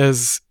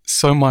there's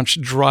so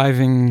much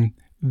driving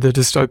the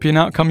dystopian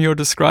outcome you're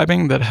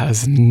describing that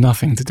has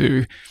nothing to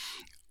do.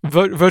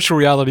 Virtual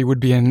reality would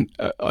be a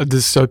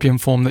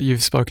dystopian form that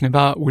you've spoken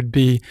about, would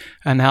be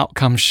an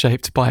outcome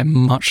shaped by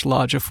much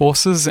larger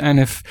forces. And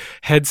if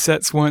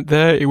headsets weren't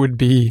there,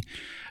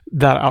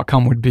 that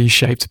outcome would be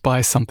shaped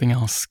by something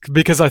else.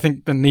 Because I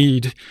think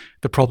the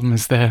problem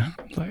is there.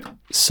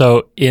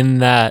 So in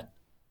that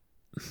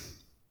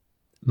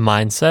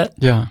mindset,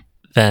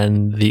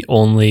 then the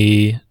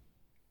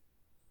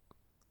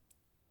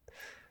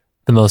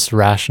most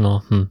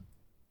rational,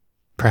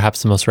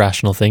 perhaps the most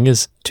rational thing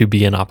is to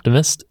be an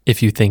optimist.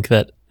 If you think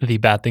that the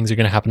bad things are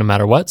going to happen no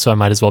matter what, so I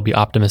might as well be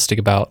optimistic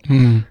about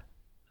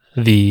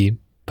the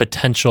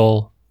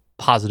potential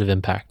positive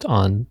impact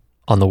on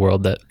the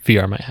world that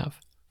VR might have.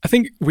 I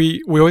think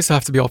we always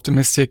have to be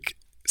optimistic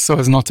so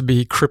as not to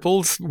be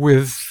crippled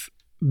with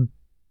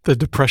the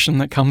depression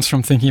that comes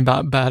from thinking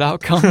about bad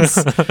outcomes.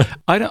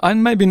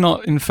 I'm maybe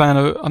not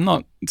I'm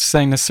not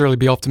saying necessarily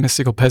be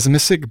optimistic or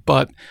pessimistic,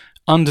 but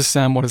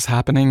understand what is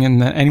happening,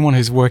 and that anyone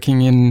who's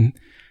working in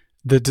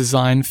the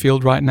design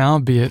field right now,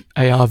 be it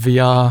AR,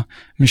 VR,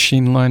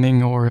 machine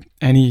learning, or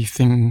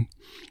anything.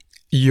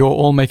 You're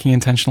all making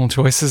intentional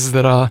choices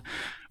that are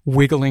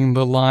wiggling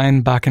the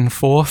line back and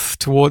forth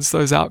towards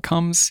those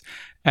outcomes.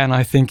 And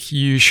I think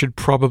you should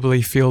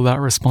probably feel that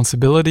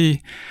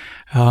responsibility,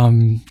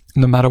 no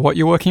matter what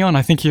you're working on.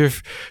 I think to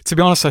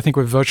be honest, I think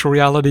with virtual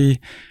reality,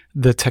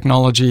 the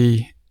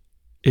technology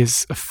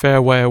is a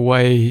fair way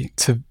away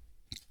to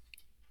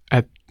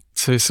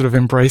sort of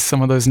embrace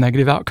some of those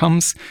negative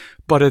outcomes.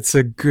 But it's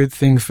a good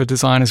thing for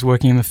designers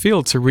working in the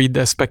field to read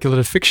their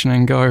speculative fiction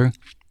and go,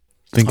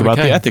 think about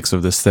the ethics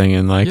of this thing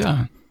and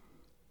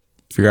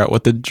figure out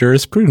what the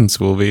jurisprudence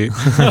will be.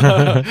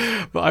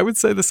 But I would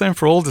say the same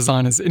for all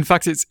designers. In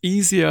fact, it's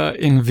easier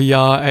in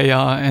VR,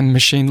 AR, and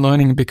machine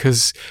learning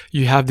because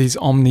you have these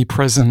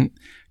omnipresent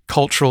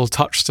cultural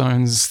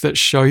touchstones that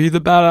show you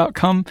the bad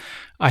outcome.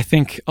 I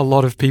think a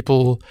lot of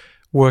people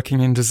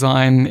working in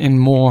design in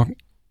more,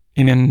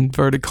 in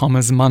inverted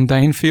commas,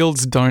 mundane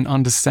fields don't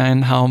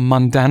understand how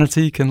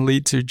mundanity can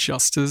lead to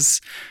just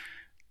as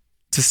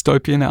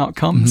dystopian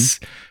outcomes.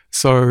 Mm-hmm.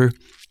 So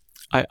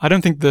I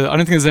don't think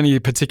there's any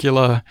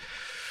particular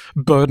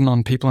burden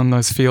on people in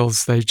those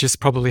fields. They just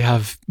probably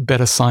have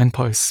better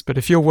signposts. But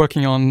if you're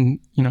working on,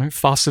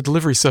 faster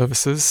delivery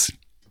services,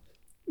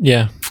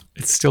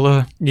 it's still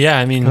I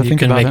mean, you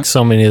can make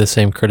so many of the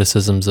same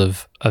criticisms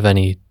of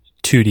any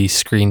 2D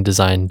screen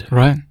designed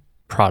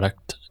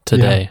product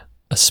today,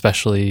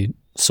 especially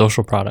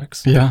social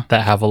products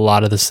that have a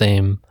lot of the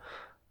same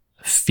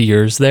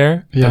fears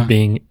there of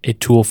being a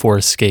tool for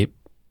escape.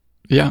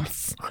 Yeah.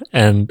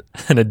 And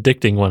an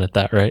addicting one at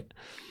that, right?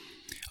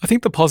 I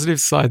think the positive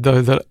side,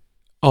 though,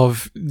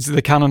 of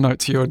the counter note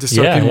to your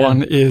dystopian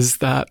one is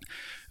that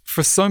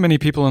for so many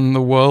people in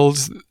the world,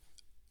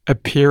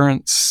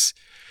 appearance,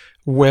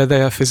 where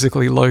they are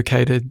physically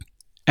located,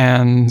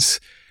 and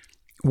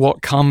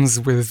what comes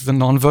with the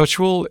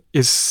non-virtual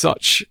is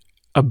such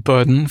a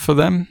burden for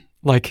them.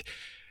 Like,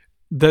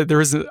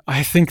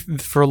 I think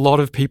for a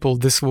lot of people,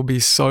 this will be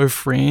so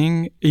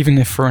freeing, even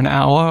if for an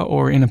hour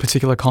or in a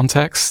particular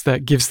context,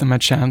 that gives them a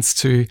chance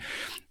to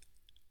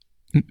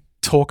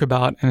talk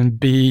about and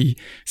be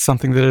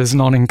something that is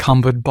not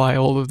encumbered by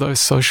all of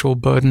those social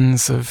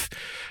burdens of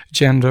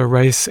gender,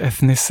 race,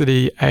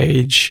 ethnicity,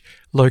 age,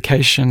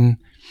 location.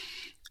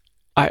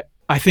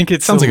 I think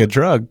it sounds like a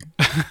drug.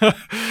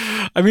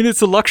 I mean,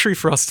 it's a luxury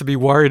for us to be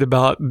worried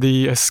about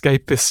the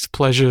escapist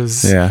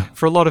pleasures. Yeah.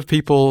 For a lot of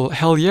people,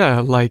 hell yeah,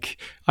 like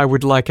I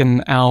would like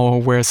an hour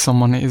where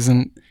someone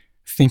isn't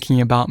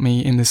thinking about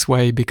me in this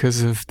way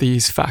because of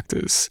these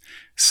factors.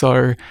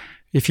 So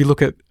if you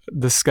look at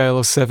the scale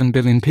of 7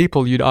 billion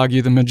people, you'd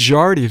argue the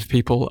majority of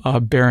people are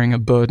bearing a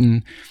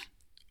burden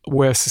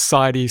where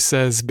society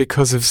says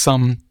because of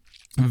some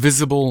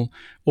visible,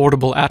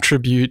 audible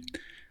attribute,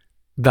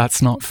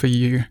 that's not for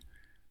you.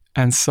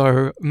 And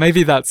so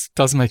maybe that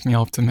does make me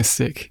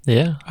optimistic.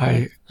 Yeah,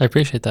 I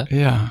appreciate that.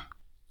 Yeah,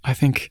 I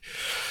think,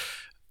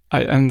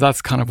 and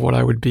that's kind of what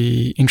I would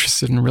be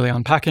interested in really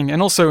unpacking.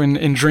 And also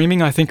in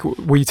dreaming, I think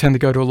we tend to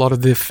go to a lot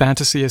of the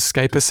fantasy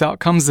escapist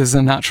outcomes. There's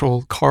a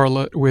natural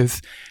correlate with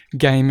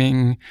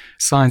gaming,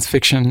 science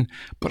fiction.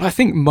 But I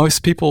think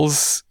most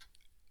people's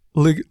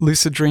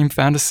lucid dream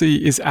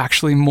fantasy is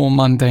actually more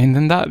mundane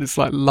than that. It's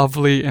like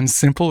lovely and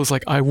simple. It's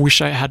like, I wish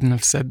I hadn't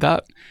have said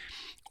that.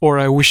 Or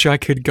I wish I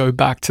could go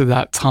back to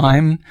that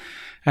time.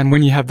 And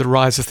when you have the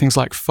rise of things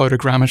like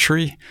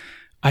photogrammetry,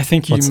 I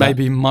think you may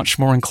be much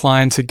more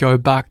inclined to go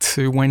back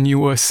to when you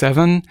were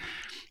 7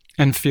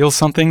 and feel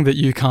something that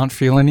you can't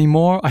feel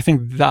anymore. I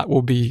think that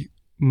will be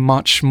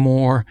much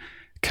more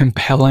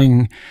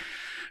compelling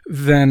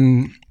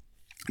than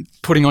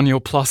putting on your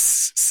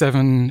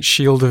 +7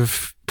 shield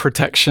of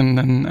protection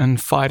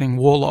and fighting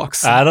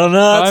warlocks. I don't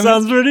know. That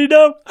sounds pretty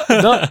dope.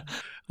 No,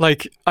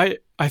 like,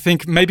 I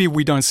think maybe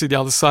we don't see the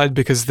other side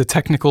because the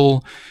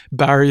technical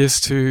barriers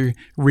to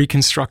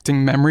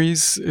reconstructing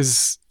memories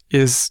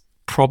is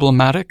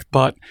problematic,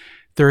 but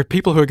there are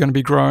people who are going to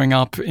be growing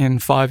up in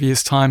 5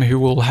 years' time who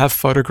will have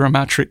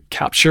photogrammetric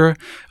capture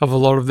of a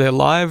lot of their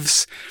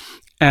lives,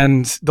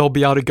 and they'll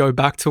be able to go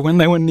back to when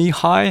they were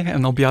knee-high,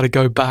 and they'll be able to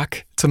go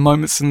back to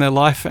moments in their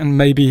life, and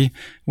maybe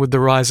with the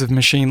rise of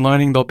machine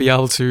learning, they'll be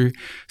able to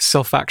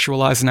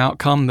self-actualize an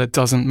outcome that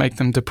doesn't make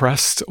them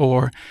depressed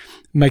or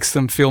makes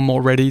them feel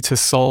more ready to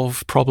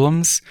solve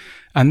problems.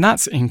 And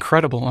that's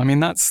incredible. I mean,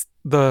 that's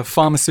the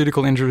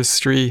pharmaceutical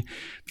industry,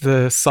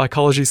 the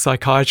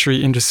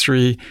psychiatry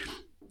industry.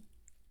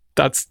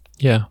 That's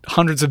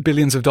hundreds of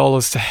billions of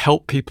dollars to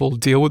help people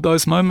deal with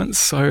those moments.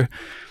 So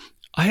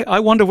I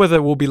wonder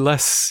whether we'll be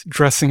less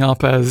dressing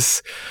up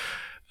as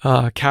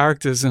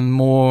characters and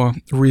more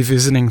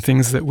revisiting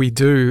things that we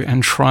do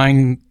and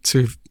trying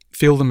to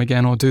feel them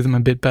again or do them a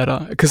bit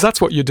better, because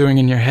that's what you're doing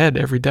in your head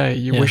every day.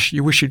 You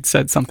wish you'd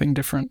said something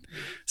different.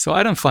 So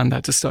I don't find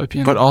that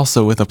dystopian. But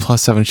also with a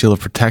 +7 shield of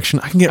protection,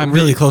 I can get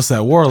really close to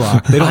that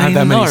warlock. They don't have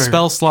that many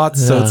spell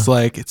slots, so it's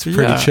like it's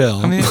pretty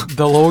chill. I mean,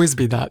 there'll always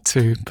be that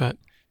too. But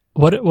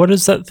what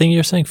is that thing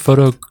you're saying?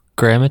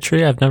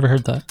 Photogrammetry? I've never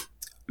heard that.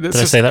 Did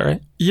I say that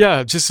right?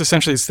 Yeah, just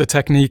essentially it's the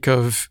technique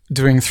of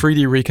doing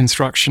 3D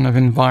reconstruction of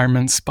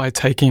environments by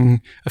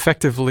taking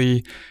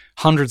effectively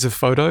hundreds of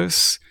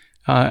photos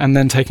and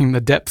then taking the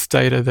depth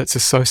data that's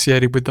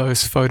associated with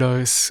those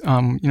photos.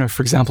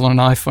 For example, on an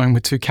iPhone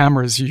with 2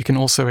 cameras, you can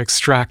also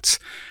extract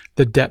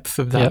the depth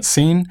of that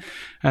scene.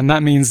 And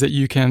that means that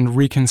you can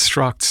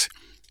reconstruct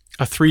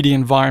a 3D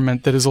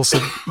environment that is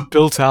also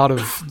built out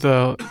of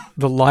the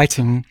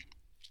lighting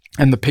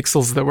and the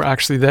pixels that were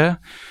actually there.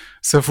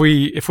 So if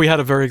we had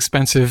a very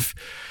expensive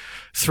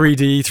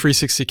 3D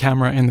 360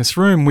 camera in this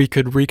room, we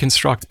could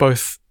reconstruct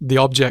both the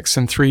objects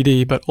in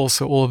 3D, but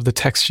also all of the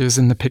textures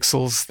and the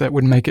pixels that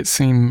would make it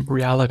seem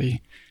reality.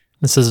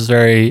 This is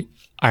very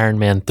Iron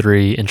Man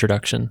 3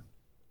 introduction,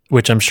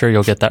 which I'm sure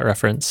you'll get that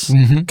reference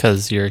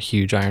because you're a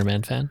huge Iron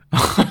Man fan.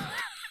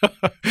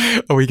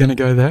 Are we going to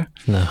go there?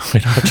 No, we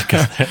don't have to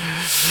go there.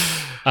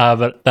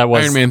 But that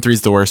was Iron Man 3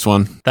 is the worst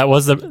one. That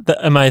was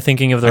am I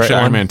thinking of the Actually,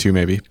 right Iron one? Man 2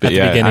 maybe. But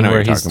at the beginning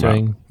where he's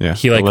doing,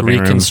 he like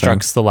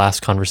reconstructs the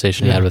last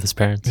conversation he had with his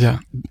parents. Yeah,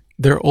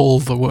 they're all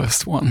the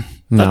worst one.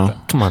 No,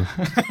 come on.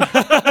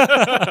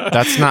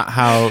 That's not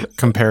how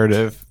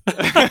comparative.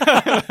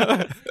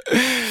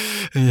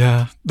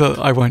 Yeah,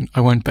 I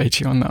won't bait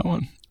you on that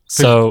one.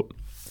 So.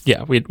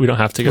 Yeah, we don't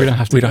have to go. We don't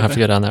have to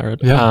go down that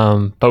road.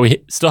 Yeah. But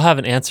we still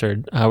haven't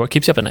answered. What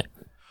keeps you up at night?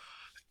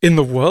 In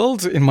the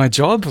world, in my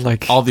job,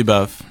 like all the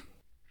above.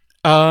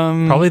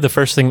 Probably the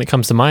first thing that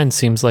comes to mind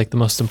seems like the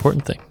most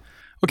important thing.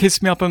 What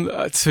keeps me up?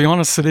 To be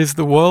honest, it is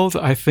the world.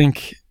 I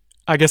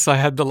guess I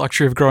had the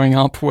luxury of growing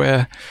up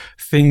where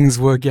things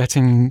were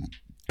getting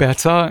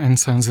better in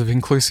terms of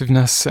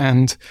inclusiveness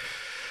and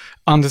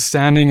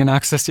understanding and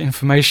access to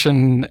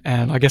information.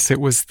 And I guess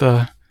it was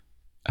the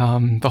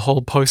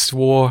whole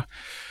post-war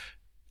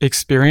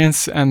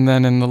experience, and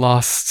then in the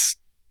last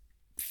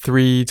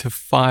 3 to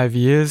 5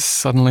 years,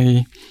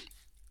 suddenly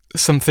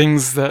some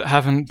things that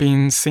haven't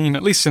been seen,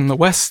 at least in the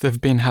West,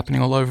 have been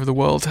happening all over the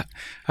world,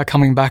 are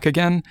coming back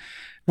again,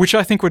 which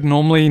I think would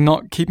normally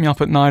not keep me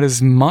up at night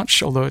as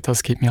much, although it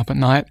does keep me up at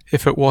night,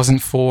 if it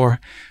wasn't for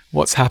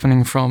what's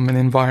happening from an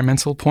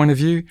environmental point of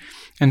view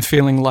and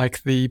feeling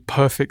like the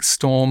perfect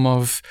storm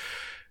of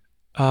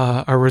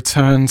a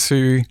return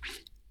to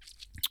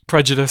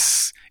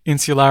prejudice,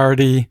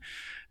 insularity,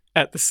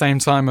 at the same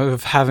time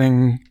of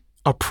having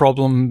a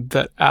problem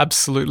that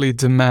absolutely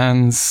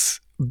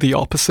demands the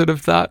opposite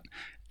of that,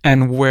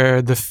 and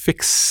where the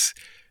fix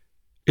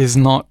is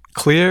not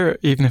clear,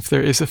 even if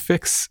there is a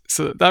fix.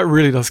 So that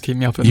really does keep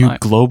me up at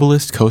night. You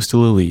globalist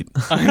coastal elite.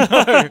 I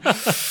know.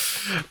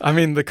 I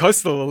mean, the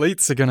coastal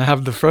elites are going to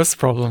have the first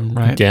problem,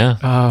 right? Yeah.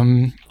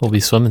 We'll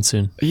be swimming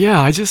soon.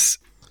 Yeah, I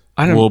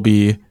don't... We'll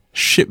be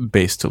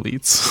ship-based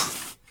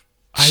elites.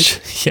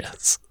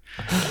 Yes.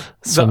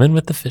 Swimming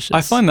with the fishes.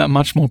 I find that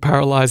much more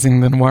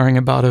paralyzing than worrying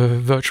about a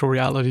virtual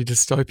reality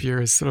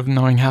dystopia, is sort of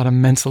knowing how to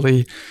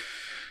mentally...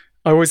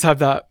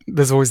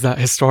 there's always that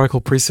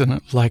historical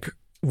precedent, like,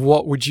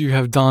 what would you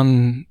have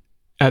done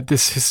at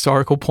this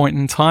historical point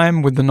in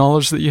time with the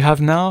knowledge that you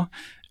have now?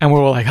 And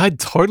we're all like, I'd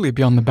totally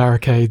be on the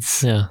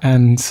barricades. Yeah.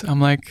 And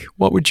I'm like,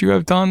 what would you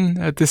have done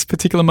at this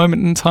particular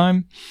moment in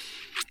time?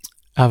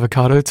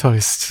 Avocado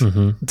toast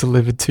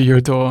delivered to your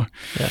door.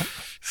 Yeah.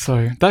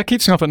 So that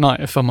keeps me up at night,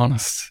 if I'm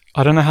honest.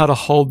 I don't know how to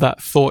hold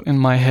that thought in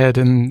my head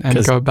and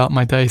go about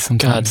my day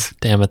sometimes. God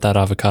damn it, that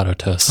avocado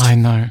toast. I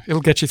know.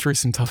 It'll get you through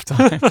some tough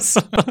times.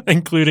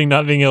 Including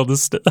not being able to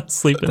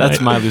sleep at night.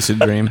 That's my lucid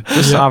dream.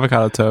 Just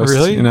avocado toast.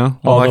 Really? You know?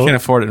 Well, I can't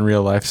afford it in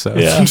real life, so.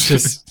 Yeah.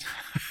 Just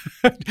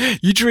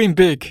you dream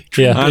big.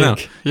 Yeah. I know.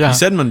 Yeah. You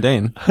said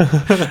mundane.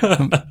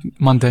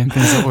 Mundane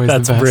things are always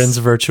That's the best. Bryn's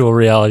virtual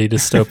reality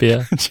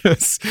dystopia.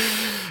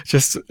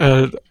 just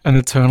an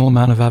eternal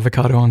amount of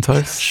avocado on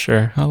toast.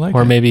 Sure. I like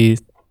or it. maybe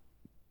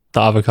the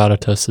avocado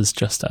toast is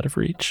just out of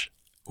reach.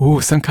 Ooh,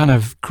 some kind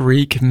of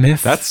Greek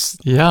myth. That's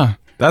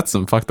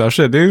some fucked up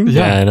shit, dude.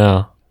 Yeah, I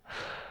know.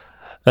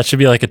 That should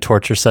be like a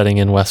torture setting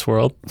in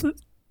Westworld.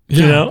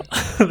 You know?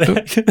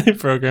 They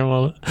program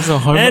all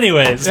that.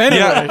 Anyways.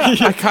 Yeah,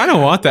 I kind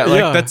of want that.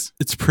 Like,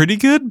 it's pretty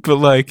good, but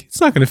like, it's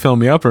not going to fill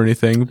me up or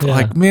anything. But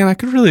like, man, I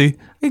could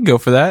go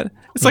for that.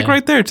 It's like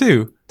right there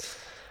too.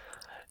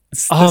 The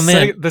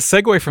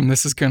segue from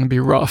this is going to be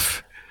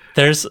rough.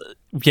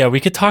 We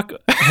could talk.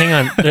 Hang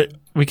on.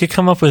 We could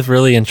come up with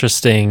really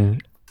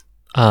interesting,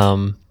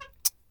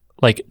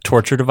 like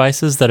torture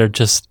devices that are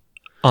just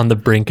on the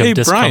brink of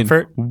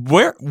discomfort.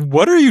 Brian,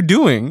 what are you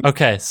doing?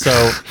 Okay,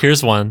 so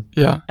here's one.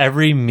 Yeah.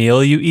 Every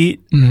meal you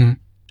eat,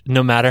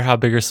 no matter how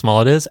big or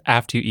small it is,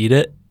 after you eat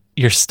it,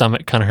 your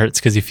stomach kind of hurts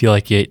because you feel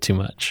like you ate too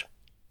much.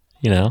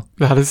 You know?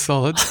 That is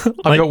solid.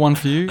 I've got one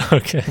for you.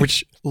 Okay.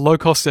 Which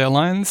low-cost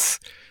airlines,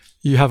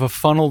 you have a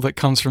funnel that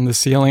comes from the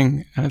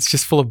ceiling and it's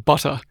just full of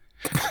butter.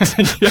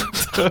 You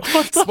have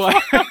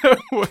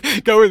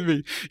to go with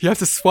me. You have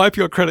to swipe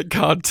your credit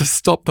card to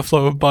stop the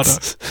flow of butter.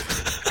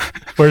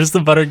 Where's the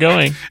butter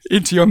going?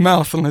 Into your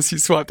mouth unless you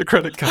swipe the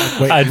credit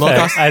card. Wait, I'd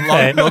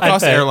pay.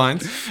 low-cost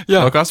airlines.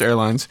 Yeah. Low-cost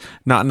airlines.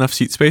 Not enough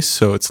seat space,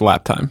 so it's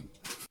lap time.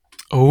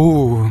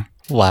 Oh.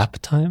 lap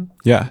time?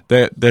 Yeah,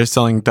 they're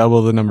selling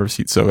double the number of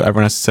seats, so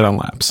everyone has to sit on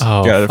laps.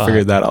 Oh, Got to fuck.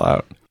 figure that all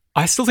out.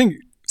 I still think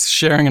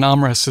sharing an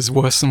armrest is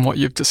worse than what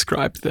you've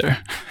described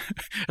there.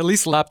 At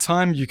least lap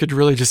time, you could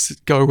really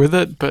just go with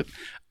it, but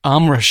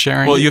armrest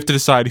sharing. Well, you have to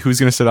decide who's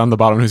going to sit on the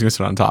bottom and who's going to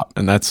sit on top,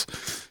 and that's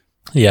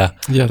Yeah.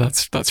 Yeah,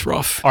 that's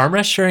rough.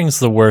 Armrest sharing is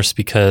the worst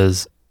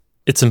because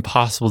it's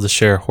impossible to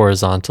share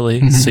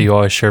horizontally, so you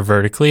always share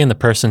vertically, and the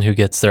person who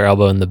gets their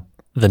elbow in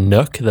the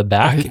nook, the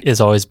back, is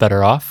always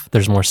better off.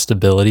 There's more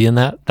stability in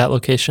that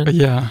location.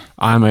 Yeah.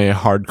 I'm a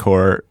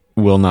hardcore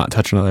will not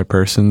touch another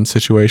person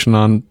situation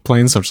on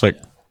planes. So I'm just like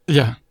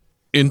Yeah.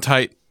 in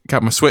tight,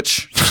 got my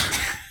switch.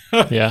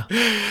 Yeah.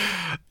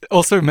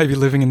 Also, maybe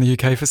living in the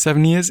UK for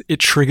 7 years, it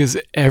triggers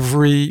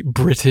every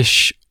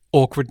British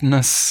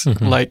awkwardness.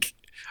 Like,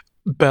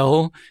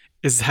 Belle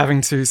is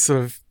having to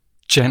sort of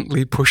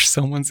gently push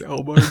someone's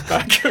elbow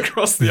back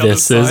across the other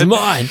side. This is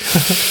mine.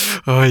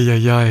 Oh,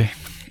 yeah.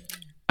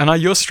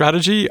 And your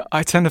strategy,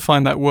 I tend to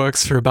find that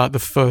works for about the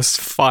first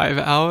 5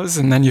 hours,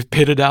 and then you've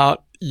pitted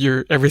out.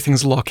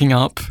 Everything's locking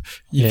up.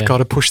 You've got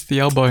to push the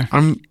elbow.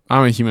 I'm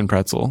a human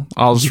pretzel.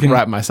 I'll just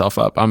wrap myself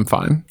up. I'm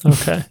fine.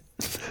 Okay.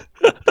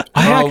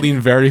 I'll lean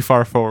very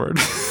far forward.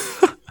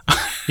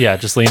 Yeah,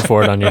 just lean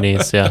forward on your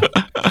knees. Yeah.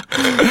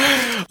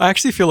 I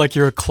actually feel like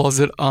you're a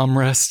closet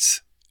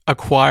armrest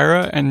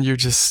acquirer, and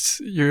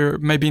you're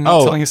maybe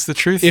not telling us the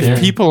truth. If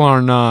people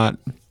are not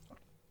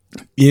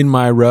in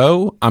my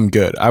row, I'm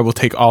good. I will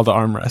take all the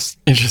armrests.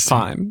 Interesting.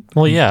 Fine.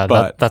 Well, yeah,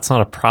 But- that's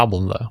not a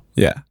problem though.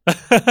 Yeah.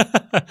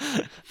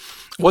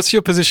 What's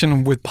your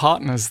position with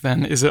partners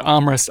then? Is it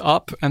armrest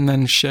up and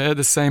then share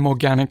the same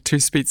organic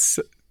 2-speed?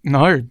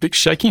 No, big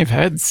shaking of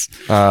heads.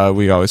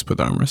 We always put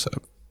the armrest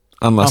up.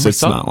 Unless Armrest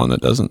it's up? not one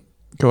that doesn't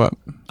go up.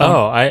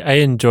 Oh, I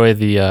enjoy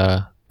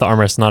the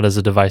armrest not as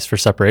a device for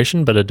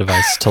separation, but a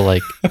device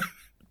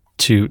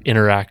to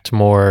interact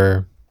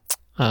more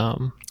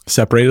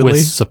Separatedly?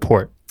 with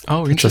support.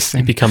 Oh, It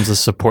interesting. becomes a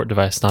support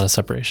device, not a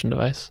separation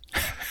device.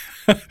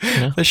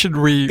 They should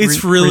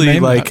It's really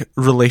rename like that.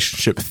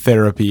 relationship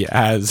therapy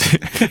as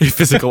a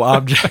physical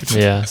object.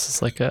 Yeah, this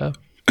is like a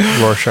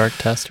Rorschach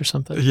test or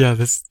something. Yeah,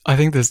 I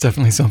think there's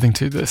definitely something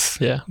to this.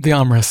 Yeah, The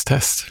armrest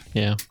test.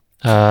 yeah.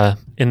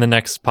 In the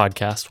next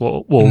podcast,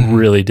 we'll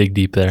really dig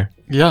deep there.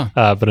 Yeah.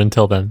 But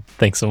until then,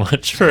 thanks so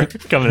much for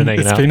coming and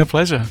hanging It's out. been a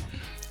pleasure.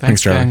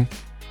 Thanks, Charlie. gang.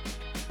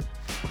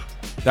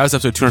 That was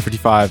episode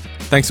 255.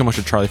 Thanks so much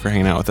to Charlie for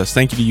hanging out with us.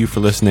 Thank you to you for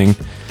listening.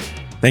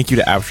 Thank you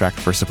to Abstract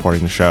for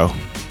supporting the show.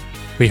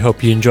 We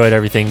hope you enjoyed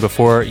everything.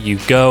 Before you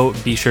go,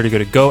 be sure to go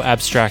to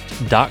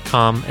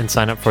goabstract.com and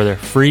sign up for their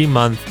free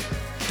month.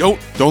 Don't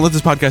let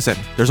this podcast end.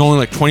 There's only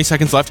like 20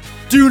 seconds left.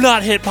 Do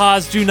not hit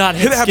pause. Do not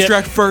hit Hit skip.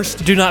 Abstract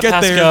first. Do not Get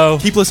pass there. go.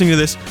 Keep listening to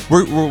this.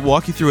 We'll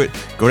walk you through it.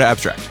 Go to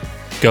Abstract.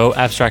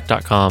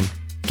 Goabstract.com.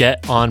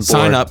 Get on board.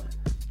 Sign up.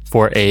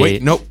 For a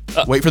Wait, nope.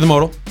 Wait for the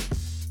modal.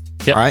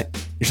 Yep. All right.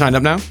 You're signed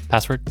up now?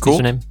 password, Cool.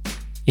 username,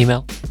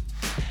 email.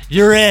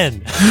 You're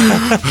in.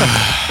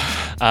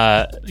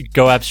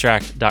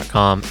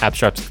 GoAbstract.com.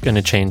 Abstract's going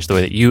to change the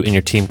way that you and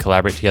your team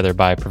collaborate together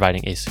by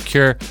providing a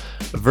secure,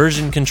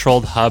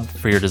 version-controlled hub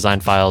for your design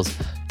files.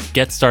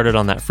 Get started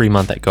on that free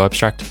month at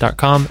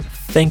GoAbstract.com.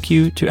 Thank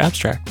you to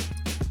Abstract.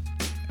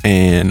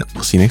 And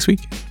we'll see you next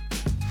week.